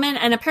blonde woman,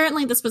 and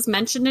apparently this was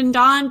mentioned in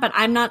Dawn, but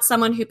I'm not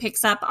someone who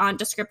picks up on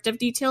descriptive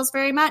details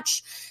very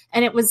much.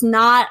 And it was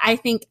not, I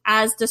think,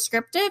 as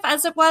descriptive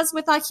as it was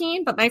with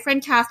Akin, but my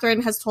friend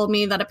Catherine has told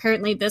me that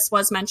apparently this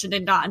was mentioned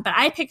in Dawn. But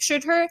I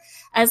pictured her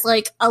as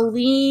like a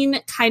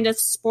lean, kind of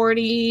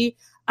sporty,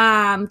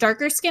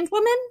 darker-skinned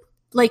woman,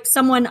 like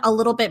someone a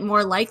little bit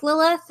more like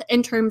Lilith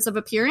in terms of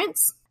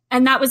appearance.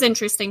 And that was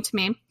interesting to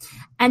me.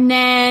 And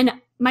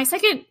then my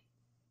second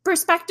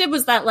perspective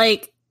was that,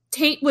 like,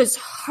 Tate was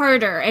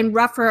harder and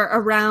rougher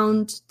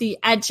around the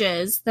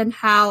edges than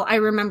how I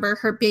remember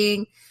her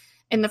being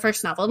in the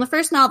first novel. In the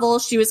first novel,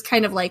 she was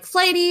kind of, like,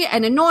 flighty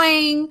and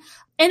annoying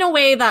in a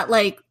way that,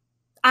 like,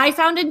 I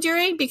found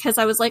endearing, because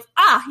I was like,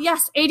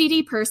 yes,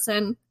 ADD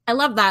person. I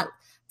love that.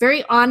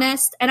 Very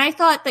honest. And I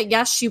thought that,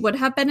 yes, she would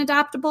have been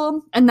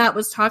adaptable. And that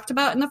was talked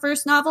about in the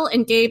first novel.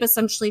 And Gabe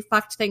essentially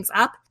fucked things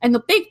up. And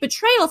the big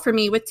betrayal for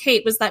me with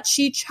Tate was that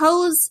she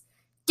chose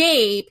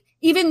Gabe,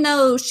 even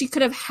though she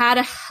could have had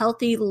a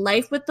healthy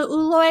life with the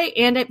Uloi,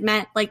 and it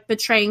meant, like,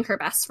 betraying her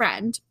best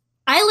friend.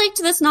 I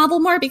liked this novel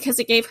more because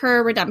it gave her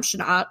a redemption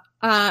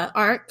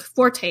arc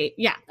for Tate.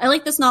 Yeah, I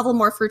like this novel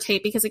more for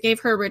Tate because it gave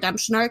her a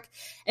redemption arc.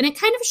 And it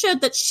kind of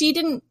showed that she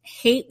didn't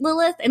hate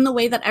Lilith in the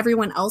way that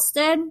everyone else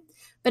did.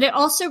 But it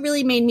also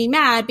really made me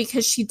mad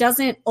because she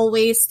doesn't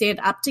always stand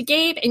up to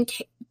Gabe. And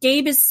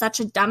Gabe is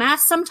such a dumbass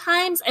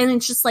sometimes. And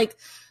it's just like,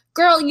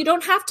 girl, you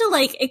don't have to,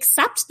 like,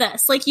 accept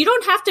this. Like, you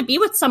don't have to be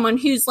with someone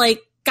who's,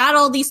 like, got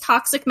all these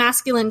toxic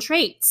masculine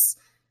traits.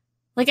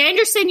 Like, I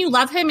understand you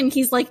love him and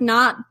he's, like,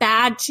 not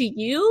bad to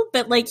you,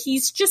 but, like,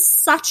 he's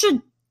just such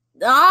a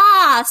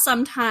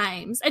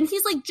sometimes. And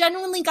he's, like,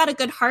 genuinely got a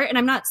good heart. And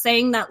I'm not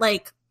saying that,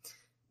 like,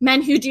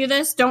 men who do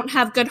this don't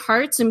have good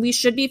hearts and we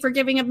should be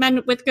forgiving of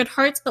men with good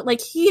hearts, but, like,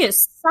 he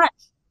is such,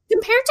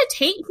 compared to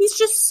Tate, he's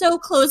just so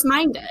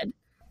close-minded.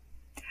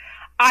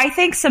 I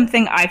think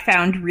something I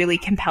found really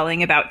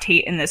compelling about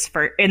Tate in this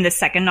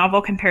second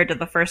novel compared to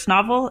the first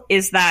novel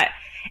is that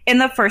in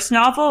the first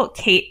novel,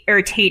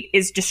 Tate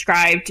is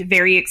described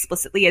very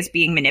explicitly as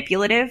being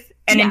manipulative.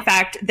 And in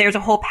fact, there's a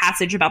whole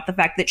passage about the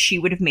fact that she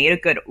would have made a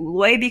good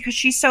Uloi because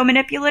she's so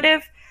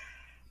manipulative.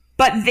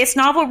 But this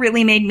novel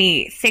really made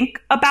me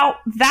think about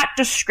that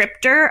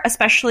descriptor,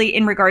 especially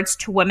in regards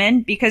to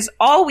women, because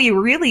all we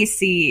really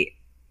see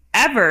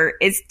ever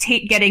is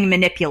Tate getting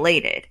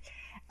manipulated.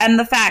 And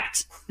the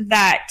fact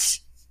that...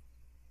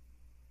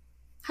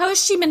 How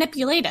is she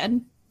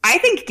manipulated? I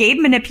think Gabe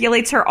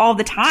manipulates her all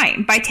the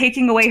time by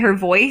taking away her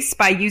voice,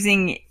 by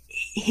using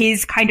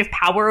his kind of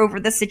power over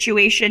the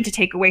situation to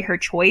take away her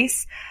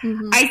choice.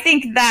 Mm-hmm. I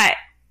think that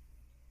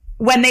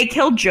when they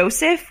killed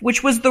Joseph,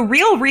 which was the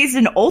real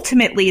reason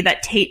ultimately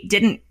that Tate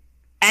didn't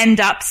end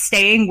up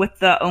staying with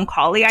the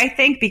Oankali, I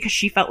think, because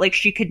she felt like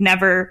she could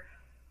never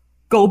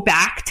go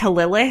back to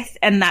Lilith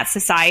and that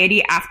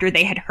society after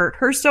they had hurt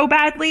her so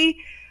badly.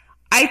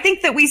 I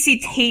think that we see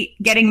Tate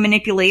getting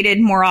manipulated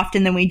more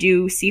often than we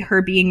do see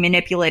her being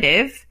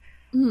manipulative.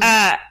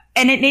 Mm.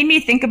 And it made me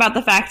think about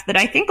the fact that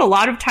I think a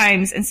lot of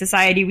times in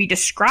society we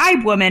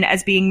describe women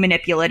as being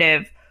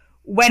manipulative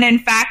when in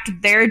fact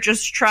they're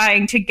just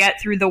trying to get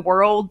through the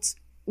world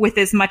with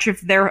as much of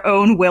their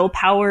own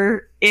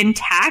willpower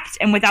intact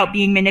and without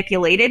being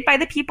manipulated by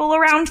the people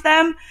around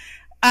them.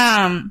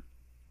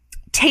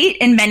 Tate,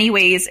 in many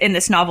ways, in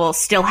this novel,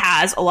 still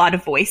has a lot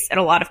of voice and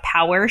a lot of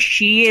power.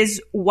 She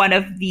is one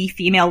of the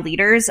female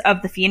leaders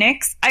of the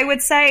Phoenix, I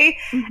would say.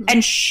 Mm-hmm.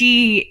 And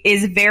she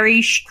is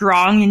very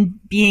strong in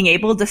being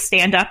able to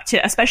stand up to,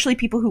 especially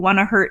people who want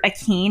to hurt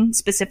Akin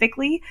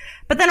specifically.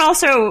 But then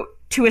also,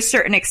 to a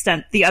certain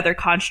extent, the other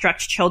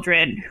construct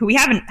children, who we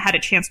haven't had a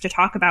chance to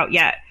talk about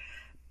yet.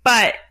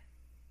 But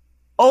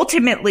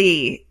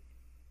ultimately,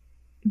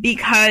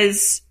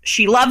 because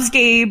she loves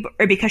Gabe,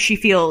 or because she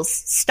feels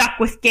stuck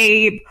with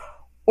Gabe,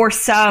 or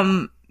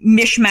some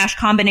mishmash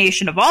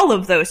combination of all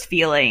of those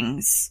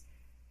feelings,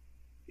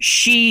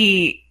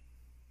 she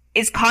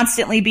is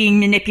constantly being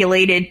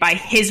manipulated by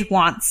his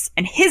wants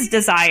and his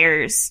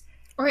desires.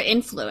 Or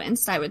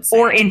influenced, I would say.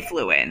 Or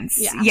influence.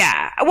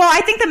 Yeah. Well,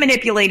 I think the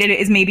manipulated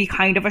is maybe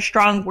kind of a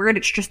strong word.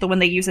 It's just the one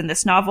they use in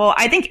this novel.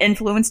 I think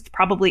influenced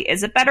probably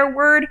is a better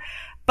word,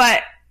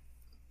 but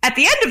at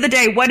the end of the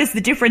day, what is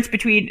the difference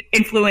between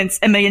influence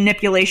and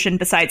manipulation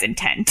besides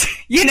intent?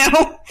 You know?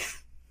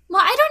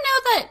 Well, I don't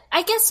know that.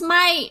 I guess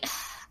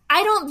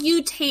I don't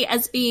view Tate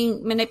as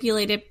being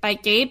manipulated by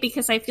Gabe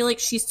because I feel like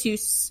she's too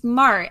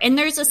smart. And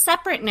there's a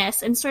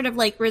separateness and sort of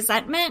like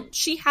resentment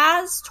she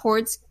has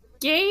towards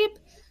Gabe.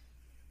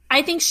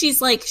 I think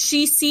she's like,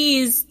 she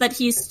sees that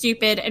he's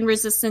stupid and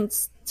resistant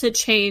to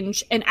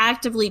change and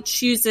actively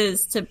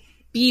chooses to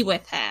be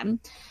with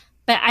him.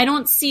 But I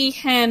don't see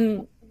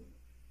him.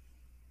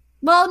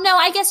 Well, no,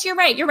 I guess you're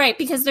right,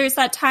 because there's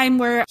that time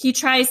where he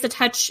tries to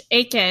touch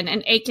Akin,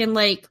 and Akin,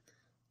 like,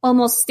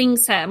 almost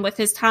stings him with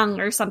his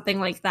tongue or something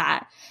like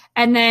that.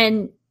 And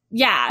then,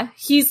 yeah,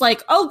 he's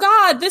like, oh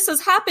God, this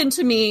has happened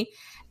to me.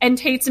 And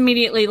Tate's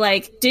immediately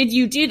like, did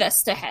you do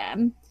this to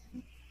him?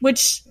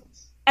 Which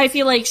I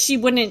feel like she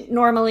wouldn't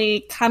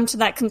normally come to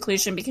that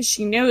conclusion because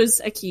she knows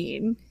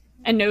Akin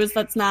and knows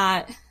that's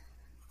not.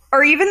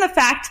 Or even the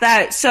fact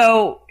that,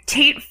 so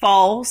Tate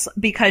falls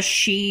because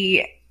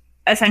she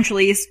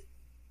essentially is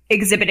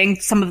exhibiting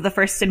some of the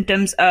first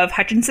symptoms of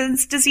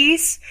Hutchinson's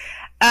disease.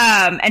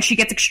 And she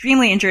gets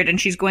extremely injured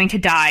and she's going to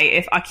die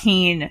if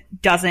Akin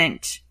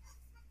doesn't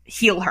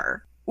heal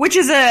her. Which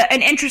is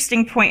an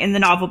interesting point in the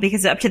novel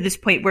because up to this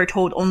point we're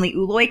told only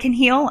Uloi can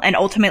heal, and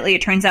ultimately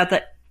it turns out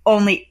that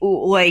only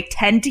Uloi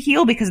tend to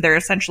heal because they're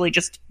essentially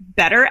just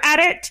better at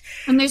it.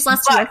 And there's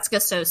less risk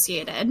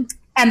associated.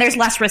 And there's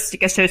less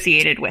risk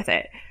associated with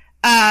it.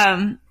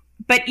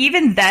 But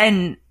even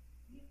then,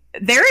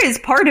 there is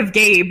part of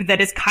Gabe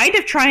that is kind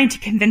of trying to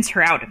convince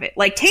her out of it.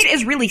 Like, Tate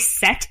is really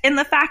set in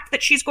the fact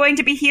that she's going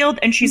to be healed,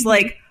 and she's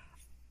like,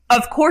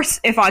 of course,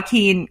 if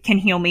Akin can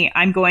heal me,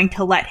 I'm going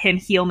to let him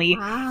heal me.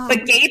 Wow.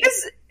 But Gabe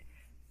is...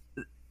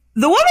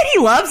 The woman he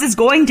loves is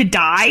going to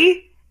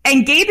die,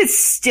 and Gabe is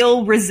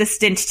still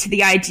resistant to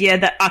the idea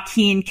that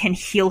Akin can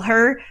heal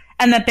her,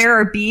 and that there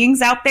are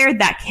beings out there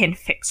that can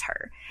fix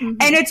her. Mm-hmm.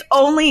 And it's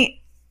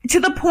only to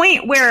the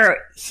point where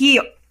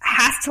he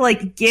has to,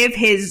 like, give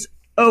his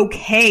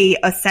okay,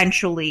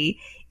 essentially,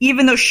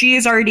 even though she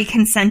has already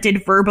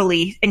consented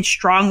verbally and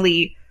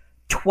strongly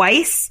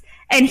twice,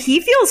 and he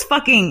feels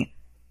fucking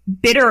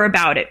bitter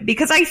about it,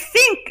 because I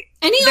think...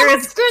 And he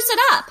almost screws it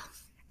up.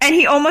 And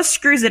he almost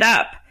screws it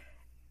up.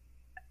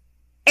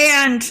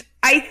 And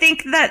I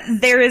think that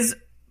there is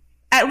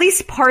at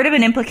least part of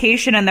an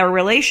implication in their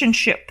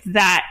relationship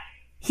that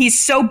he's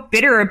so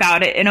bitter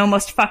about it and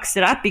almost fucks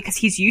it up because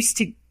he's used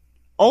to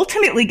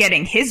ultimately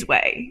getting his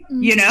way,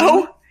 you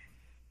know?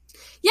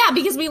 Yeah,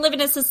 because we live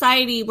in a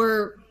society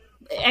where,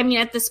 I mean,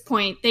 at this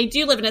point, they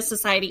do live in a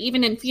society,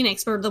 even in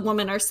Phoenix, where the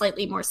women are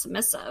slightly more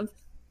submissive.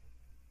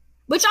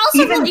 Which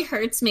also really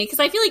hurts me, because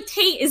I feel like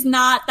Tate is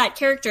not that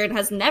character and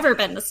has never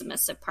been the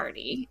submissive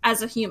party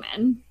as a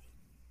human.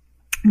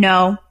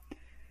 No.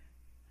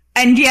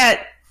 And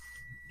yet,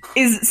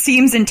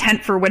 seems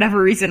intent for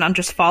whatever reason on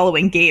just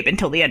following Gabe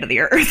until the end of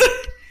the earth.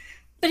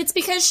 But it's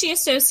because she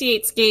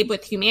associates Gabe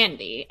with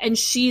humanity, and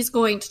she's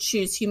going to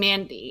choose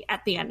humanity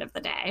at the end of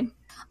the day.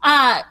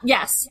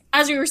 Yes,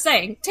 as we were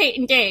saying, Tate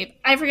and Gabe.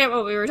 I forget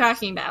what we were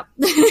talking about.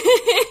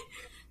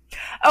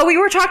 Oh, we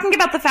were talking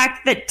about the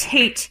fact that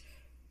Tate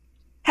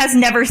has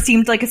never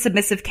seemed like a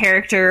submissive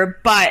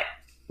character, but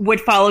would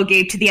follow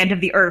Gabe to the end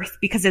of the earth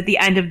because at the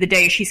end of the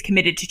day, she's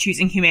committed to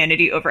choosing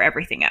humanity over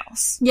everything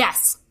else.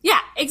 Yes. Yeah,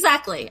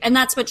 exactly. And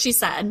that's what she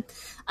said.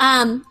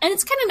 And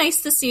it's kind of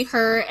nice to see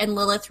her and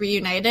Lilith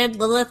reunited.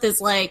 Lilith is,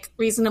 like,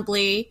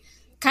 reasonably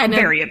kind of...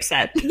 very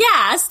upset.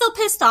 Yeah, still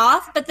pissed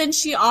off, but then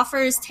she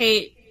offers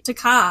Tate to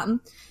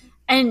come.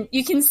 And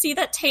you can see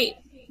that Tate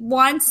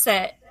wants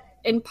it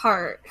in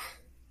part.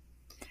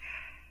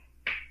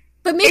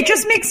 But maybe... It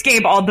just makes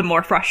Gabe all the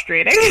more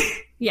frustrating.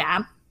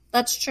 Yeah,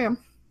 that's true.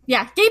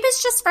 Yeah, Gabe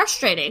is just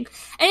frustrating.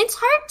 And it's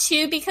hard,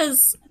 too,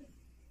 because,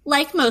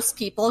 like most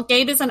people,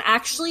 Gabe isn't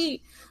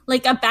actually,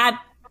 like, a bad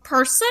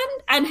person.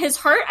 And his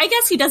heart, I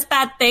guess he does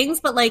bad things,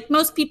 but, like,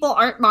 most people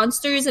aren't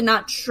monsters and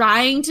not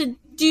trying to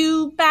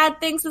do bad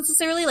things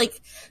necessarily.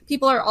 Like,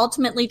 people are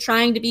ultimately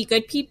trying to be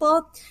good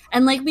people.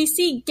 And, like, we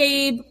see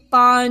Gabe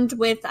bond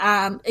with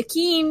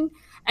Akin,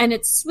 and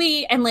it's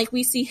sweet. And, like,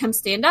 we see him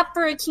stand up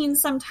for Akin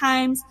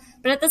sometimes.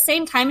 But at the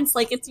same time, it's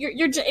like,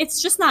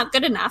 it's just not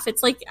good enough.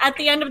 It's like, at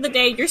the end of the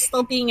day, you're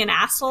still being an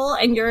asshole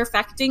and you're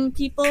affecting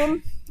people.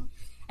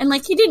 And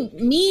like, he didn't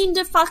mean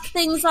to fuck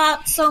things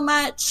up so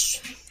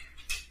much.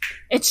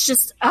 It's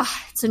just,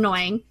 it's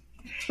annoying.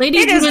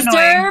 Ladies, you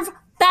deserve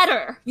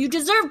better. You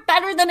deserve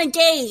better than a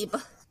Gabe.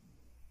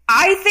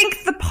 I think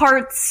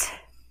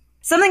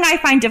something I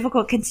find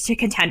difficult to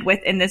contend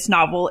with in this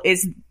novel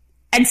is,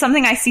 and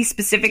something I see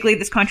specifically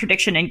this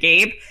contradiction in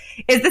Gabe,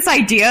 is this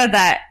idea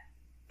that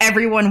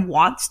everyone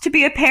wants to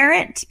be a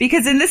parent.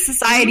 Because in this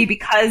society,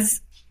 because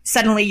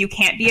suddenly you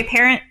can't be a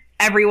parent,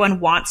 everyone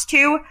wants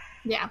to.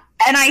 Yeah.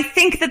 And I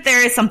think that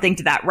there is something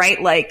to that,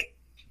 right? Like,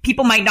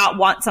 people might not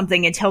want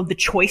something until the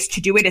choice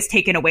to do it is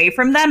taken away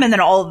from them, and then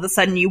all of a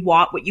sudden you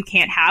want what you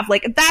can't have.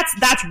 Like,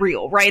 that's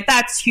real, right?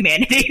 That's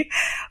humanity.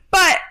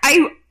 But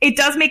it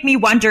does make me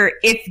wonder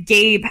if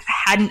Gabe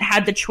hadn't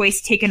had the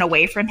choice taken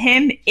away from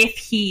him, if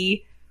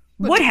he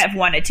would have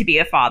wanted to be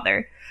a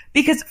father.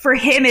 Because for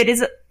him, it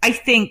is, I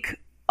think,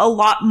 a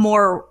lot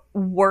more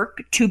work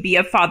to be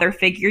a father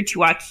figure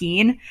to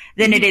Akin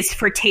than it is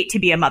for Tate to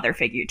be a mother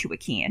figure to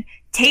Akin.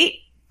 Tate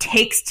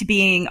takes to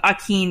being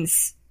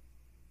Akin's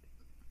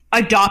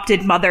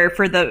adopted mother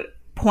for the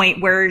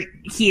point where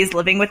he is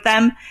living with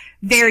them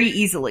very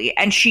easily.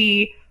 And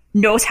she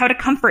knows how to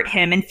comfort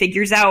him and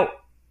figures out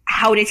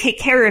how to take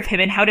care of him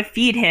and how to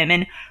feed him,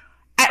 and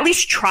at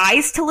least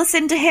tries to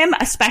listen to him,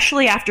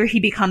 especially after he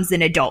becomes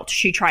an adult.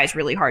 She tries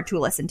really hard to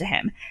listen to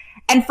him.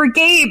 And for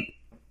Gabe,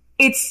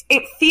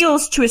 it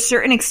feels to a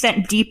certain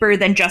extent deeper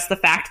than just the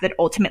fact that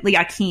ultimately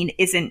Akin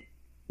isn't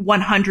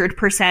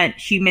 100%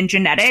 human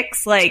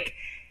genetics. Like,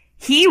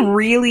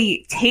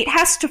 Tate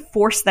has to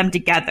force them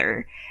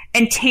together,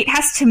 and Tate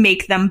has to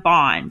make them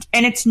bond.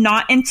 And it's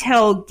not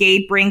until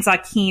Gabe brings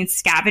Akin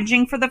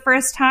scavenging for the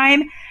first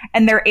time,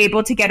 and they're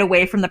able to get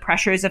away from the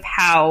pressures of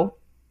how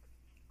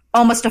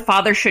almost a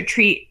father should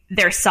treat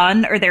their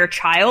son or their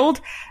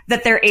child,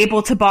 that they're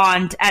able to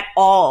bond at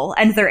all,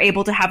 and they're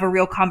able to have a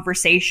real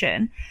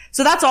conversation.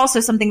 So that's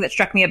also something that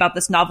struck me about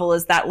this novel,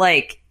 is that,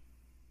 like,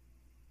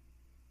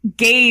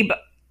 Gabe,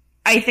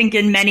 I think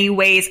in many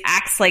ways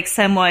acts like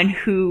someone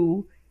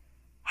who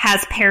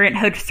has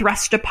parenthood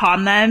thrust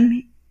upon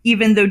them,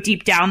 even though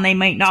deep down they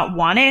might not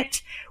want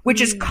it, which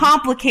is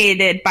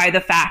complicated by the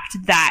fact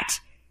that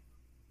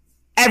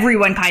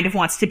everyone kind of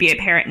wants to be a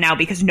parent now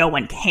because no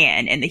one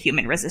can in the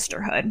human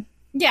resisterhood.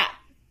 Yeah.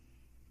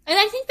 And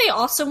I think they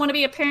also want to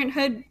be a parent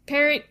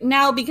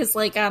now because,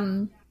 like,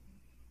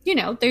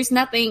 there's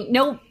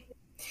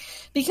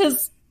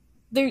because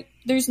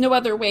there's no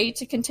other way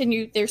to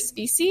continue their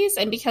species,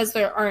 and because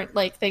there aren't,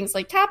 like, things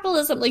like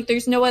capitalism, like,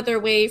 there's no other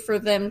way for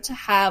them to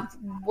have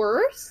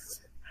worth.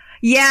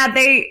 Yeah,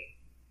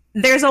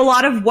 there's a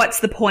lot of what's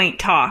the point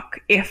talk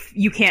if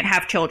you can't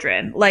have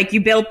children. Like,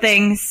 you build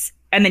things,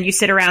 and then you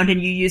sit around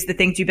and you use the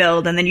things you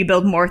build, and then you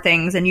build more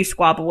things, and you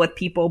squabble with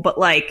people, but,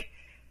 like,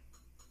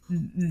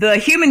 the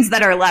humans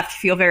that are left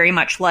feel very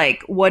much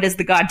like, what is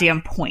the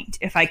goddamn point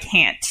if I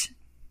can't?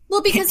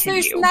 Well, because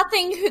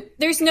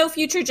there's no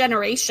future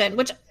generation,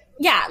 which,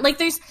 yeah,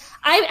 like,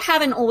 I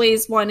haven't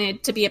always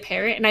wanted to be a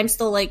parent, and I'm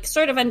still, like,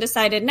 sort of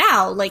undecided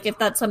now, like, if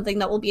that's something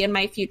that will be in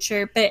my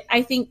future. But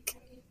I think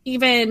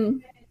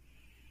even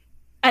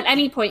at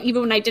any point,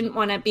 even when I didn't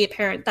want to be a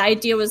parent, the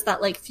idea was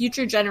that, like,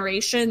 future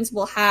generations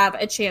will have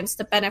a chance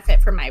to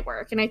benefit from my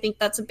work. And I think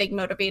that's a big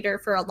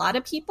motivator for a lot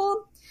of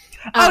people.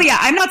 Yeah,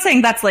 I'm not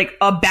saying that's, like,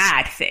 a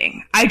bad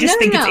thing. I just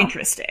think it's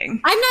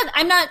interesting.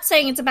 I'm not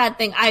saying it's a bad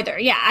thing either.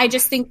 Yeah, I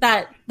just think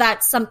that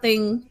that's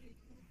something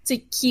to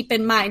keep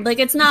in mind. Like,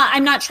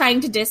 I'm not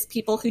trying to diss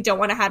people who don't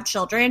want to have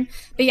children,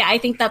 but yeah, I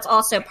think that's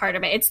also part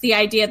of it. It's the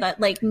idea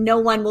that, like, no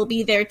one will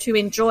be there to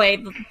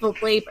enjoy the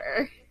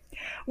labor.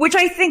 Which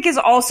I think is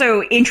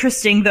also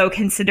interesting, though,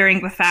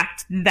 considering the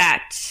fact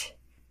that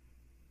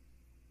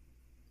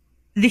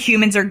the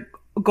humans are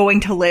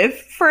going to live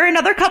for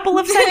another couple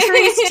of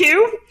centuries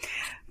too,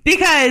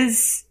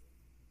 because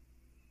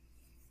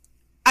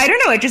I don't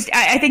know,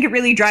 I think it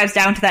really drives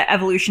down to that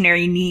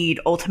evolutionary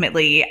need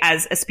ultimately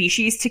as a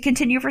species to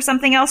continue for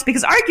something else,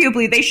 because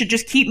arguably they should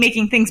just keep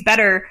making things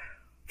better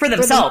for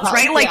themselves,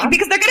 right? Like,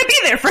 because they're going to be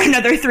there for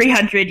another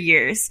 300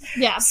 years.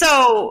 Yeah.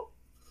 So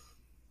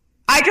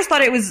I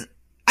thought it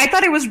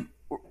was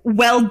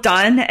well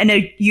done and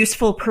a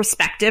useful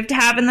perspective to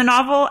have in the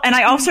novel. And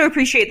I also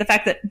appreciate the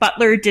fact that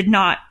Butler did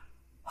not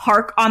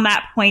hark on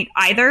that point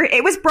either.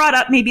 It was brought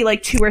up maybe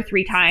like 2 or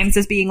 3 times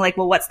as being like,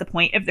 well, what's the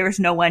point if there's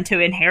no one to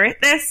inherit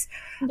this?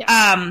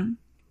 Yeah.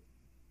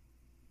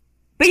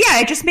 But yeah,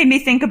 it just made me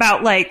think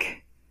about,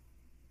 like,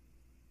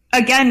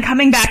 again,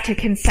 coming back to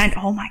consent.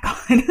 Oh my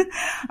God.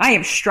 I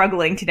am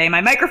struggling today.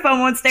 My microphone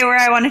won't stay where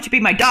I want it to be.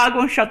 My dog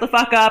won't shut the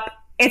fuck up.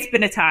 It's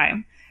been a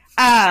time.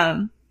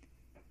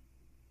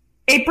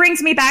 It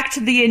brings me back to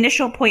the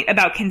initial point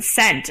about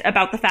consent,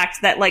 about the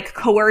fact that, like,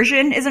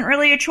 coercion isn't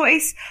really a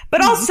choice,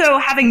 but also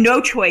having no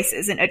choice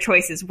isn't a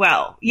choice as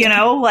well. You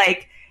know,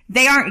 like,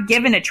 they aren't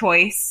given a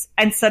choice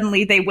and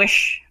suddenly they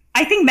wish,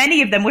 I think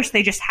many of them wish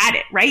they just had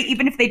it, right?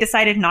 Even if they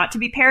decided not to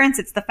be parents,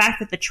 it's the fact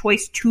that the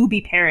choice to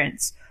be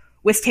parents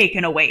was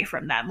taken away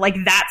from them. Like,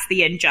 that's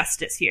the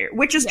injustice here,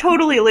 which is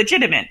totally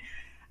legitimate.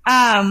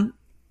 And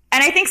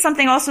I think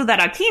something also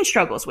that Akin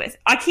struggles with.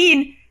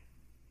 Akin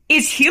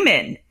is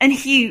human, and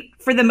he,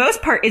 for the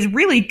most part, is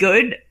really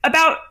good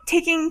about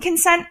taking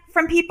consent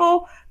from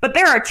people. But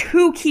there are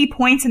two key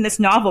points in this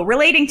novel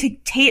relating to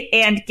Tate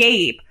and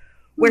Gabe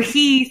where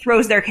he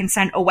throws their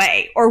consent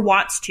away or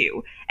wants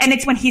to. And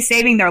it's when he's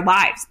saving their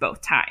lives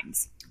both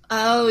times.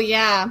 Oh,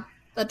 yeah.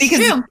 That's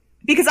true.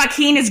 Because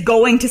Akin is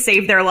going to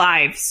save their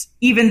lives,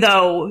 even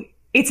though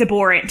it's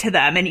abhorrent to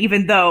them, and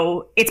even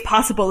though it's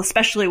possible,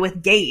 especially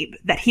with Gabe,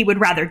 that he would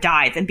rather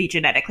die than be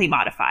genetically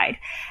modified.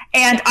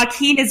 And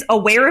Akin is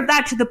aware of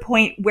that to the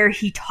point where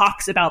he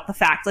talks about the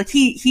fact, like,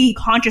 he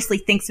consciously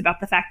thinks about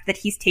the fact that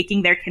he's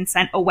taking their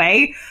consent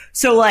away.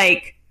 So,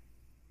 like,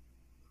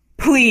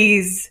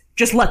 please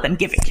just let them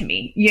give it to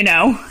me, you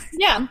know?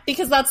 Yeah,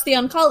 because that's the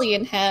Oankali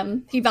in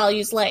him. He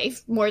values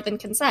life more than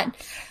consent.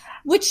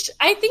 Which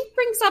I think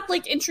brings up,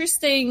 like,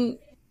 interesting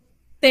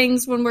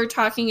things when we're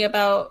talking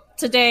about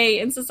today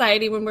in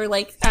society when we're,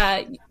 like,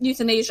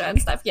 euthanasia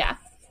and stuff, yeah.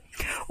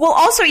 Well,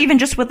 also even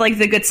just with, like,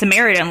 the Good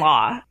Samaritan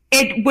law,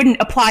 it wouldn't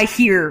apply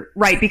here,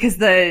 right? Because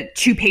the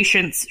two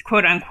patients,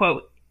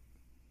 quote-unquote,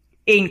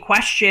 in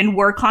question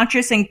were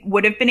conscious and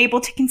would have been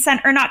able to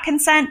consent or not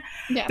consent.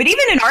 Yeah. But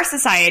even in our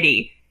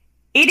society,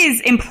 it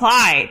is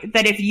implied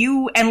that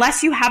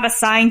unless you have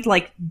assigned,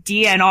 like,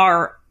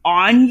 DNR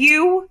on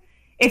you,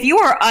 if you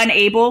are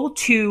unable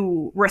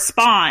to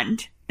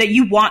respond that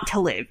you want to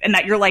live and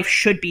that your life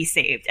should be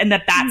saved and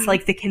that's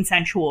like the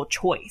consensual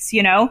choice,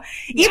 you know?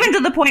 Yeah. Even to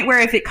the point where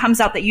if it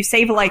comes out that you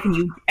save a life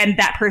and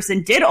that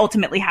person did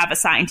ultimately have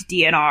assigned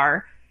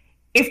DNR,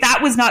 if that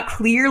was not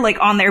clear, like,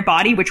 on their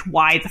body, which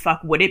why the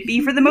fuck would it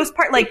be for the most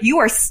part? Like, you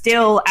are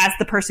still, as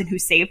the person who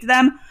saved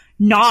them,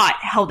 not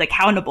held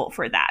accountable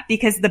for that,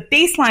 because the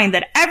baseline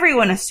that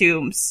everyone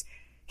assumes,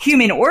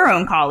 human or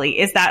Oankali,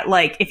 is that,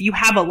 like, if you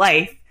have a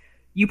life,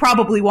 you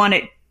probably want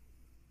it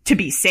to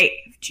be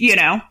saved, you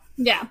know?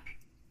 Yeah.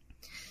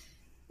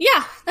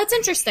 Yeah, that's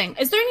interesting.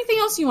 Is there anything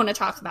else you want to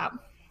talk about?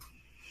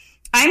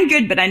 I'm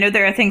good, but I know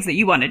there are things that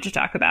you wanted to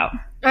talk about.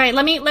 All right,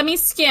 let me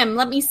skim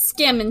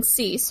and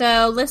see.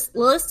 So,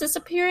 Lilith's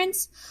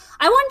disappearance.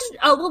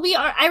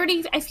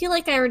 I feel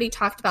like I already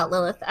talked about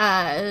Lilith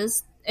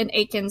as and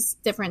Akin's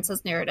difference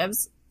as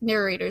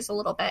narrators a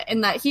little bit,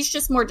 in that he's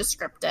just more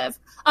descriptive.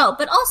 Oh,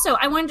 but also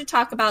I wanted to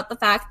talk about the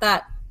fact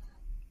that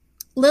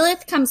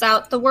Lilith comes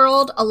out the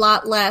world a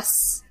lot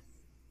less.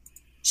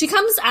 She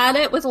comes at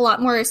it with a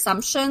lot more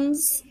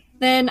assumptions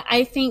than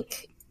I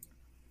think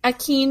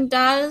Akin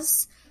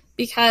does,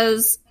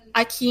 because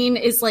Akin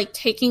is, like,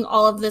 taking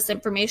all of this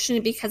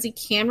information because he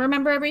can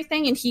remember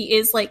everything, and he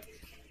is, like,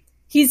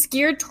 he's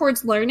geared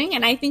towards learning,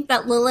 and I think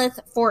that Lilith,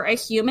 for a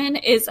human,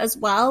 is as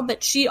well,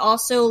 but she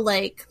also,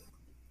 like,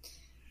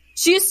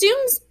 she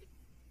assumes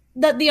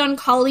that the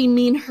Oankali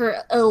mean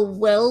her ill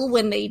will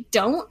when they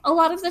don't a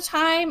lot of the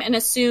time, and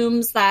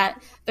assumes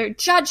that they're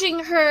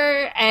judging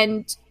her,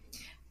 and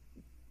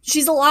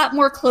she's a lot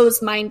more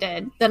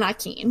closed-minded than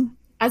Akin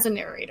as a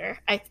narrator,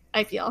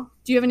 I feel.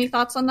 Do you have any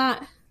thoughts on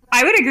that?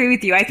 I would agree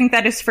with you. I think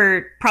that is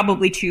for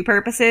probably two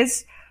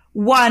purposes.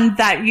 One,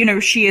 that, you know,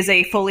 she is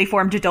a fully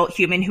formed adult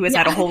human who has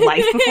had a whole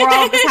life before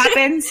all of this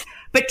happens.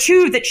 But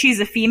two, that she's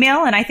a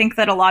female, and I think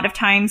that a lot of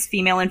times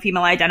female and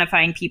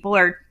female-identifying people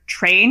are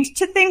trained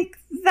to think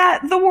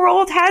that the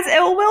world has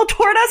ill will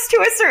toward us to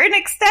a certain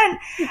extent.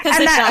 Because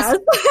and it does.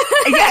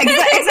 Yeah,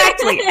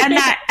 exactly.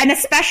 And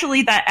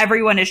especially that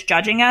everyone is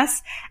judging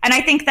us. And I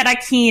think that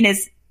Akin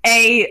is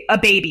a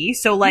baby,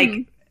 so,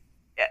 like,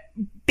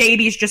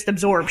 babies just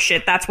absorb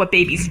shit. That's what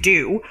babies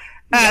do.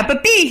 Yeah.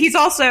 But B, he's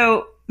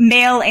also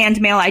male and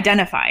male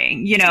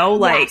identifying, you know,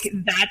 like,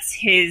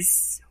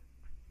 yes.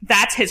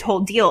 That's his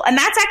whole deal. And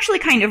that's actually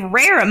kind of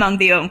rare among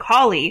the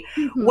Oankali,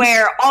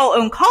 where all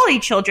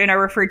Oankali children are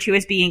referred to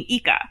as being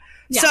Ika.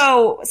 Yeah.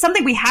 So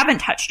something we haven't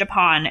touched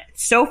upon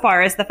so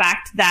far is the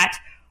fact that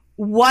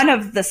one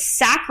of the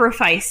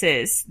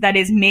sacrifices that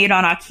is made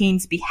on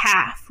Akin's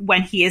behalf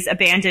when he is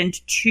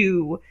abandoned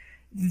to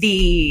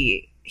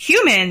the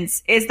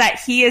humans is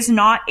that he is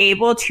not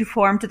able to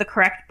form the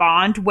correct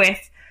bond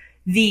with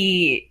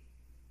the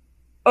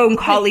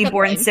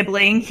Oankali-born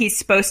sibling he's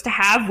supposed to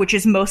have, which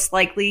is most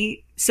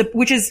likely,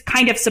 which is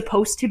kind of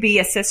supposed to be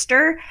a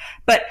sister,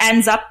 but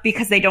ends up,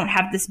 because they don't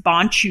have this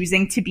bond,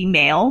 choosing to be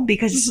male,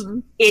 because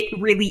it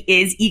really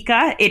is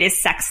Ika. It is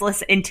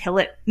sexless until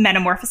it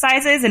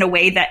metamorphosizes in a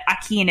way that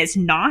Akin is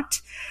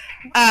not.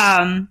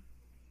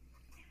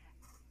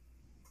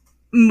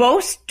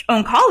 Most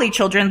Oankali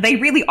children, they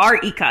really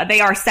are Ika. They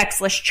are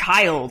sexless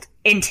child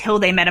until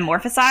they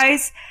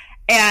metamorphosize.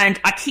 And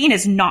Akin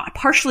is not,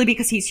 partially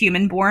because he's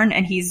human-born,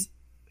 and he's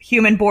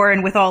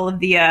human-born with all of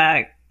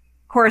the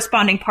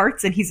corresponding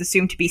parts, and he's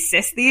assumed to be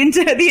cis the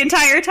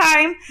entire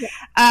time.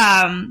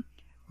 Yeah.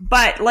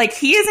 But, like,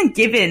 he isn't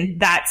given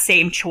that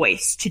same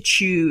choice to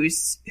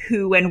choose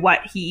who and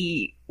what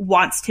he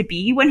wants to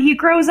be when he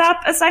grows up,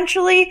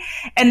 essentially,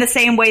 in the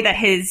same way that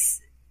his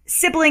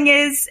sibling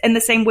is, in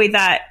the same way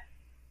that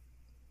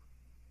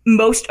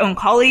most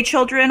Oankali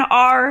children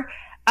are.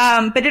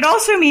 But it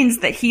also means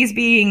that he's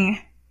being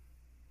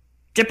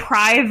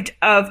deprived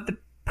of the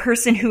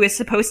person who is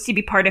supposed to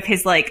be part of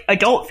his like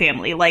adult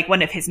family, like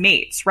one of his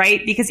mates,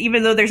 right? Because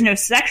even though there's no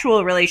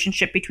sexual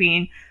relationship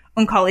between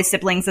Oankali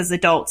siblings as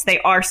adults, they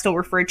are still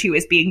referred to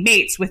as being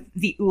mates with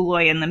the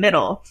Ooloi in the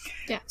middle.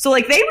 Yeah. So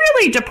like they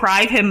really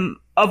deprive him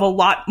of a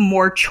lot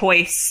more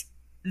choice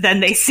than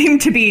they seem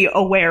to be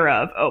aware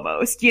of,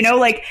 almost. You know,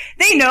 like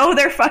they know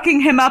they're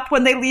fucking him up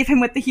when they leave him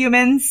with the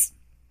humans,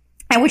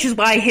 and which is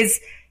why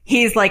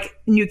his like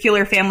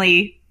nuclear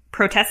family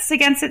protests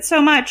against it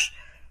so much.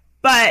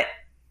 But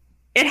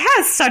it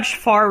has such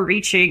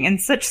far-reaching and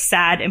such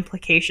sad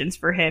implications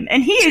for him.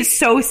 And he is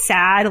so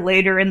sad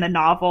later in the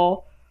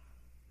novel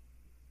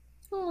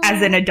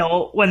as an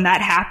adult when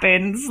that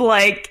happens.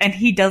 Like, and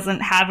he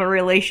doesn't have a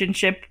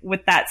relationship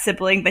with that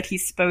sibling that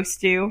he's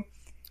supposed to.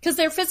 Because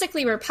they're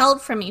physically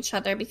repelled from each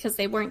other because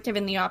they weren't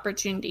given the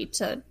opportunity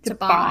to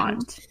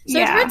bond. So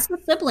it hurts the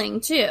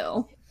sibling,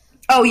 too.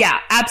 Oh, yeah,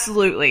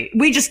 absolutely.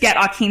 We just get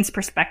Akin's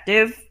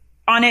perspective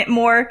on it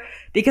more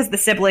because the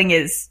sibling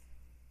is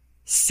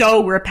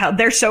so repelled.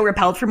 They're so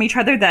repelled from each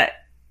other that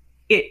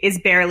it is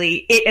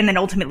barely it, and then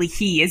ultimately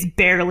he is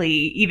barely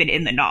even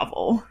in the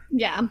novel.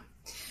 Yeah.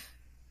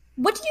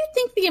 What do you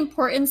think the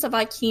importance of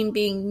Akin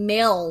being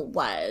male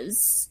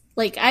was?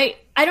 Like, I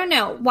don't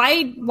know.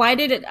 Why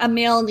did a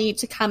male need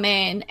to come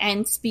in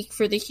and speak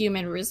for the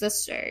human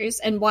resistors?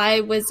 And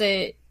why was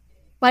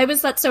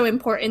that so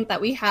important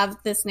that we have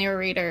this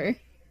narrator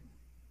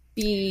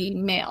be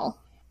male?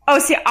 Oh,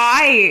 see,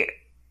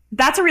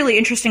 that's a really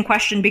interesting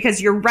question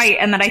because you're right,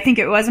 and that I think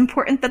it was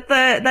important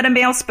that a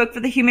male spoke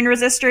for the human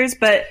resistors,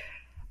 but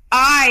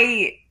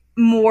I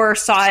more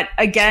saw it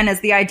again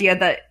as the idea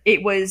that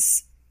it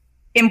was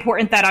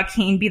important that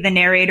Akin be the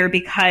narrator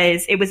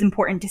because it was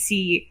important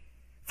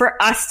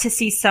for us to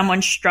see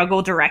someone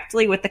struggle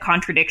directly with the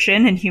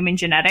contradiction in human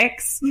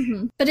genetics.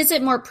 Mm-hmm. But is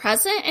it more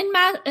present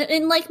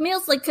in like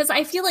males? Like, because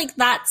I feel like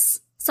that's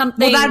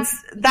something. Well,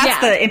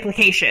 that's the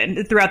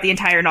implication throughout the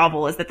entire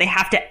novel is that they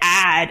have to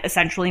add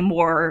essentially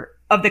more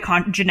of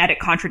the genetic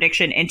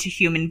contradiction into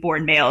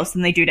human-born males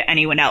than they do to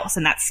anyone else,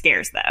 and that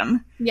scares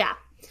them. Yeah.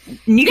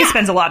 Nika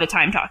spends a lot of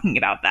time talking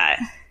about that.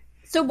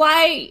 So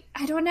why?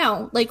 I don't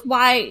know. Like,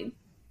 why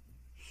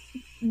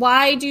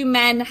do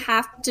men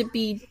have to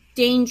be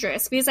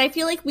dangerous? Because I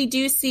feel like we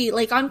do see,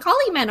 like,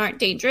 Oankali men aren't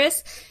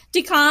dangerous.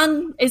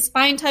 Dakan is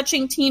fine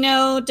touching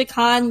Tino.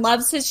 Dakan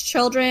loves his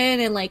children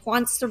and, like,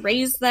 wants to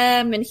raise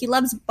them, and he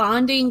loves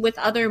bonding with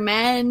other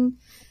men.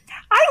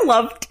 I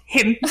loved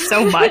him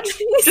so much.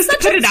 Just to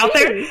put it out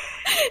there. We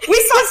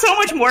saw so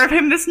much more of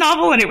him this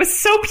novel, and it was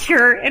so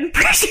pure and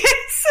precious.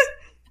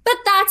 But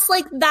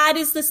that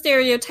is the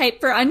stereotype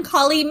for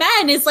Oankali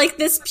men, is, like,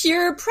 this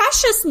pure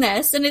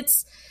preciousness, and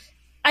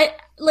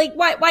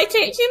why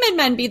can't human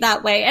men be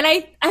that way? And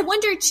I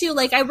wonder too,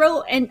 like, I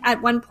wrote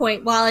at one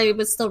point while I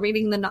was still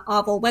reading the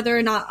novel whether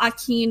or not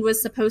Akin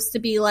was supposed to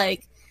be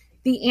like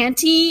the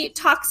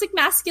anti-toxic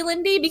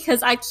masculinity,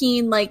 because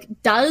Akin like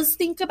does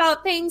think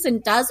about things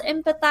and does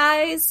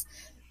empathize,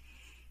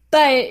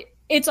 but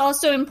it's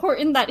also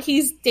important that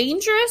he's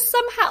dangerous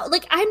somehow.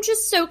 Like, I'm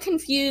just so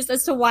confused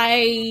as to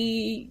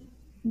why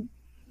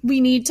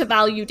we need to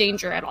value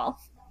danger at all.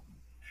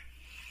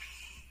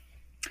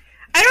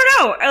 I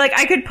don't know. Like,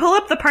 I could pull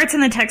up the parts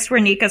in the text where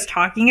Nika's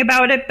talking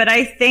about it, but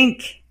I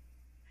think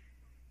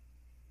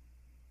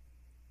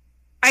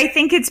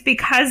it's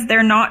because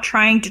they're not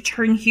trying to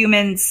turn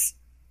humans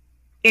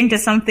into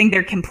something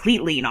they're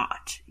completely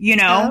not, you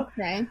know?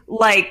 Okay.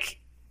 Like,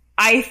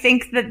 I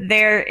think that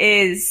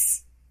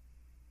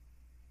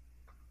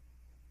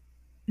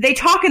they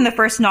talk in the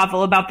first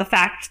novel about the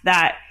fact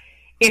that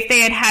if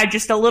they had had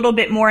just a little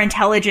bit more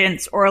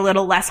intelligence or a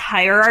little less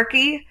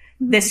hierarchy,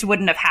 this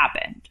wouldn't have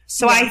happened.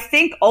 So I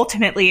think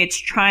ultimately it's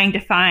trying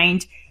to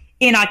find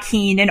in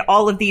Akin and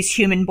all of these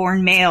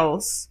human-born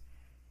males,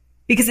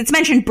 because it's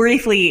mentioned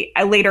briefly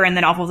later in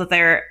the novel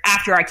that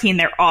after Akin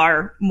there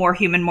are more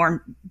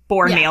human-born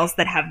males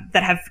that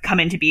have come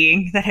into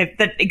being,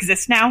 that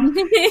exist now.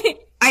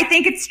 I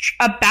think it's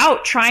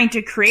about trying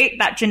to create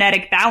that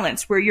genetic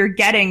balance where you're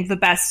getting the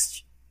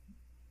best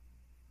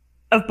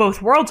of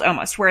both worlds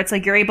almost, where it's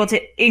like you're able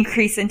to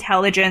increase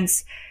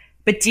intelligence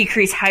but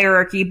decrease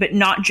hierarchy, but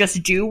not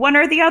just do one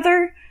or the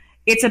other.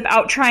 It's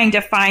about trying to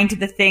find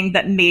the thing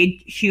that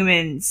made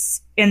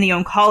humans in the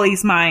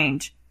Oankali's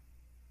mind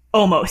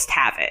almost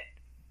have it.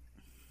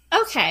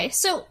 Okay,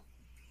 so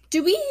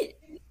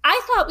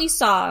I thought we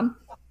saw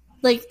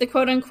like the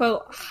quote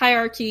unquote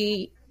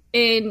hierarchy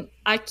in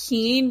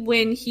Akin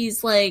when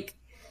he's like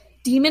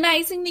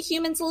demonizing the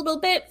humans a little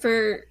bit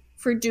for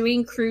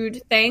doing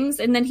crude things,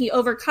 and then he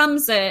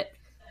overcomes it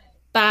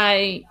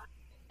by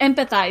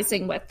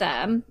empathizing with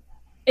them.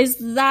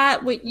 Is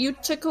that what you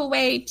took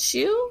away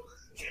too?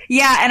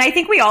 Yeah, and I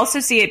think we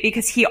also see it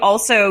because he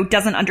also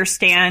doesn't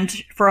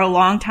understand for a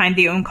long time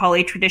the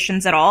Oankali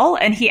traditions at all,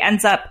 and he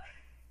ends up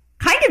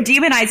kind of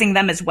demonizing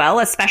them as well,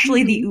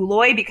 especially the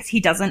Ooloi, because he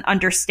doesn't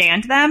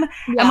understand them.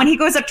 Yeah. And when he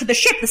goes up to the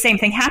ship, the same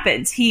thing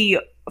happens. He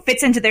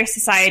fits into their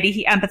society,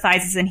 he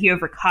empathizes, and he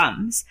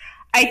overcomes.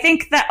 I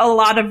think that a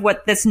lot of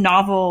what this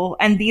novel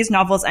and these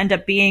novels end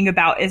up being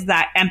about is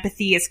that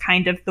empathy is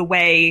kind of the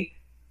way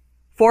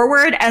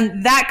forward.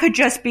 And that could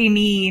just be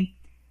me.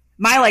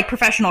 My like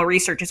professional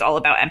research is all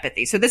about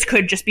empathy. So this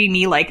could just be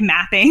me like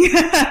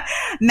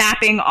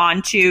mapping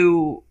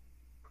onto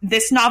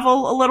this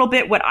novel a little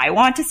bit what I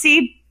want to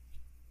see.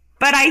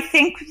 But I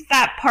think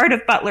that part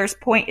of Butler's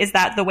point is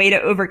that the way to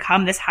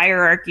overcome this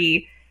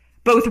hierarchy,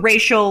 both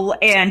racial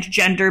and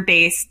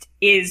gender-based,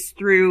 is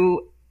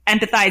through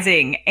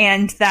empathizing.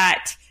 And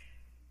that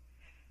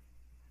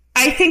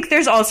I think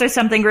there's also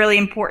something really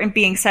important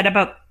being said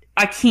about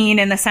Akin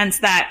in the sense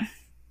that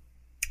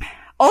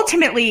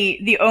ultimately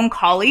the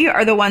Oankali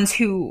are the ones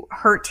who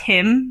hurt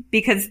him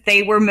because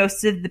they were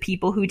most of the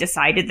people who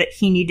decided that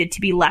he needed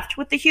to be left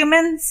with the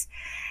humans.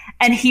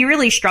 And he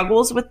really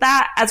struggles with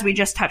that, as we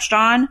just touched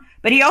on.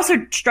 But he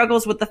also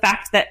struggles with the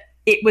fact that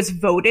it was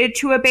voted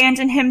to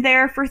abandon him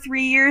there for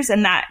 3 years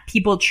and that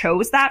people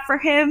chose that for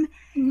him.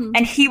 Mm-hmm.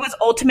 And he was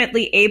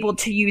ultimately able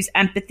to use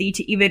empathy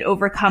to even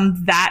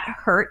overcome that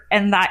hurt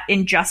and that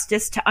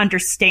injustice to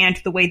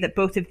understand the way that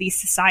both of these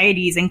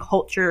societies and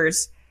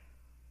cultures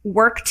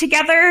work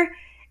together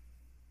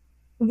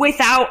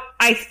without,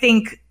 I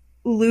think,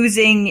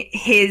 losing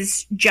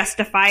his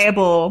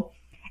justifiable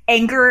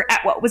anger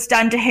at what was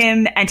done to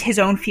him and his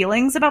own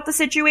feelings about the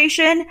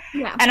situation.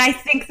 Yeah. And I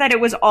think that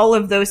it was all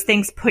of those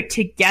things put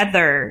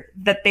together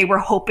that they were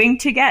hoping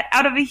to get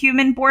out of a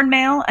human-born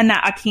male, and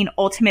that Akin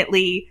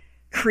ultimately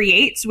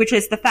creates, which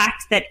is the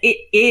fact that it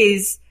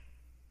is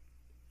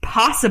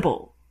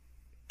possible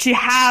to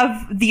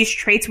have these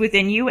traits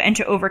within you and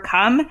to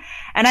overcome.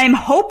 And I'm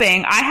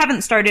hoping, I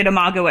haven't started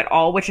Imago at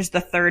all, which is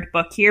the third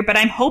book here, but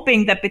I'm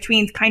hoping that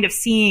between kind of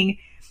seeing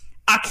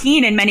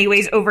Akin in many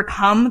ways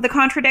overcome the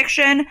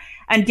contradiction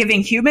and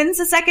giving humans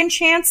a second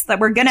chance, that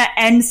we're going to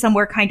end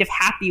somewhere kind of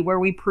happy where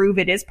we prove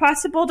it is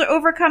possible to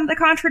overcome the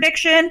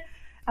contradiction,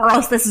 or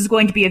else this is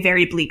going to be a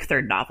very bleak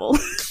third novel.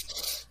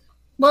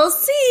 We'll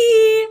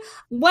see.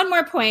 One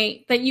more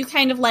point that you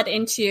kind of led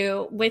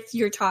into with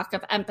your talk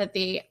of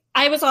empathy.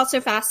 I was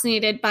also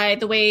fascinated by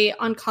the way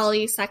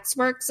Oankali sex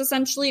works,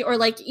 essentially, or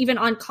like even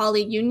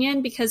Oankali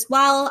union, because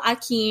while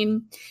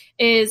Akin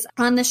is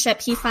on the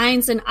ship, he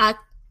finds an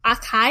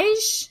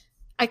Akaj,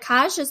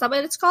 is that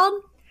what it's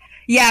called?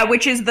 Yeah,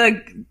 which is the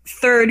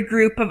third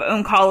group of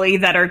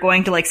Oankali that are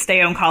going to like stay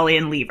Oankali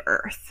and leave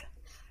Earth.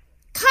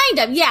 Kind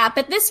of, yeah,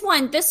 but this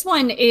one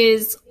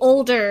is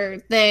older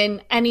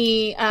than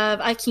any of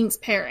Akin's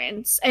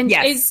parents, and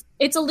yes,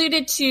 it's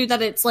alluded to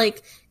that it's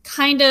like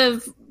kind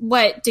of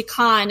what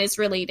Dekkan is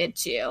related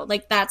to,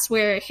 like that's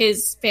where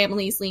his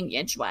family's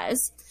lineage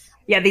was.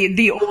 Yeah,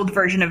 the old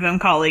version of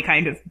Oankali,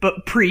 kind of,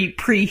 but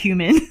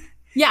pre-human.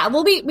 Yeah,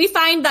 well, we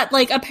find that,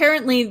 like,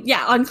 apparently,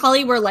 yeah,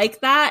 Oankali were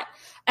like that,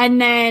 and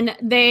then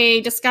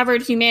they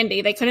discovered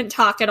humanity. They couldn't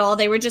talk at all.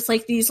 They were just,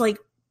 like, these, like,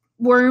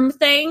 worm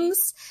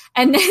things,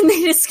 and then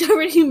they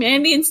discovered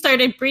humanity and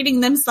started breeding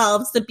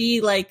themselves to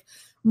be, like,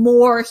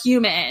 more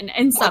human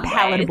in some ways. More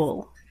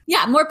palatable.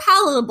 Yeah, more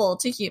palatable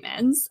to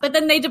humans. But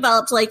then they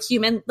developed, like,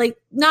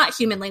 not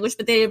human language,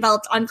 but they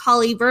developed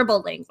Oankali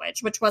verbal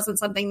language, which wasn't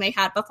something they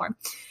had before.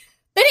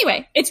 But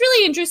anyway, it's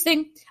really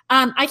interesting.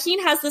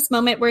 Akin has this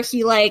moment where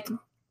he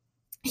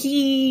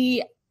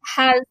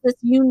has this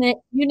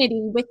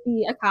unity with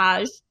the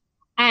Akaj,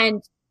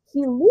 and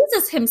he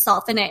loses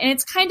himself in it. And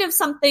it's kind of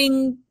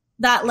something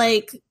that,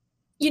 like,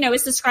 you know,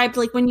 is described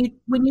like when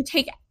you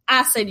take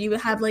acid, you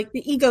have like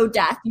the ego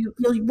death. You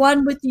feel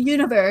one with the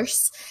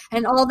universe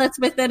and all that's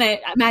within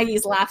it.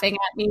 Maggie's laughing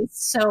at me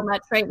so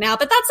much right now,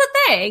 but that's a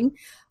thing.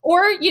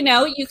 Or, you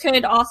know, you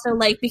could also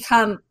like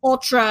become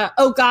ultra,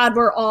 oh God,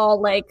 we're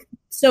all like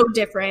so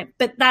different.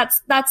 But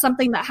that's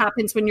something that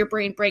happens when your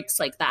brain breaks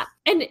like that.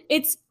 And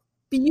it's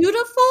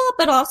beautiful,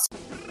 but also...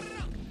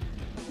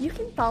 You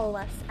can follow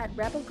us at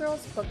Rebel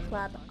Girls Book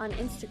Club on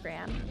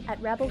Instagram,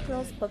 at Rebel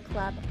Girls Book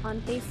Club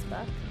on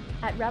Facebook,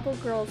 at Rebel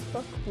Girls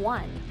Book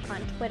 1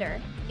 on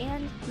Twitter,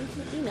 and you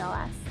can email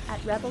us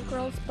at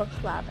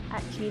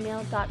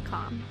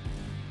rebelgirlsbookclub@gmail.com.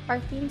 Our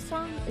theme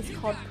song is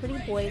called Pretty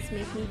Boys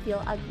Make Me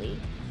Feel Ugly,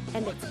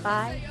 and it's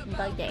by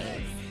The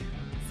Gays.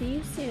 See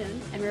you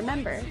soon, and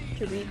remember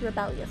to read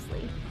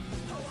rebelliously.